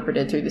been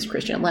interpreted through this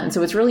Christian lens.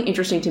 So it's really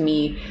interesting to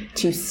me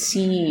to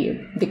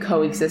see the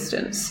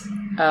coexistence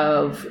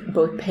of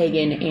both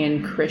pagan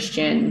and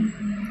Christian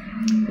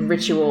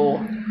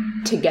ritual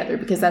together,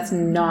 because that's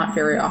not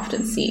very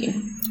often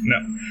seen. No.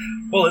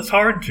 Well, it's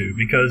hard to,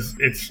 because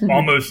it's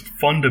almost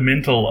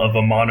fundamental of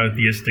a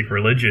monotheistic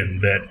religion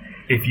that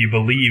if you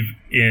believe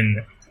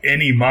in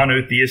any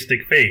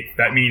monotheistic faith,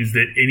 that means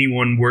that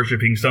anyone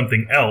worshiping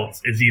something else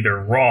is either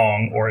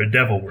wrong or a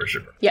devil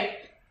worshiper. Yeah.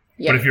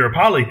 But if you're a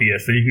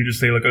polytheist, then you can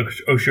just say, like,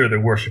 oh sure, they're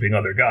worshiping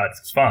other gods.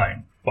 It's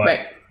fine.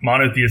 But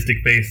monotheistic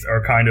faiths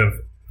are kind of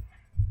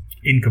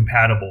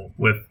incompatible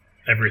with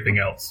everything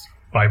else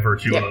by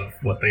virtue of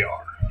what they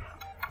are.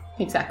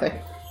 Exactly.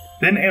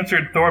 Then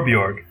answered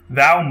Thorbjorg,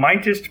 Thou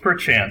mightest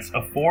perchance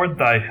afford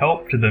thy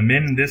help to the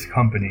men in this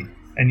company,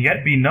 and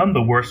yet be none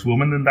the worse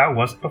woman than thou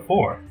wast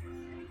before.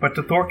 But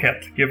to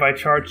Thorket give I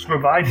charge to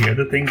provide here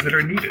the things that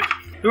are needed.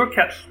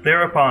 Thorket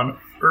thereupon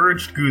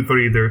urged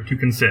Gudrydr to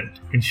consent,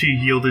 and she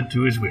yielded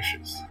to his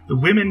wishes. The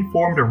women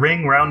formed a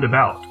ring round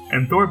about,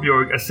 and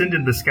Thorbjorg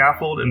ascended the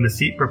scaffold and the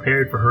seat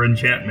prepared for her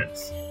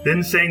enchantments.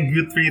 Then sang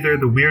Gudrydr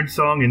the weird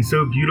song in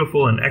so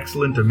beautiful and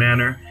excellent a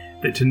manner,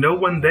 that to no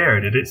one there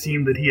did it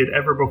seem that he had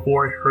ever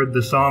before heard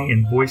the song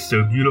in voice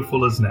so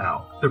beautiful as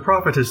now. The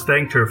prophetess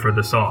thanked her for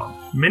the song.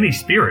 Many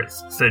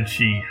spirits, said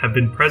she, have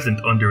been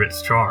present under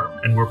its charm,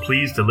 and were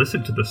pleased to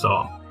listen to the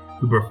song,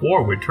 who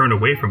before would turn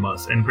away from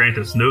us and grant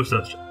us no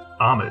such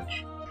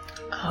homage.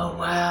 Oh,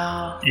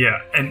 wow. Yeah,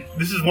 and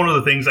this is one of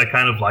the things I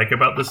kind of like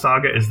about the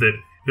saga, is that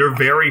they're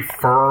very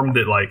firm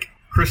that, like,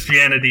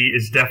 Christianity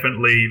is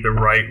definitely the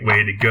right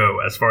way to go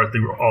as far as the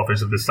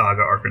authors of the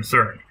saga are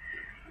concerned.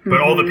 But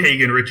all the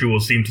pagan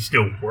rituals seem to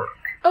still work.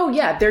 Oh,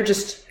 yeah, they're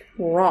just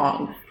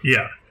wrong.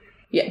 Yeah.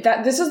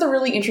 Yeah, this is the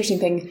really interesting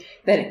thing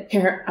that,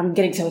 here, I'm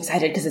getting so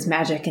excited because it's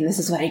magic and this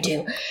is what I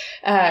do.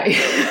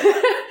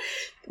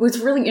 What's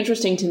really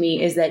interesting to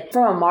me is that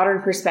from a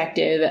modern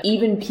perspective,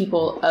 even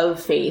people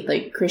of faith,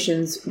 like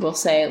Christians, will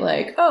say,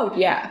 like, oh,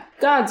 yeah,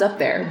 God's up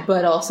there,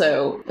 but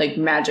also, like,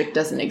 magic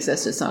doesn't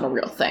exist. It's not a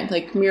real thing.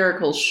 Like,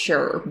 miracles,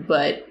 sure,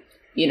 but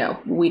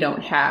we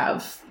don't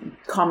have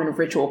common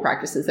ritual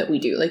practices that we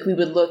do. Like, we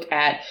would look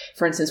at,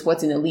 for instance,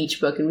 what's in a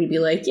leech book, and we'd be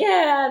like,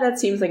 yeah, that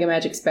seems like a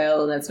magic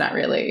spell, and that's not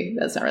really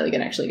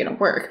gonna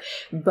work.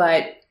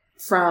 But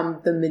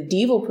from the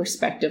medieval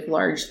perspective,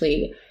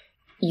 largely,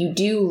 you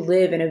do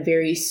live in a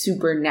very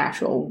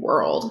supernatural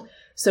world.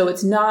 So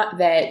it's not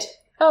that,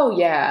 oh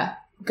yeah,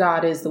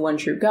 God is the one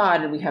true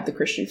God, and we have the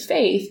Christian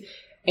faith,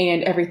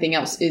 and everything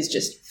else is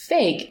just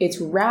fake. It's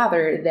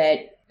rather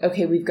that,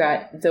 okay, we've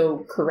got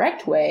the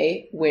correct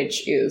way,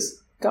 which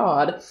is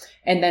God,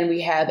 and then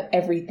we have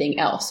everything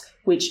else,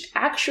 which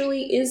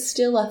actually is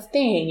still a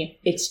thing.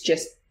 It's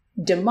just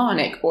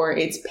demonic, or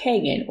it's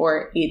pagan,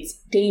 or it's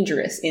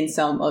dangerous in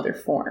some other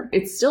form.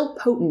 It's still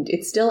potent.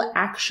 It's still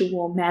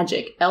actual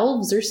magic.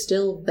 Elves are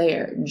still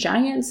there.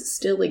 Giants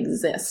still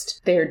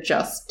exist. They're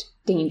just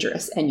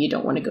dangerous, and you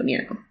don't want to go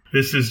near them.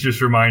 This is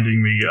just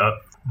reminding me of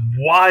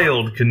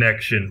wild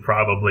connection,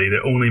 probably,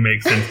 that only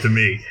makes sense to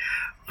me.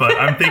 But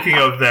I'm thinking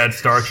of that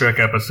Star Trek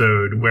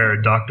episode where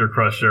Dr.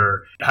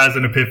 Crusher has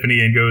an epiphany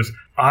and goes,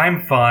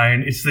 I'm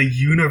fine, it's the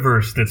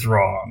universe that's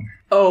wrong.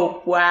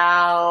 Oh,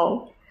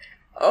 wow.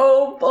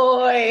 Oh,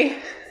 boy.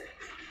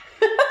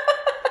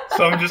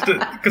 So I'm just,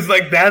 because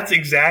that's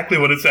exactly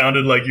what it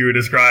sounded like you were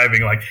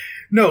describing. Like,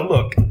 no,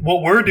 look,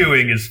 what we're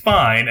doing is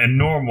fine and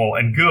normal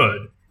and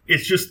good.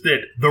 It's just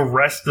that the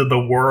rest of the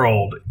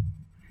world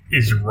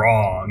is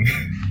wrong.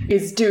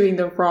 Is doing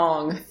the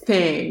wrong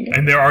thing.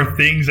 And there are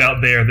things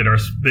out there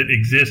that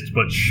exist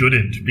but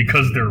shouldn't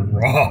because they're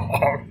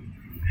wrong.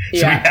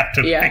 So we have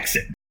to fix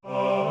it. For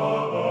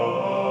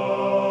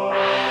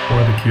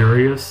the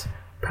curious,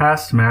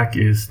 Past Mac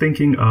is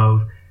thinking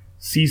of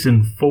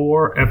Season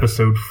 4,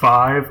 Episode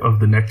 5 of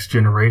The Next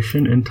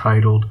Generation,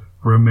 entitled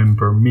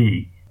Remember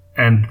Me.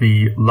 And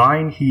the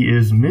line he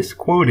is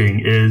misquoting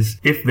is,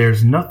 if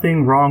there's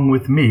nothing wrong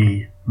with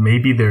me,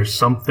 maybe there's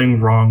something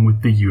wrong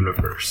with the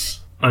universe.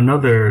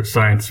 Another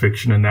science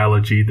fiction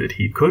analogy that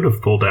he could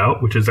have pulled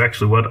out, which is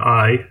actually what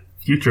I,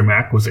 Future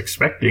Mac, was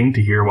expecting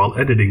to hear while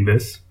editing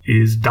this,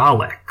 is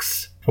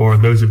Daleks. For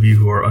those of you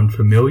who are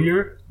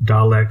unfamiliar,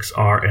 Daleks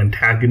are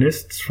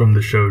antagonists from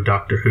the show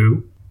Doctor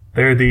Who.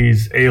 They're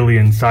these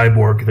alien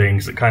cyborg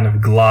things that kind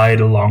of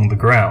glide along the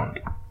ground.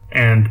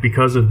 And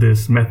because of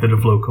this method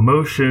of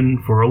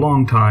locomotion, for a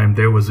long time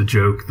there was a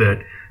joke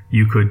that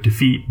you could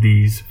defeat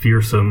these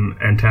fearsome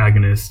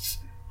antagonists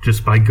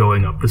just by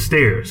going up the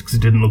stairs, because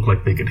it didn't look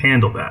like they could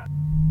handle that.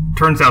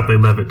 Turns out they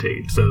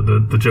levitate, so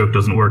the joke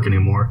doesn't work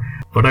anymore.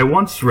 But I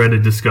once read a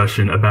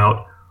discussion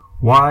about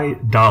why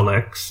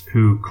Daleks,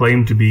 who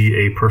claim to be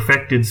a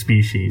perfected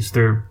species,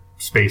 they're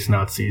space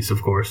Nazis,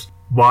 of course,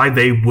 why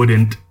they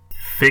wouldn't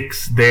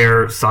fix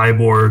their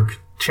cyborg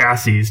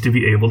chassis to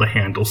be able to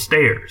handle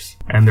stairs.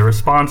 And the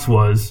response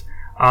was,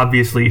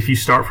 obviously, if you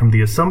start from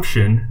the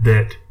assumption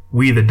that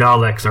we, the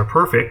Daleks, are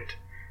perfect,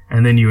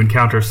 and then you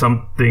encounter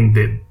something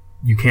that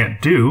you can't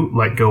do,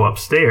 like go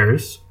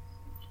upstairs,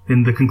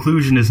 then the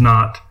conclusion is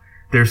not,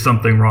 there's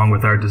something wrong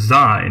with our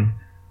design.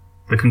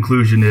 The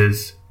conclusion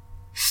is,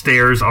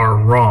 stairs are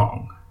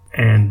wrong.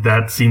 And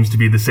that seems to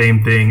be the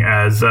same thing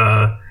as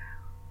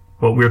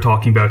what we're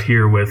talking about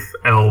here with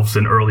elves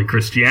and early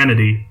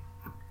Christianity.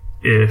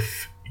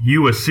 If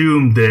you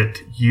assume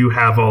that you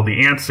have all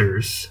the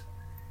answers,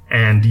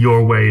 and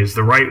your way is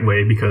the right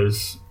way,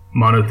 because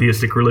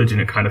monotheistic religion,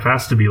 it kind of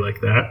has to be like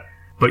that,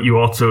 but you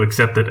also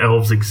accept that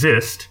elves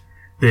exist,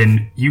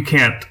 then you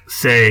can't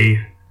say,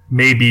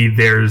 maybe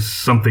there's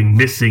something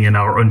missing in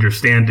our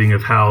understanding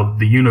of how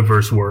the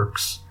universe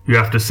works. You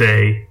have to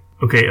say,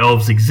 okay,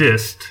 elves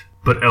exist,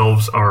 but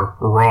elves are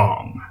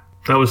wrong.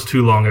 That was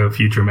too long of a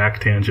Future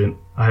Mac tangent.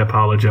 I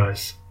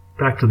apologize.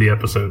 Back to the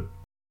episode.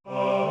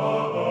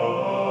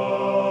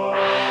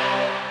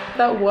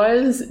 That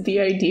was the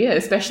idea,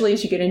 especially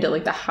as you get into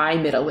like the high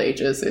Middle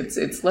Ages.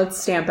 It's let's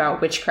stamp out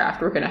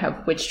witchcraft. We're going to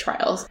have witch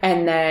trials.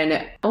 And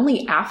then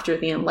only after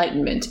the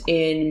Enlightenment,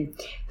 in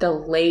the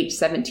late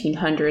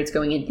 1700s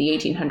going into the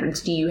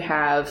 1800s, do you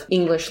have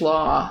English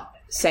law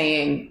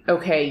saying,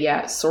 okay,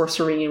 yeah,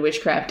 sorcery and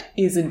witchcraft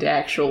isn't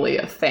actually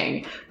a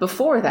thing.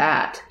 Before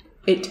that,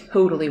 it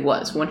totally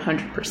was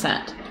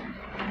 100%.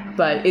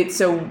 But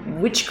so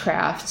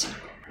witchcraft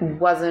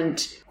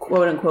wasn't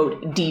quote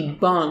unquote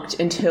debunked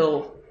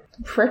until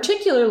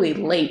particularly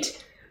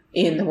late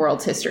in the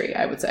world's history,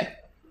 I would say.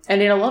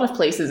 And in a lot of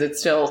places, it's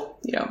still,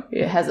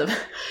 it has a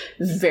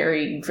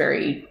very,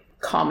 very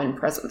common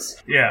presence.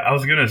 Yeah, I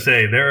was going to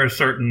say, there are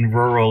certain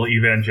rural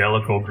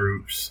evangelical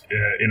groups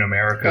in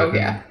America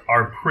who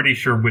are pretty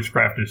sure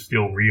witchcraft is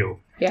still real.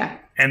 Yeah.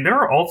 And there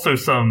are also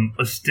some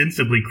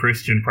ostensibly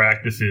Christian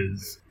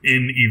practices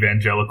in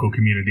evangelical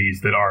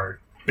communities that are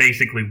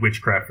basically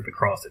witchcraft with a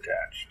cross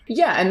attached.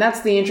 Yeah, and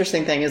that's the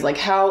interesting thing, is like,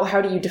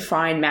 how do you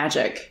define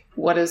magic?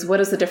 What is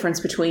the difference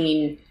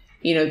between,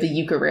 the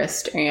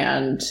Eucharist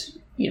and,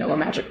 a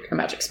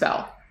magic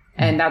spell?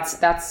 And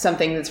that's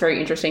something that's very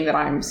interesting that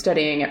I'm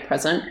studying at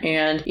present.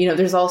 And,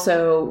 there's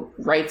also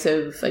rites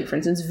of, like, for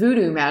instance,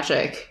 voodoo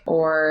magic.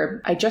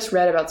 Or I just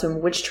read about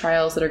some witch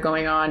trials that are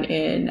going on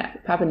in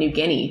Papua New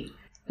Guinea.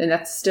 then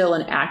that's still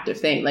an active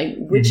thing. Like,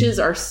 witches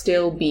are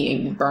still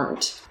being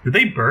burnt. Do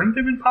they burn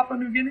them in Papua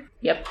New Guinea?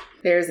 Yep.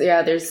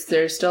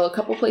 There's still a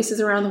couple places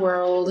around the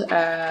world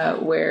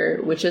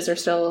where witches are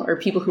still, or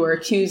people who are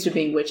accused of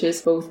being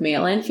witches, both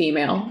male and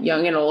female,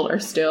 young and old, are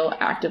still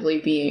actively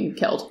being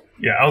killed.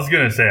 Yeah, I was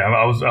gonna say,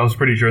 I was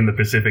pretty sure in the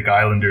Pacific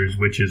Islanders,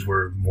 witches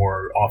were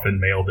more often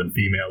male than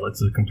female.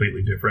 It's a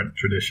completely different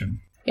tradition.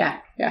 Yeah.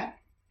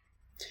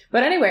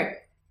 But anyway,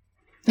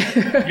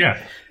 yeah.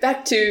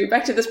 Back to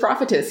this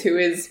prophetess who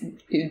is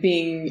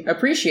being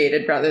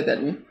appreciated rather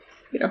than,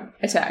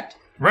 attacked.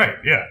 Right.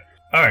 Yeah.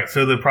 All right.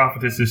 So the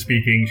prophetess is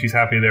speaking. She's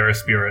happy there are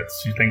spirits.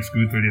 She thanks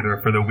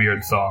Gudrunir for the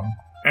weird song.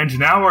 And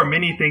now are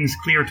many things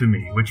clear to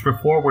me, which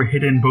before were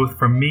hidden both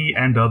from me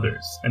and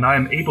others, and I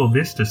am able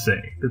this to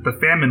say, that the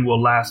famine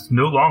will last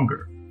no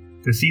longer,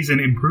 the season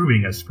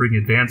improving as spring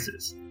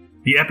advances.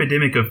 The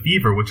epidemic of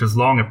fever which has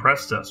long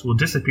oppressed us will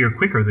disappear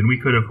quicker than we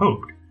could have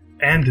hoped.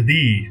 And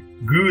thee,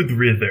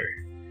 Gudrunir,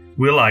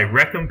 will I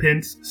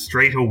recompense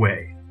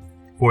straightway,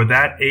 for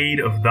that aid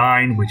of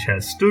thine which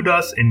has stood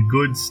us in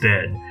good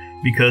stead,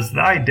 because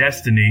thy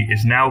destiny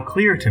is now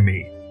clear to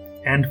me,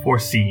 and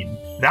foreseen.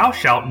 Thou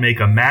shalt make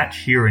a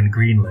match here in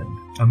Greenland,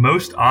 a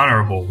most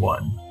honorable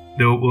one,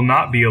 though it will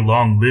not be a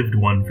long-lived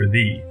one for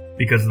thee,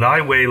 because thy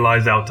way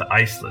lies out to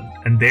Iceland,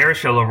 and there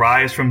shall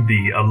arise from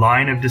thee a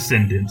line of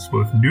descendants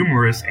both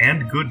numerous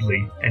and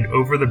goodly, and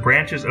over the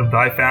branches of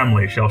thy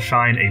family shall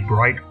shine a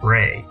bright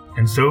ray,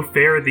 and so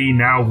fare thee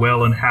now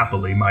well and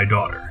happily, my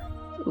daughter.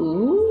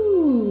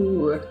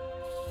 Ooh.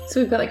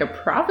 So we've got like a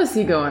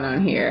prophecy going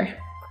on here.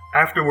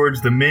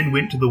 Afterwards the men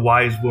went to the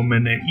wise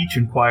woman, and each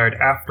inquired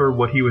after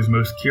what he was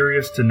most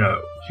curious to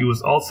know. She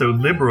was also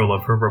liberal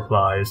of her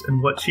replies,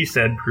 and what she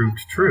said proved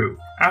true.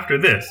 After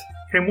this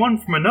came one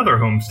from another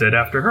homestead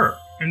after her,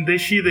 and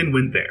she then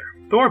went there.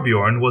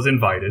 Thorbjorn was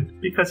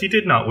invited, because he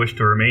did not wish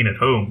to remain at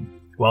home,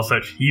 while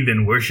such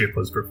heathen worship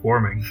was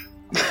performing.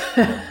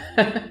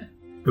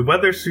 The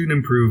weather soon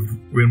improved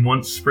when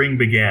once spring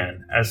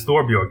began, as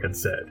Thorbjorn had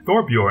said.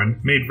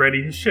 Thorbjorn made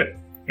ready his ship,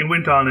 and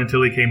went on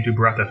until he came to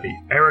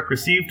Brattahlid. Eirik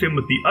received him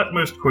with the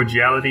utmost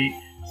cordiality,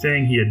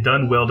 saying he had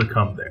done well to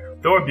come there.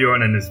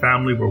 Thorbjorn and his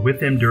family were with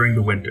him during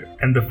the winter,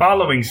 and the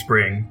following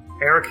spring,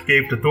 Eirik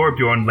gave to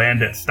Thorbjorn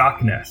land at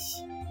Stockness,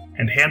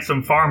 and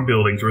handsome farm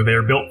buildings were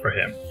there built for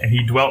him, and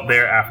he dwelt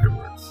there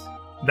afterwards.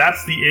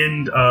 That's the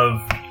end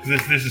of...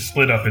 This is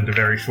split up into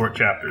very short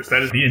chapters.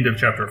 That is the end of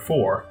Chapter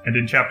 4, and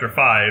in Chapter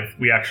 5,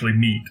 we actually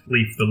meet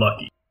Leif the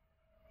Lucky.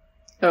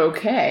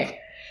 Okay.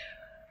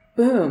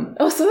 Boom.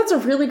 Oh, so that's a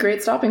really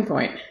great stopping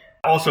point.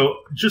 Also,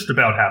 just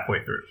about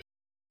halfway through.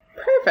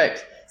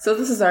 Perfect. So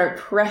this is our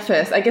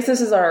preface. I guess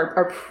this is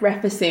our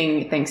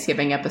prefacing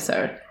Thanksgiving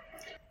episode.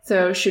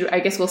 So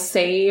I guess we'll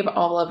save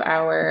all of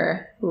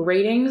our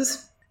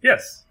ratings?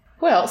 Yes.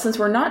 Well, since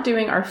we're not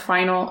doing our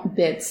final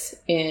bits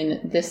in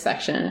this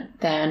section,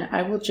 then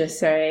I will just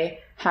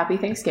say Happy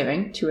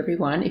Thanksgiving to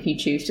everyone if you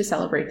choose to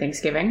celebrate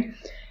Thanksgiving.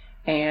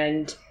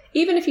 And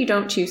even if you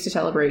don't choose to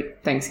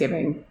celebrate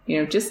Thanksgiving,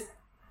 just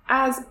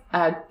as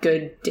a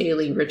good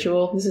daily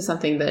ritual, this is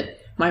something that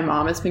my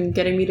mom has been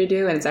getting me to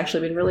do, and it's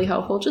actually been really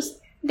helpful. Just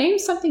name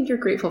something you're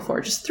grateful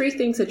for. Just 3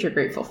 things that you're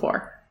grateful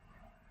for.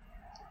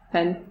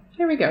 And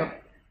here we go.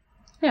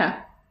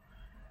 Yeah.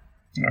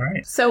 All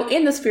right. So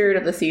in the spirit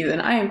of the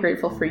season, I am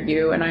grateful for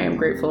you, and I am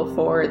grateful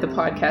for the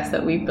podcast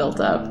that we've built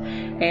up.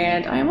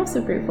 And I am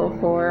also grateful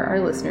for our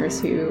listeners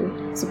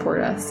who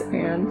support us.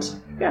 And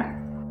yeah.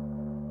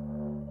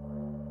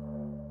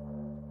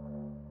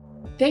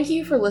 Thank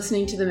you for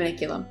listening to The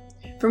Maniculum.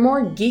 For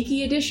more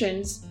geeky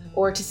editions,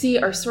 or to see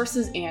our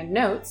sources and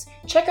notes,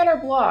 check out our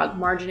blog,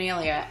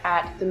 Marginalia,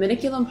 at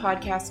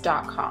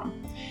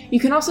themaniculumpodcast.com. You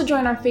can also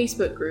join our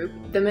Facebook group,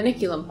 The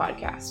Maniculum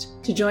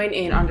Podcast, to join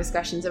in on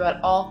discussions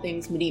about all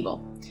things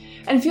medieval.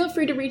 And feel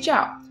free to reach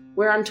out.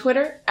 We're on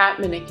Twitter, at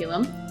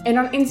Maniculum, and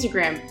on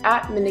Instagram,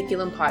 at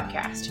Maniculum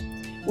Podcast.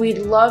 We'd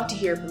love to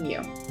hear from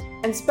you.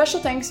 And special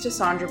thanks to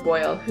Sandra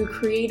Boyle, who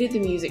created the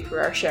music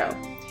for our show.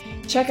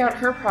 Check out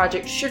her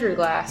project Sugar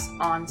Glass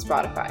on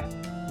Spotify.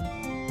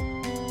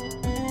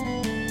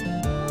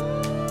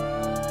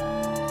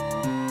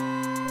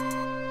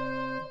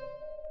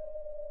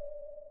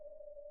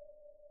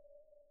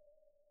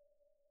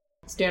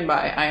 Stand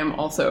by. I am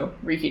also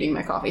reheating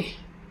my coffee.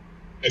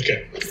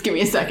 Okay. Just give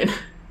me a second.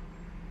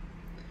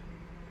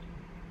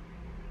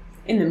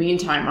 In the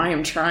meantime, I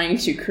am trying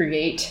to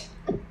create...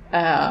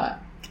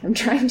 I'm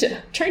trying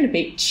to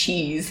bake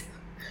cheese,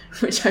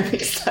 which I'm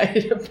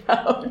excited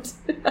about.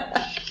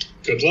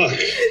 Good luck.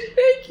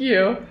 Thank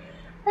you.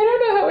 I don't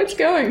know how it's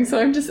going, so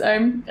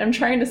I'm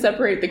trying to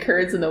separate the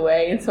curds in the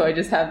whey, and so I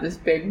just have this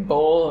big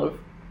bowl of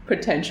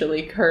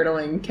potentially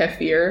curdling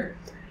kefir,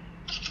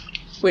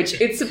 which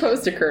it's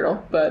supposed to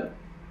curdle, but...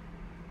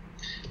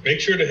 Make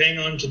sure to hang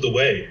on to the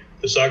whey.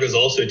 The sagas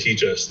also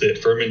teach us that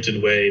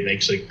fermented whey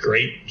makes a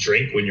great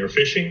drink when you're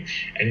fishing,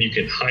 and you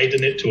can hide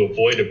in it to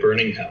avoid a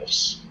burning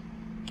house.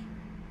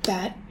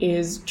 That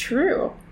is true.